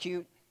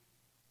persecute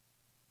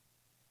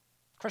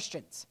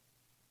Christians.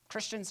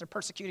 Christians are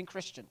persecuting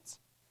Christians.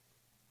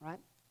 Right?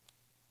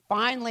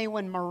 Finally,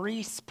 when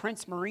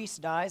Prince Maurice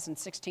dies in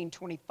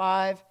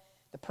 1625,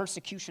 the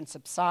persecution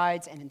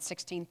subsides, and in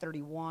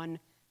 1631,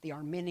 the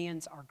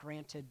Arminians are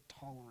granted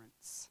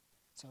tolerance.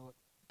 So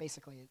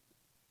basically,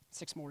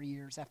 6 more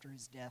years after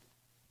his death,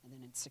 and then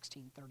in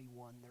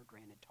 1631, they're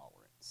granted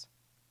tolerance.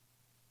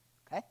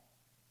 Okay?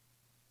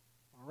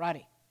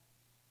 Alrighty.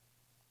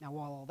 Now,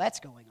 while all that's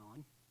going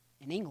on,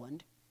 in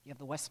England, you have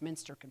the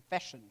Westminster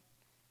Confession,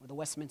 or the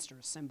Westminster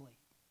Assembly.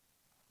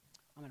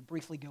 I'm going to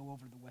briefly go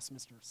over the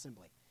Westminster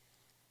Assembly.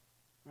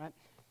 Right?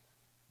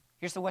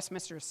 Here's the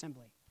Westminster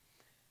Assembly.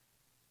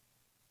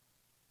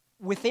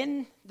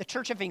 Within the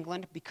Church of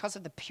England, because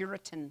of the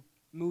Puritan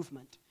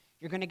movement,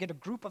 you're going to get a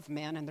group of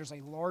men, and there's a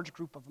large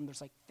group of them,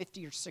 there's like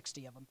 50 or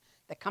 60 of them,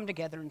 that come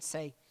together and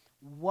say,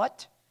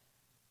 what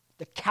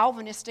the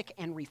Calvinistic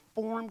and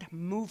Reformed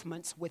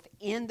movements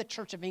within the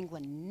Church of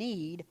England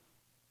need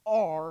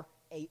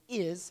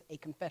is a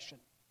confession.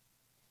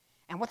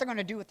 And what they're going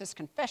to do with this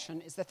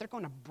confession is that they're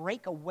going to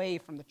break away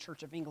from the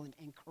Church of England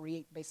and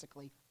create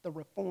basically the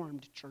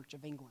Reformed Church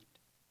of England.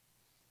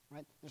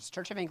 Right? There's the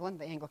Church of England,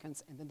 the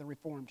Anglicans, and then the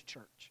Reformed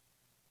Church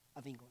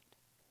of England.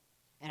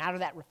 And out of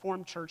that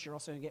Reformed Church, you're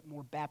also going to get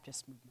more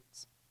Baptist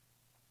movements.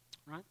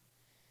 Right?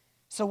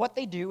 So what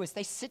they do is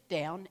they sit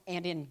down,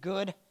 and in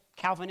good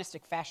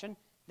Calvinistic fashion,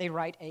 they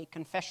write a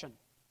confession.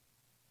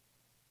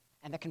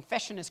 And the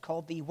confession is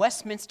called the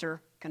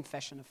Westminster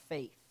Confession of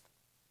Faith.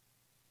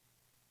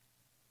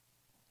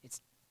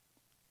 It's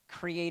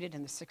created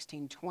in the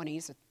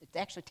 1620s. It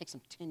actually takes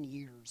them 10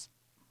 years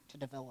to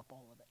develop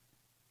all of it.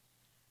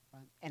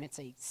 Right? And it's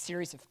a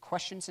series of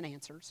questions and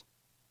answers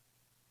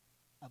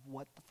of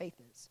what the faith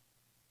is.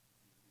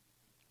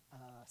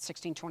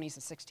 1620s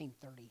to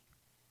 1630.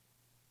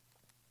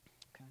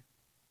 Okay.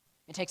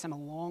 It takes them a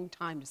long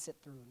time to sit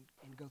through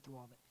and go through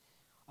all of it.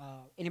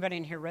 Anybody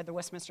in here read the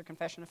Westminster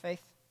Confession of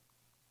Faith?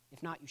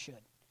 If not, you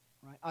should.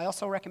 Right? I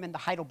also recommend the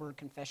Heidelberg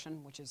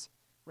Confession, which is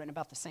written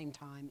about the same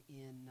time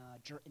in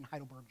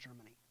Heidelberg,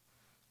 Germany.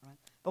 Right?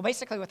 But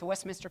basically what the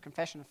Westminster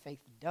Confession of Faith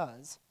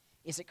does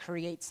is it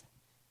creates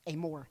a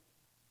more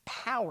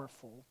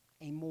powerful,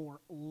 a more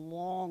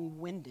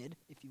long-winded,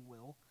 if you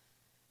will,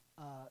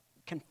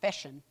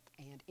 confession,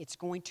 and it's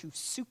going to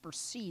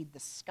supersede the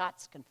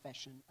Scots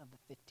Confession of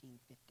the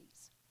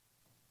 1550s.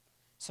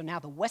 So now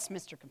the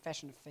Westminster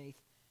Confession of Faith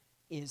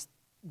is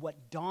what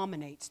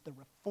dominates the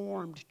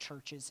Reformed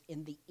churches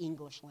in the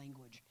English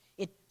language.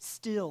 It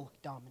still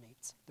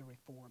dominates the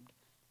Reformed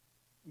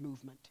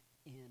movement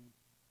in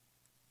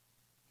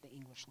the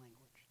English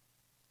language.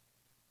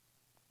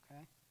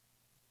 Okay?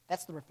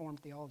 That's the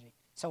Reformed theology.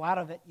 So out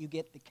of it, you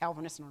get the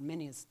Calvinist and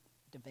Arminian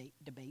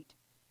debate,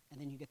 and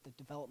then you get the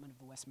development of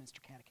the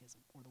Westminster Catechism,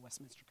 or the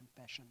Westminster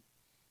Confession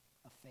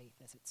of Faith,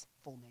 as its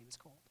full name is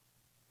called.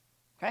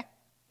 Okay?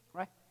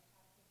 Right?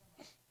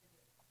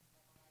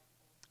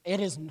 It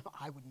is not,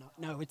 I would not,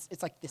 no,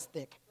 it's like this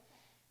thick.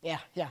 Yeah.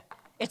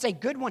 It's a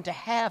good one to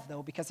have,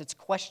 though, because it's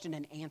question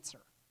and answer.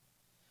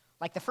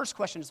 Like the first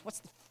question is,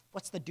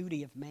 what's the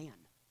duty of man?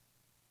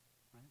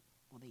 Right?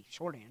 Well, the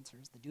short answer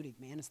is the duty of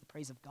man is the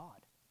praise of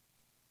God.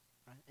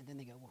 Right? And then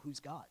they go, well, who's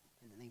God?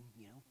 And then they,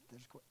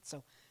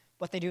 so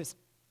what they do is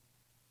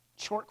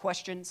short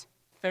questions,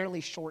 fairly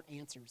short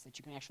answers that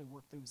you can actually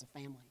work through as a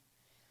family.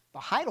 The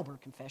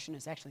Heidelberg Confession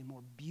is actually a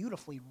more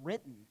beautifully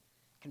written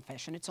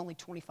confession. It's only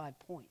 25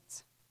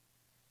 points.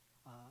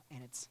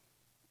 And it's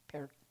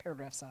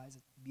paragraph size.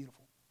 It's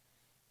beautiful.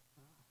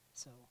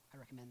 So I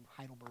recommend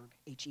Heidelberg,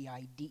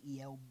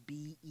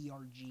 Heidelberg,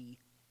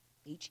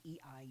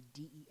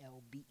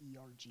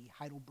 Heidelberg,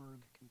 Heidelberg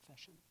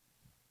Confession,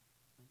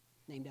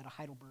 named out of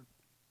Heidelberg,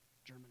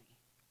 Germany.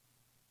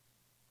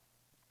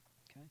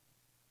 Okay?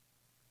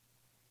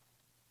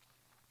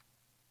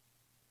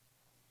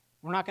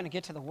 We're not going to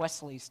get to the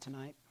Wesleys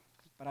tonight,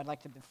 but I'd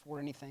like to, before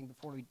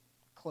we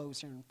close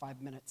here in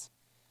 5 minutes,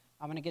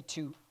 I'm going to get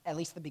to at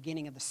least the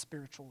beginning of the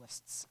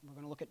spiritualists. We're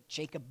going to look at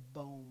Jacob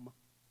Boehme.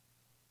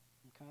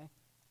 Okay?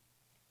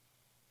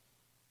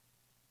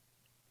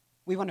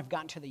 We wouldn't have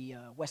gotten to the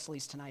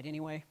Wesleys tonight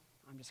anyway.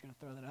 I'm just going to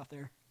throw that out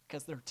there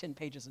because there are 10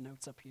 pages of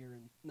notes up here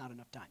and not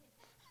enough time.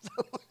 So,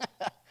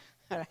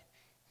 all right.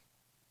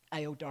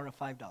 I owe Dara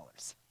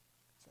 $5.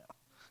 So.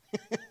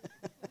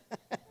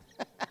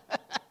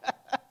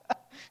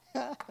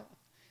 All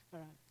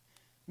right.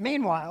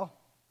 Meanwhile,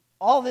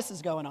 all this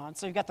is going on.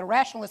 So you've got the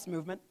rationalist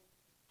movement,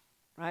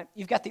 right?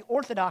 You've got the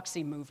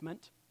orthodoxy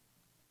movement,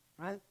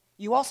 right?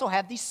 You also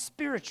have the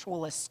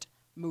spiritualist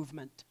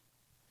movement.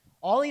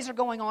 All these are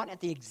going on at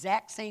the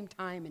exact same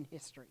time in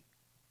history.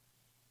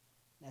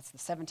 That's the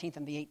 17th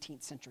and the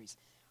 18th centuries,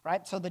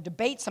 right? So the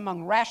debates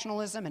among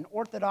rationalism and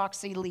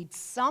orthodoxy lead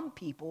some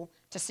people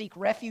to seek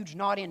refuge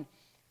not in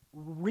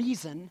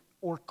reason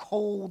or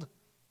cold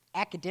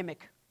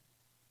academic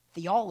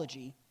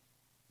theology,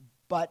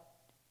 but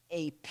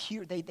they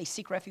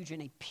seek refuge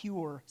in a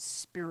pure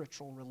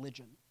spiritual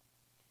religion.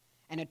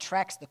 And it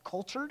attracts the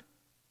cultured,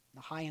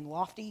 the high and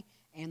lofty,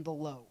 and the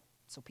low.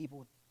 So people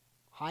with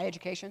high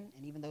education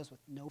and even those with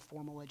no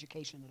formal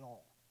education at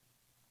all.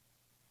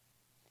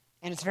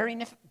 And it's very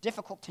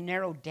difficult to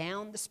narrow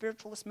down the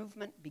spiritualist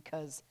movement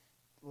because,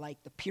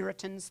 like the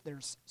Puritans,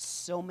 there's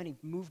so many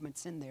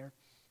movements in there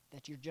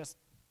that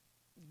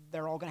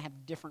they're all going to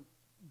have different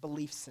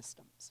belief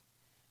systems.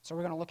 So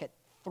we're going to look at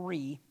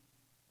 3,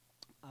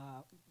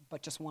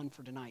 but just one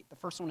for tonight. The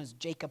first one is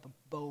Jacob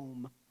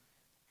Boehme.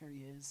 Here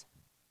he is.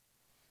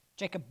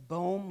 Jacob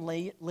Boehme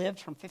lived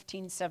from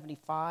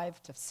 1575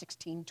 to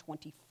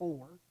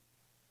 1624.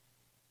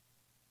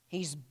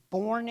 He's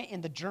born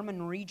in the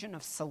German region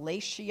of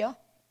Silesia,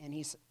 and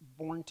he's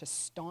born to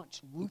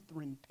staunch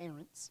Lutheran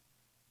parents.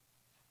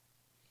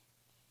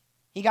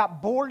 He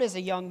got bored as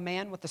a young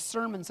man with the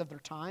sermons of their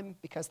time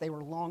because they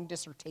were long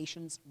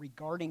dissertations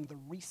regarding the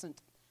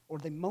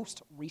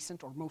most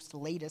recent or most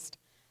latest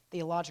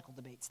theological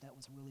debates. That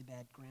was really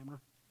bad grammar.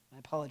 I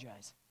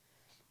apologize.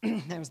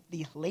 That was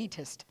the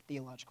latest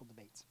theological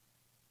debates.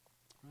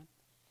 Right?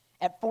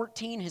 At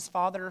 14, his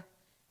father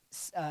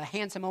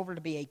hands him over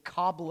to be a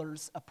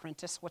cobbler's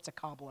apprentice. What's a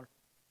cobbler?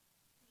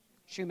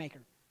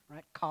 Shoemaker,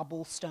 right?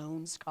 Cobble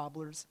stones,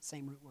 cobblers,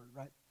 same root word,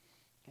 right?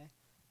 Okay,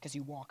 because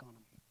you walk on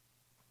them.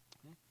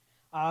 Okay?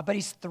 But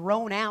he's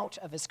thrown out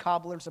of his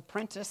cobbler's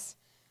apprentice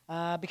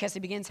because he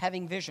begins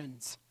having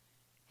visions.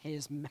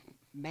 His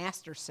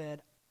master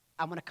said,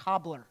 "I'm a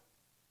cobbler,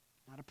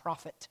 not a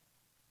prophet."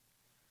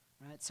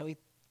 Right? So he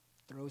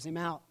throws him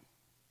out.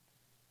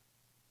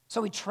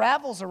 So he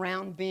travels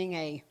around being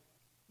a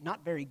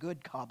not very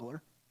good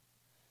cobbler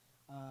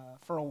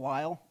for a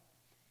while.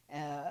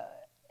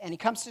 And he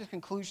comes to the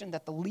conclusion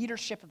that the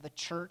leadership of the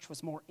church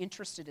was more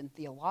interested in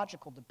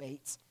theological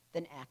debates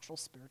than actual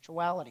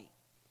spirituality.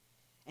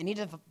 And he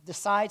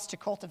decides to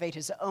cultivate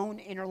his own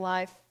inner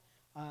life,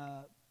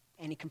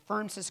 and he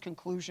confirms his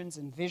conclusions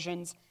in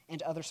visions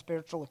and other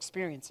spiritual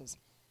experiences.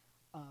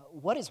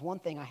 What is one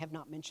thing I have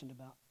not mentioned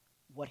about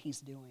what he's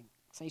doing?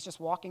 So he's just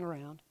walking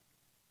around,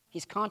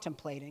 he's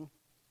contemplating,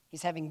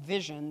 he's having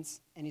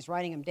visions, and he's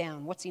writing them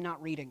down. What's he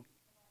not reading?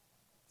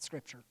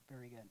 Scripture.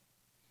 Very good.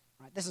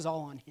 Right, this is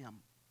all on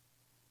him.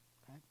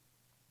 Okay.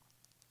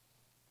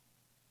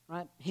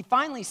 Right. He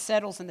finally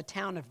settles in the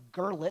town of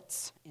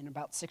Görlitz in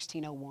about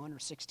 1601 or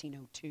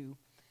 1602,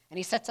 and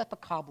he sets up a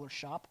cobbler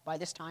shop. By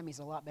this time, he's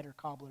a lot better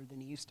cobbler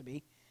than he used to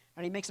be,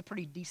 and he makes a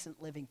pretty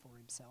decent living for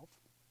himself.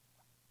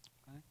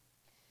 Okay.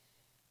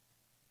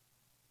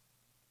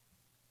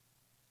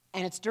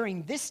 And it's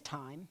during this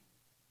time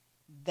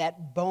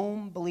that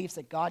Boehme believes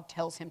that God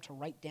tells him to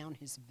write down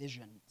his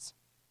visions.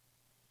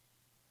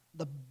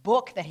 The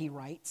book that he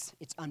writes,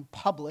 it's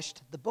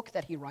unpublished, the book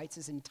that he writes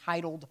is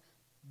entitled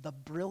The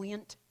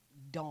Brilliant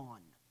Dawn.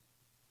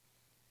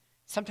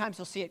 Sometimes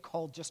you'll see it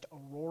called just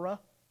Aurora,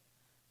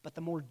 but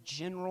the more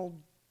general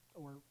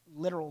or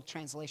literal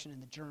translation in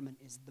the German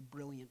is The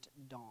Brilliant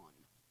Dawn.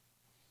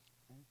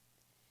 Okay.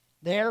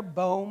 There,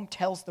 Boehme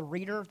tells the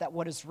reader that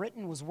what is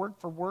written was word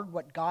for word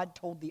what God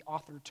told the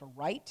author to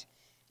write,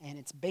 and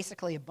it's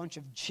basically a bunch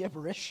of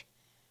gibberish.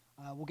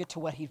 We'll get to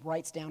what he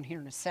writes down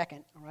here in a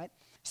second, all right?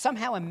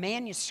 Somehow a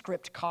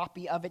manuscript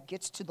copy of it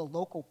gets to the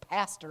local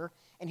pastor,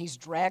 and he's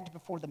dragged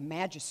before the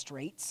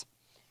magistrates.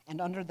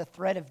 And under the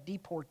threat of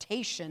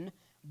deportation,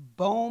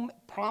 Boehme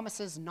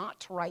promises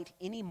not to write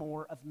any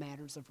more of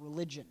matters of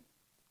religion.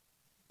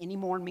 Any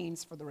more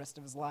means for the rest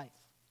of his life.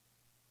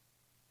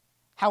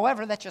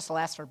 However, that just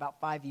lasts for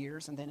about 5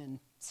 years, and then in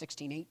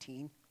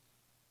 1618,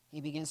 he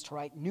begins to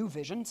write new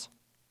visions,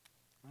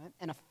 right?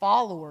 And a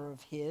follower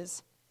of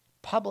his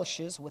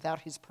publishes,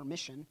 without his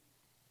permission,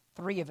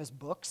 3 of his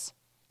books,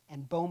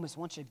 And Bohm is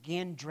once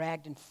again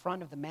dragged in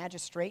front of the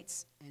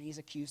magistrates, and he's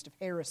accused of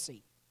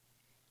heresy.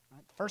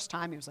 Right? The first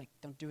time he was like,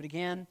 don't do it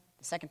again.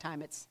 The second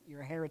time it's,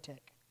 you're a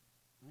heretic.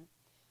 Right?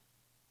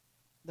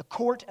 The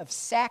court of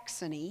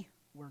Saxony,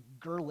 where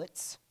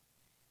Görlitz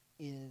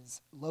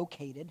is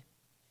located,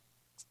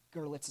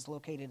 Görlitz is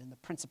located in the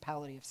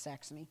Principality of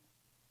Saxony.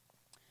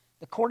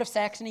 The court of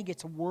Saxony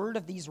gets word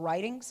of these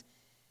writings,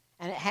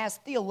 and it has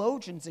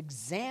theologians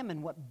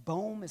examine what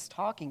Bohm is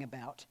talking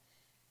about.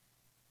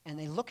 And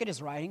they look at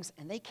his writings,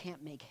 and they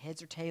can't make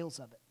heads or tails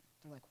of it.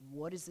 They're like,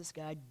 what is this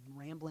guy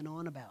rambling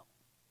on about?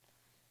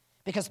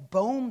 Because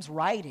Bohm's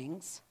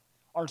writings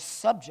are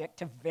subject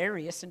to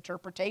various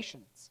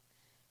interpretations,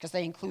 because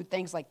they include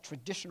things like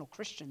traditional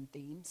Christian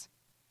themes,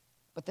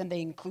 but then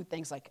they include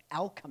things like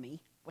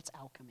alchemy. What's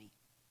alchemy?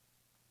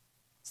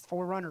 It's the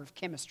forerunner of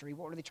chemistry.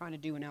 What were they trying to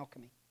do in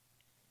alchemy?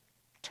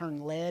 Turn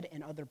lead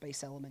and other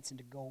base elements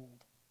into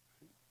gold.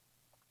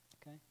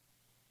 Okay.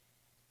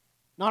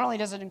 Not only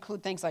does it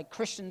include things like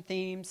Christian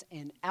themes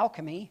and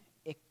alchemy,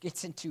 it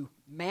gets into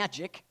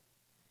magic,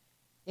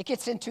 it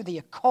gets into the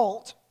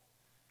occult,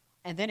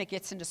 and then it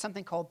gets into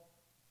something called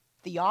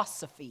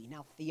theosophy.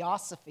 Now,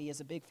 theosophy is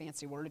a big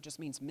fancy word. It just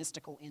means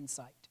mystical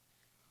insight.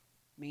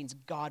 It means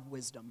God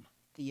wisdom.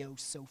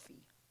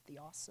 Theosophy.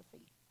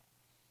 Theosophy.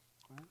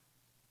 Right?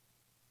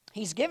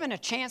 He's given a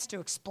chance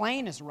to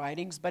explain his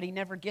writings, but he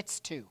never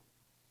gets to.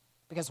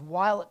 Because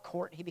while at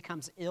court, he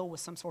becomes ill with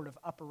some sort of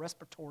upper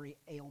respiratory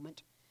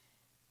ailment.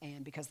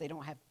 And because they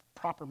don't have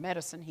proper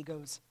medicine, he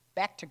goes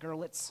back to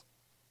Görlitz,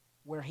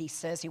 where he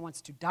says he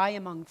wants to die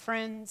among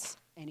friends,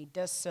 and he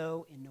does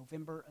so in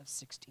November of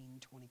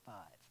 1625.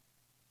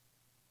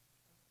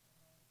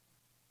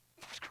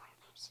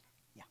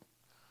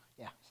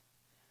 Yeah. It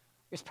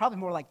was probably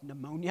more like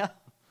pneumonia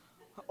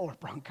or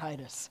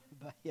bronchitis,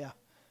 but yeah.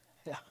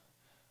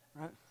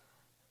 Right?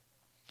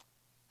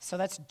 So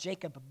that's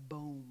Jacob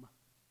Bohm.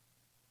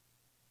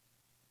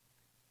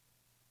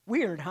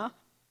 Weird, huh?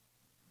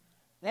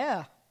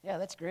 Yeah,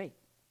 that's great.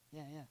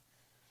 Yeah.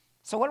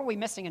 So what are we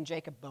missing in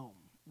Jacob Bohm?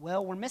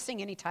 Well, we're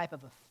missing any type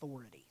of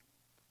authority.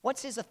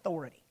 What's his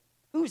authority?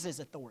 Who's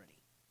his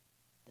authority?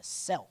 The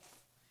self.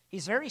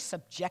 He's very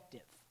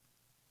subjective.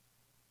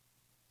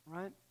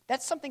 Right?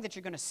 That's something that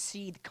you're going to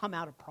see come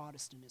out of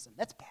Protestantism.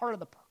 That's part of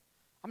the,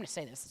 I'm going to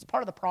say this, it's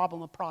part of the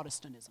problem of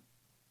Protestantism.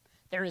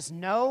 There's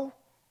no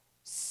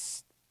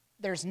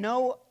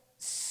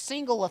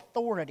single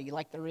authority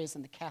like there is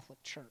in the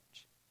Catholic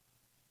Church.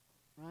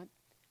 Right?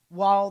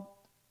 While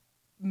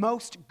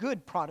most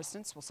good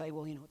Protestants will say,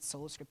 well, it's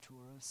sola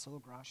scriptura, sola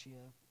gratia,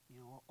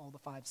 all the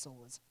 5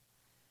 solas,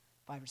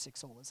 5 or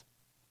 6 solas.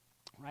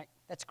 Right?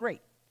 That's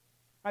great.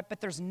 Right? But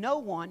there's no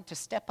one to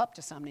step up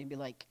to somebody and be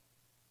like,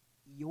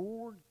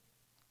 you're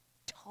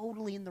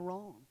totally in the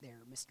wrong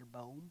there, Mr.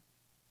 Bohm.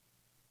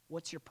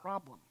 What's your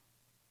problem?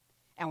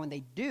 And when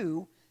they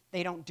do,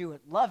 they don't do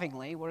it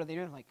lovingly. What are they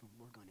doing? Like,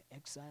 we're going to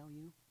exile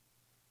you,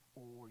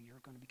 or you're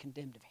going to be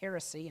condemned of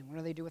heresy. And what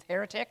do they do with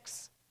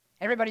heretics?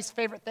 Everybody's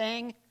favorite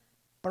thing,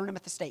 burn them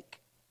at the stake.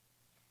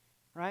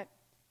 Right?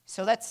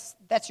 So that's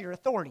your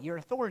authority. Your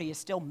authority is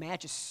still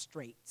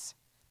magistrates.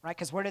 Right?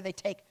 Because where do they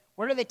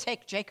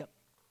take Jacob?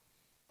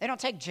 They don't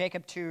take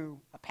Jacob to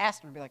a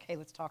pastor and be like, hey,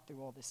 let's talk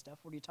through all this stuff.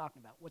 What are you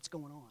talking about? What's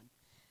going on?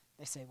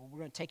 They say, well, we're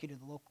going to take you to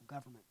the local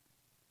government.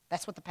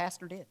 That's what the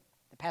pastor did.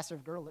 The pastor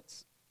of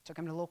Görlitz took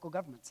him to local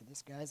government. So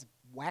this guy's a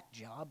whack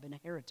job and a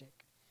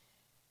heretic.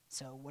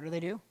 So what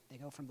do? They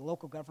go from the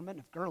local government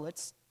of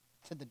Görlitz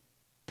to the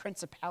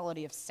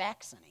Principality of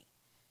Saxony,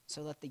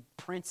 so that the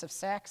Prince of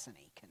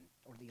Saxony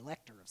or the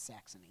Elector of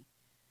Saxony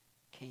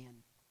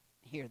can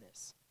hear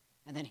this.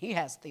 And then he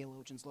has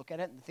theologians look at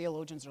it, and the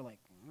theologians are like,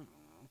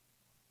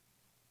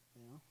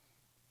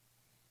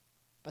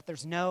 But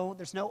there's no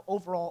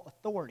overall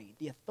authority.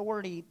 The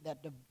authority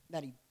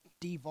that he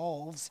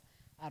devolves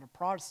out of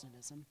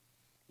Protestantism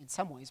in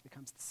some ways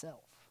becomes the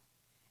self.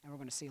 And we're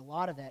going to see a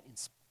lot of that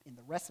in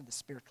the rest of the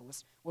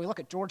spiritualists. When we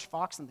look at George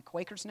Fox and the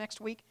Quakers next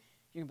week,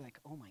 you're going to be like,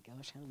 oh my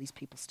gosh, how do these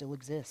people still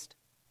exist?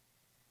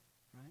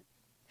 Right?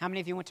 How many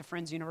of you went to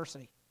Friends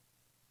University?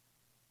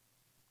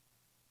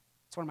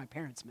 It's where my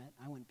parents met.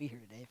 I wouldn't be here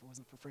today if it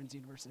wasn't for Friends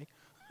University.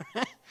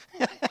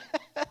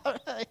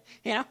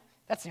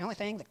 That's the only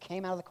thing that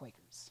came out of the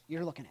Quakers.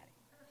 You're looking at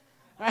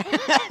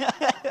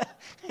it.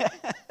 Right?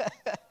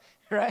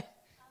 Right?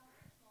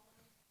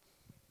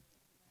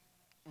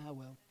 Oh,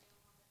 well.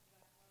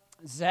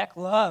 Zach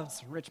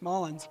loves Rich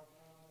Mullins.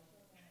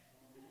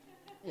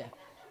 Yeah.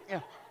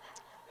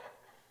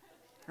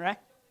 Right?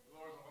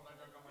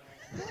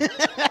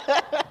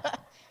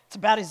 It's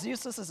about as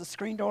useless as a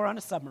screen door on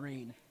a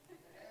submarine.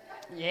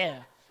 Yeah.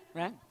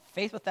 Right?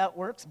 Faith without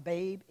works,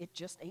 babe, it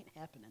just ain't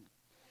happening.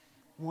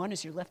 One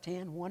is your left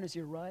hand, one is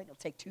your right. It'll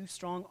take 2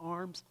 strong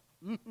arms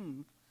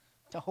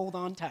to hold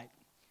on tight.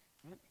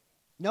 Right?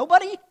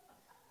 Nobody?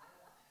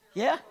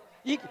 Yeah?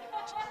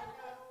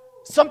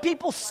 Some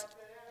people's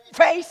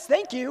face,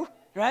 thank you.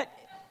 Right?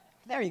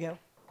 There you go.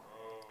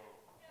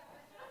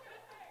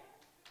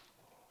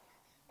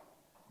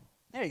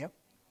 There you go.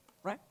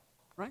 Right?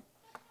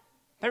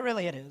 But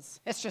really it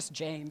is. It's just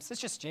James. It's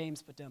just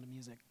James put down to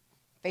music.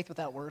 Faith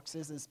without works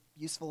is as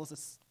useful as a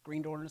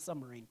green door in a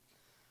submarine,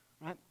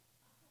 right?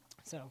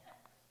 So,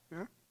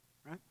 yeah,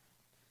 right?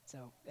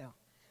 So, yeah.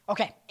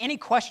 Okay, any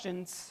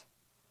questions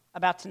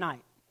about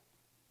tonight?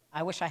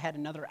 I wish I had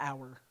another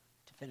hour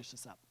to finish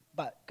this up.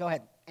 But go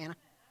ahead, Anna.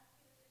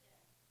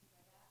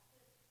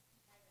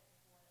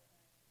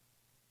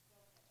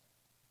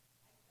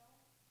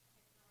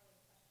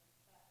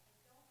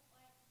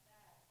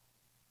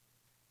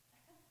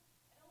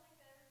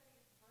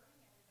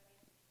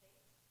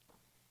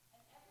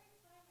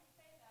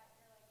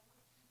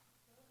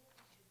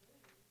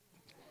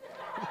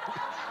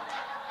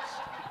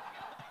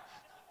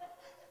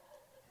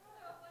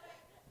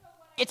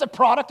 It's a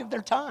product of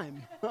their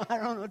time. I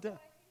don't know what to.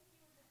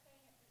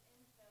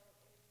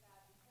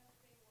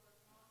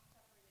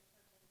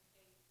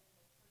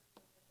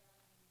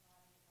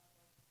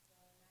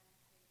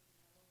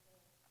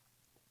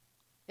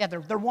 Yeah,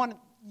 they're one.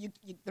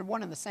 They're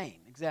one and the same.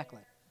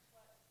 Exactly.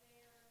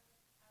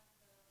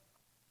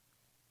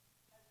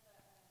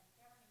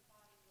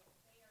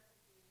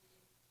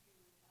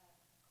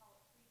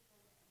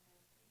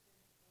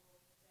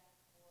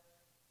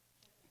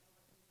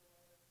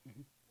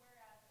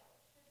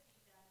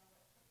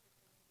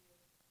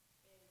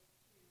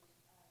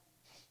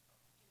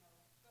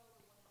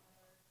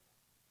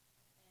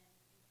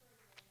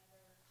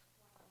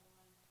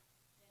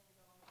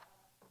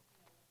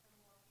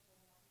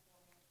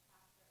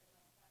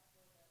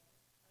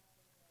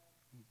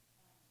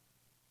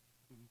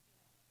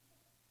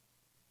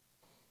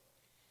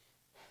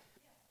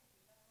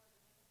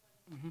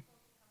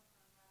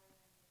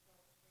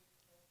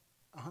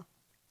 Uh-huh.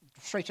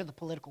 Straight to the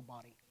political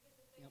body.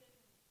 Yep.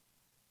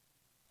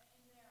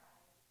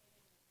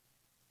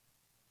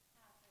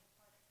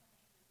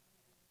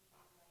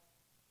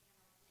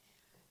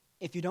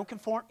 If you don't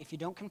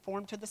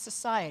conform to the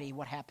society,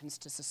 what happens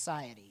to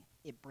society?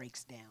 It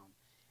breaks down.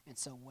 And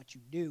so what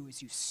you do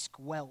is you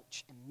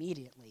squelch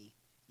immediately,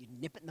 you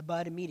nip it in the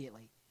bud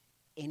immediately,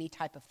 any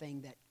type of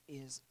thing that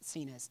is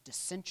seen as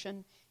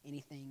dissension,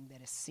 anything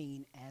that is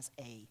seen as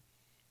a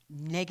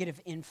negative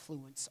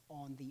influence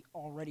on the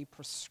already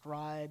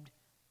prescribed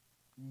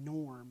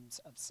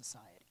norms of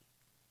society.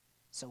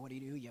 So what do?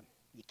 You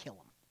kill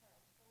them.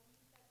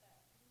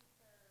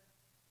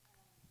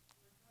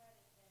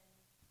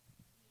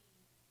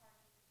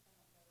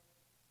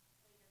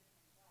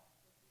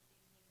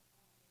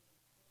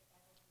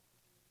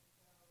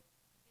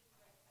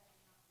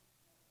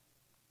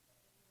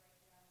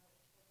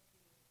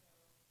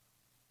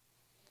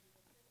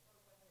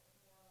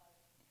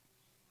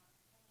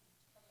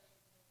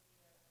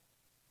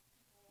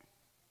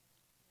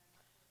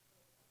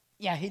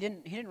 Yeah, he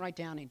didn't write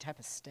down any type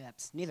of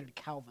steps. Neither did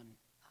Calvin.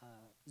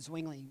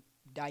 Zwingli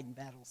died in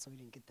battle, so he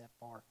didn't get that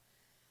far.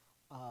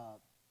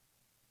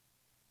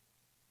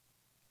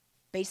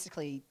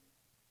 Basically,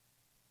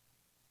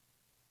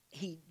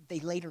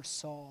 they later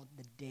saw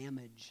the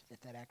damage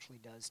that actually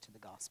does to the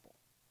gospel,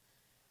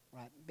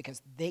 right?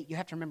 Because you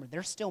have to remember,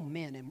 they're still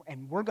men,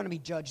 and we're going to be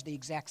judged the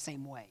exact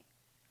same way.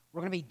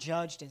 We're going to be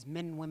judged as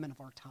men and women of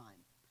our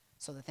time.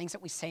 So the things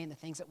that we say and the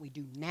things that we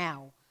do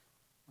now,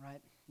 right?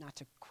 Not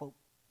to quote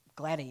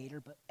Gladiator,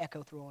 but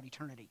echo through all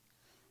eternity,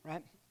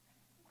 right?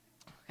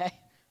 Okay,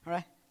 all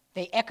right?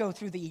 They echo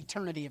through the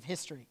eternity of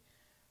history,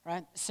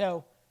 right?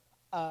 So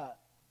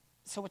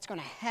what's going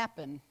to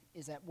happen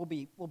is that we'll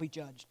be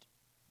judged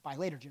by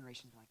later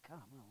generations. Like,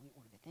 oh, well,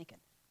 what are they thinking?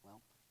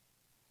 Well,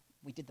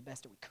 we did the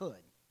best that we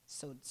could.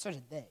 So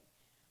did they,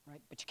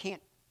 right? But you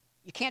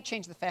can't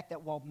change the fact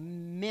that while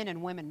men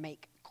and women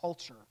make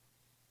culture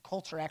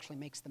actually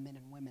makes the men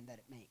and women that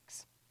it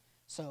makes.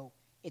 So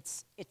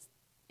it's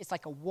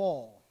like a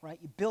wall, right?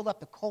 You build up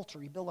the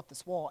culture, you build up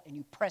this wall, and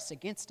you press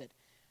against it.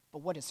 But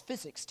what does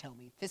physics tell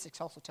me? Physics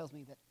also tells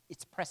me that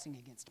it's pressing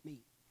against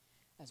me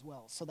as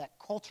well. So that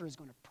culture is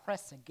going to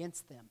press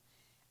against them.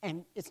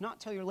 And it's not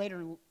until you're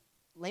later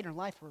in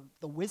life where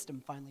the wisdom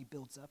finally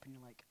builds up, and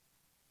you're like,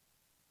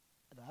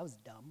 that was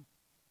dumb.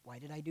 Why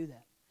did I do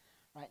that?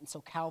 Right? And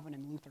so Calvin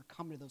and Luther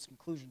come to those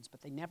conclusions,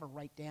 but they never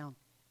write down,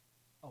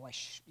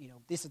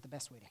 this is the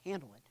best way to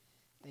handle it.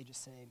 They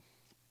just say,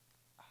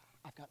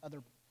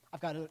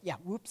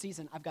 whoopsies,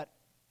 and I've got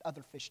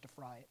other fish to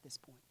fry at this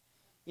point.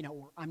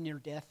 Or I'm near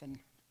death, and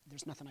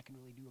there's nothing I can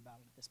really do about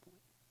it at this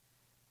point.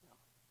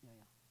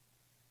 Yeah.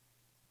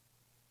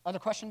 Other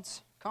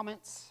questions,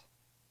 comments,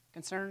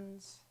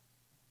 concerns?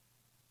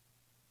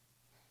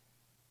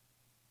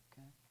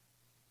 Okay.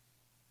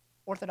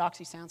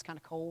 Orthodoxy sounds kind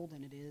of cold,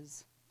 and it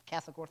is.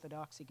 Catholic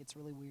Orthodoxy gets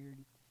really weird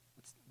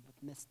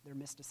with their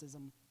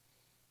mysticism.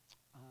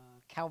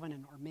 Calvin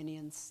and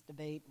Arminians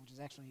debate, which is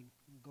actually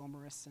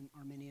Gomarus and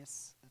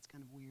Arminius. That's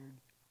kind of weird.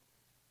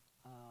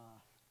 Would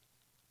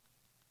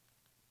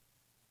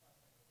you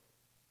say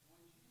that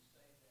when you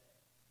compare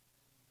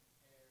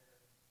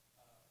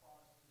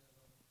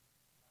Protestantism and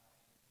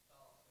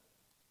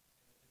Catholicism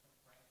in the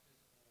different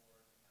branches or denominations, would you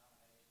say that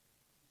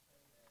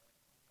Catholicism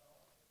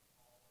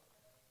also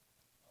has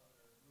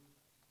other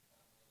movements and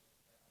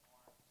denominations that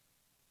aren't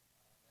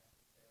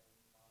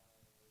necessarily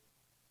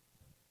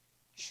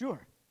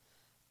Sure.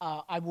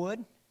 I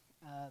would.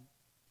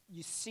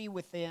 You see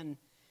within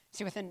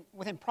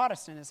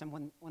Protestantism,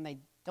 when they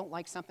don't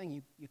like something,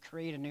 you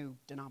create a new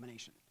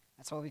denomination.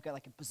 That's why we've got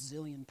like a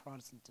bazillion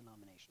Protestant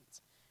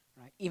denominations,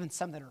 right? Even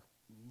some that are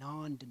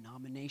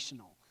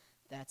non-denominational.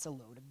 That's a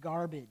load of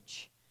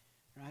garbage,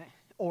 right?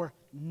 Or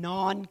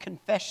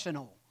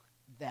non-confessional.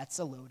 That's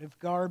a load of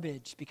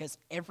garbage because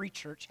every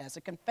church has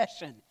a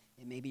confession.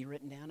 It may be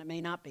written down, it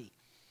may not be.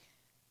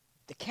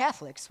 The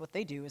Catholics, what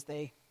they do is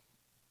they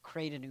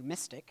create a new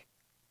mystic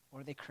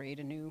or they create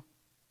a new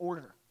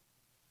order.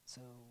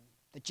 So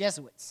the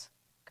Jesuits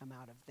come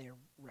out of their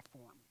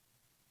reform,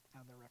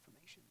 out of their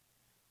Reformation,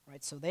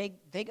 right? So they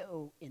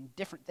go in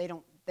different,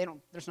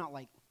 there's not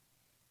like,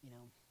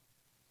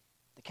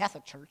 the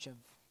Catholic Church of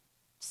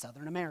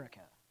Southern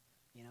America,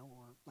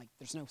 or like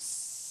there's no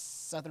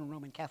Southern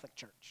Roman Catholic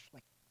Church,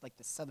 like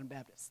the Southern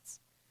Baptists,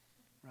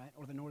 right?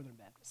 Or the Northern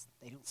Baptists.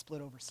 They don't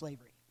split over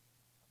slavery,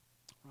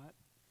 right?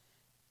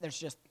 There's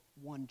just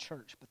one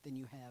church, but then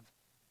you have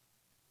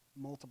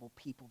multiple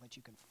people that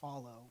you can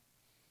follow.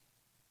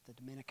 The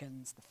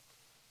Dominicans, the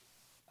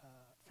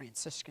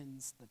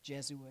Franciscans, the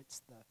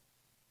Jesuits, the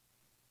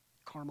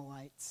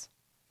Carmelites,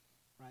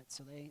 right?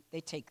 So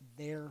they take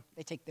their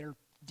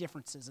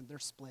differences and their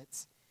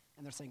splits,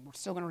 and they're saying, we're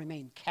still going to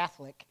remain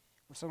Catholic,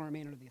 we're still going to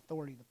remain under the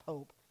authority of the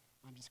Pope.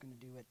 I'm just going to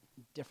do it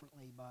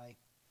differently by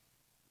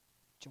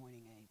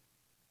joining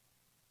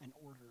an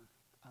order.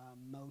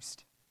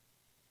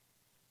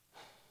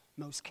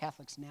 Most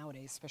Catholics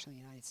nowadays, especially in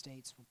the United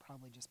States, will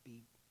probably just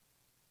be,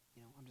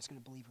 I'm just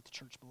going to believe what the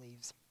church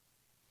believes,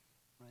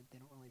 right? They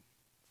don't really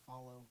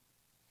follow.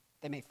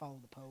 They may follow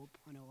the Pope.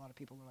 I know a lot of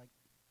people are like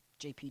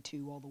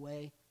JP2 all the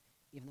way,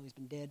 even though he's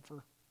been dead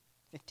for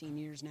 15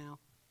 years now.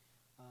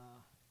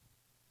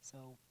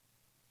 So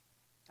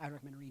I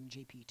recommend reading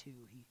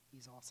JP2.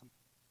 He's awesome.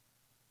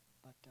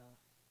 But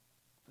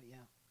yeah.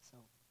 So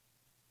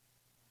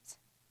does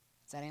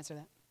that answer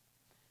that?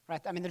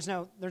 Right. I mean, there's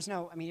no.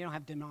 I mean, you don't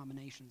have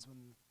denominations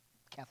within the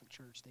Catholic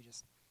Church. They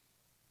just,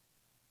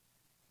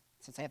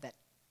 since they have that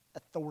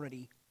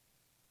authority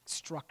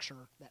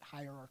structure, that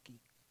hierarchy,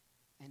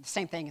 and the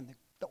same thing in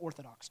the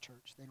Orthodox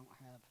Church. They don't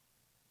have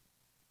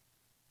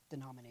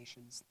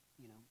denominations.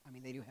 I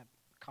mean, they do have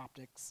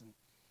Coptics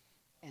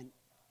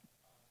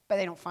but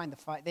they don't find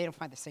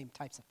the same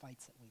types of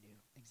fights that we do.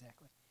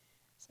 Exactly.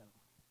 So,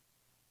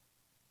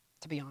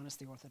 to be honest,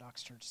 the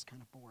Orthodox Church is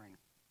kind of boring.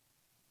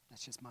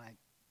 That's just my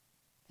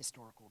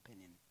historical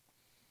opinion.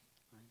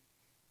 Right?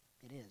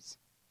 It is.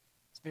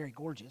 It's very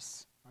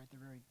gorgeous, right?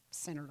 They're very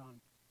centered on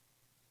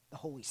the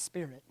Holy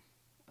Spirit,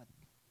 but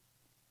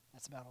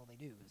that's about all they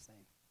do is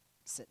they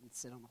sit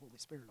on the Holy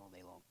Spirit all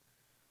day long.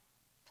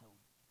 So,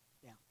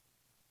 yeah.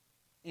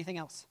 Anything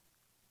else?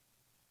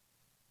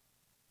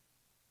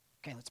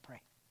 Okay, let's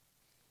pray.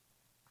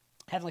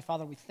 Heavenly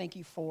Father, we thank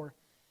you for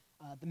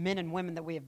the men and women that we have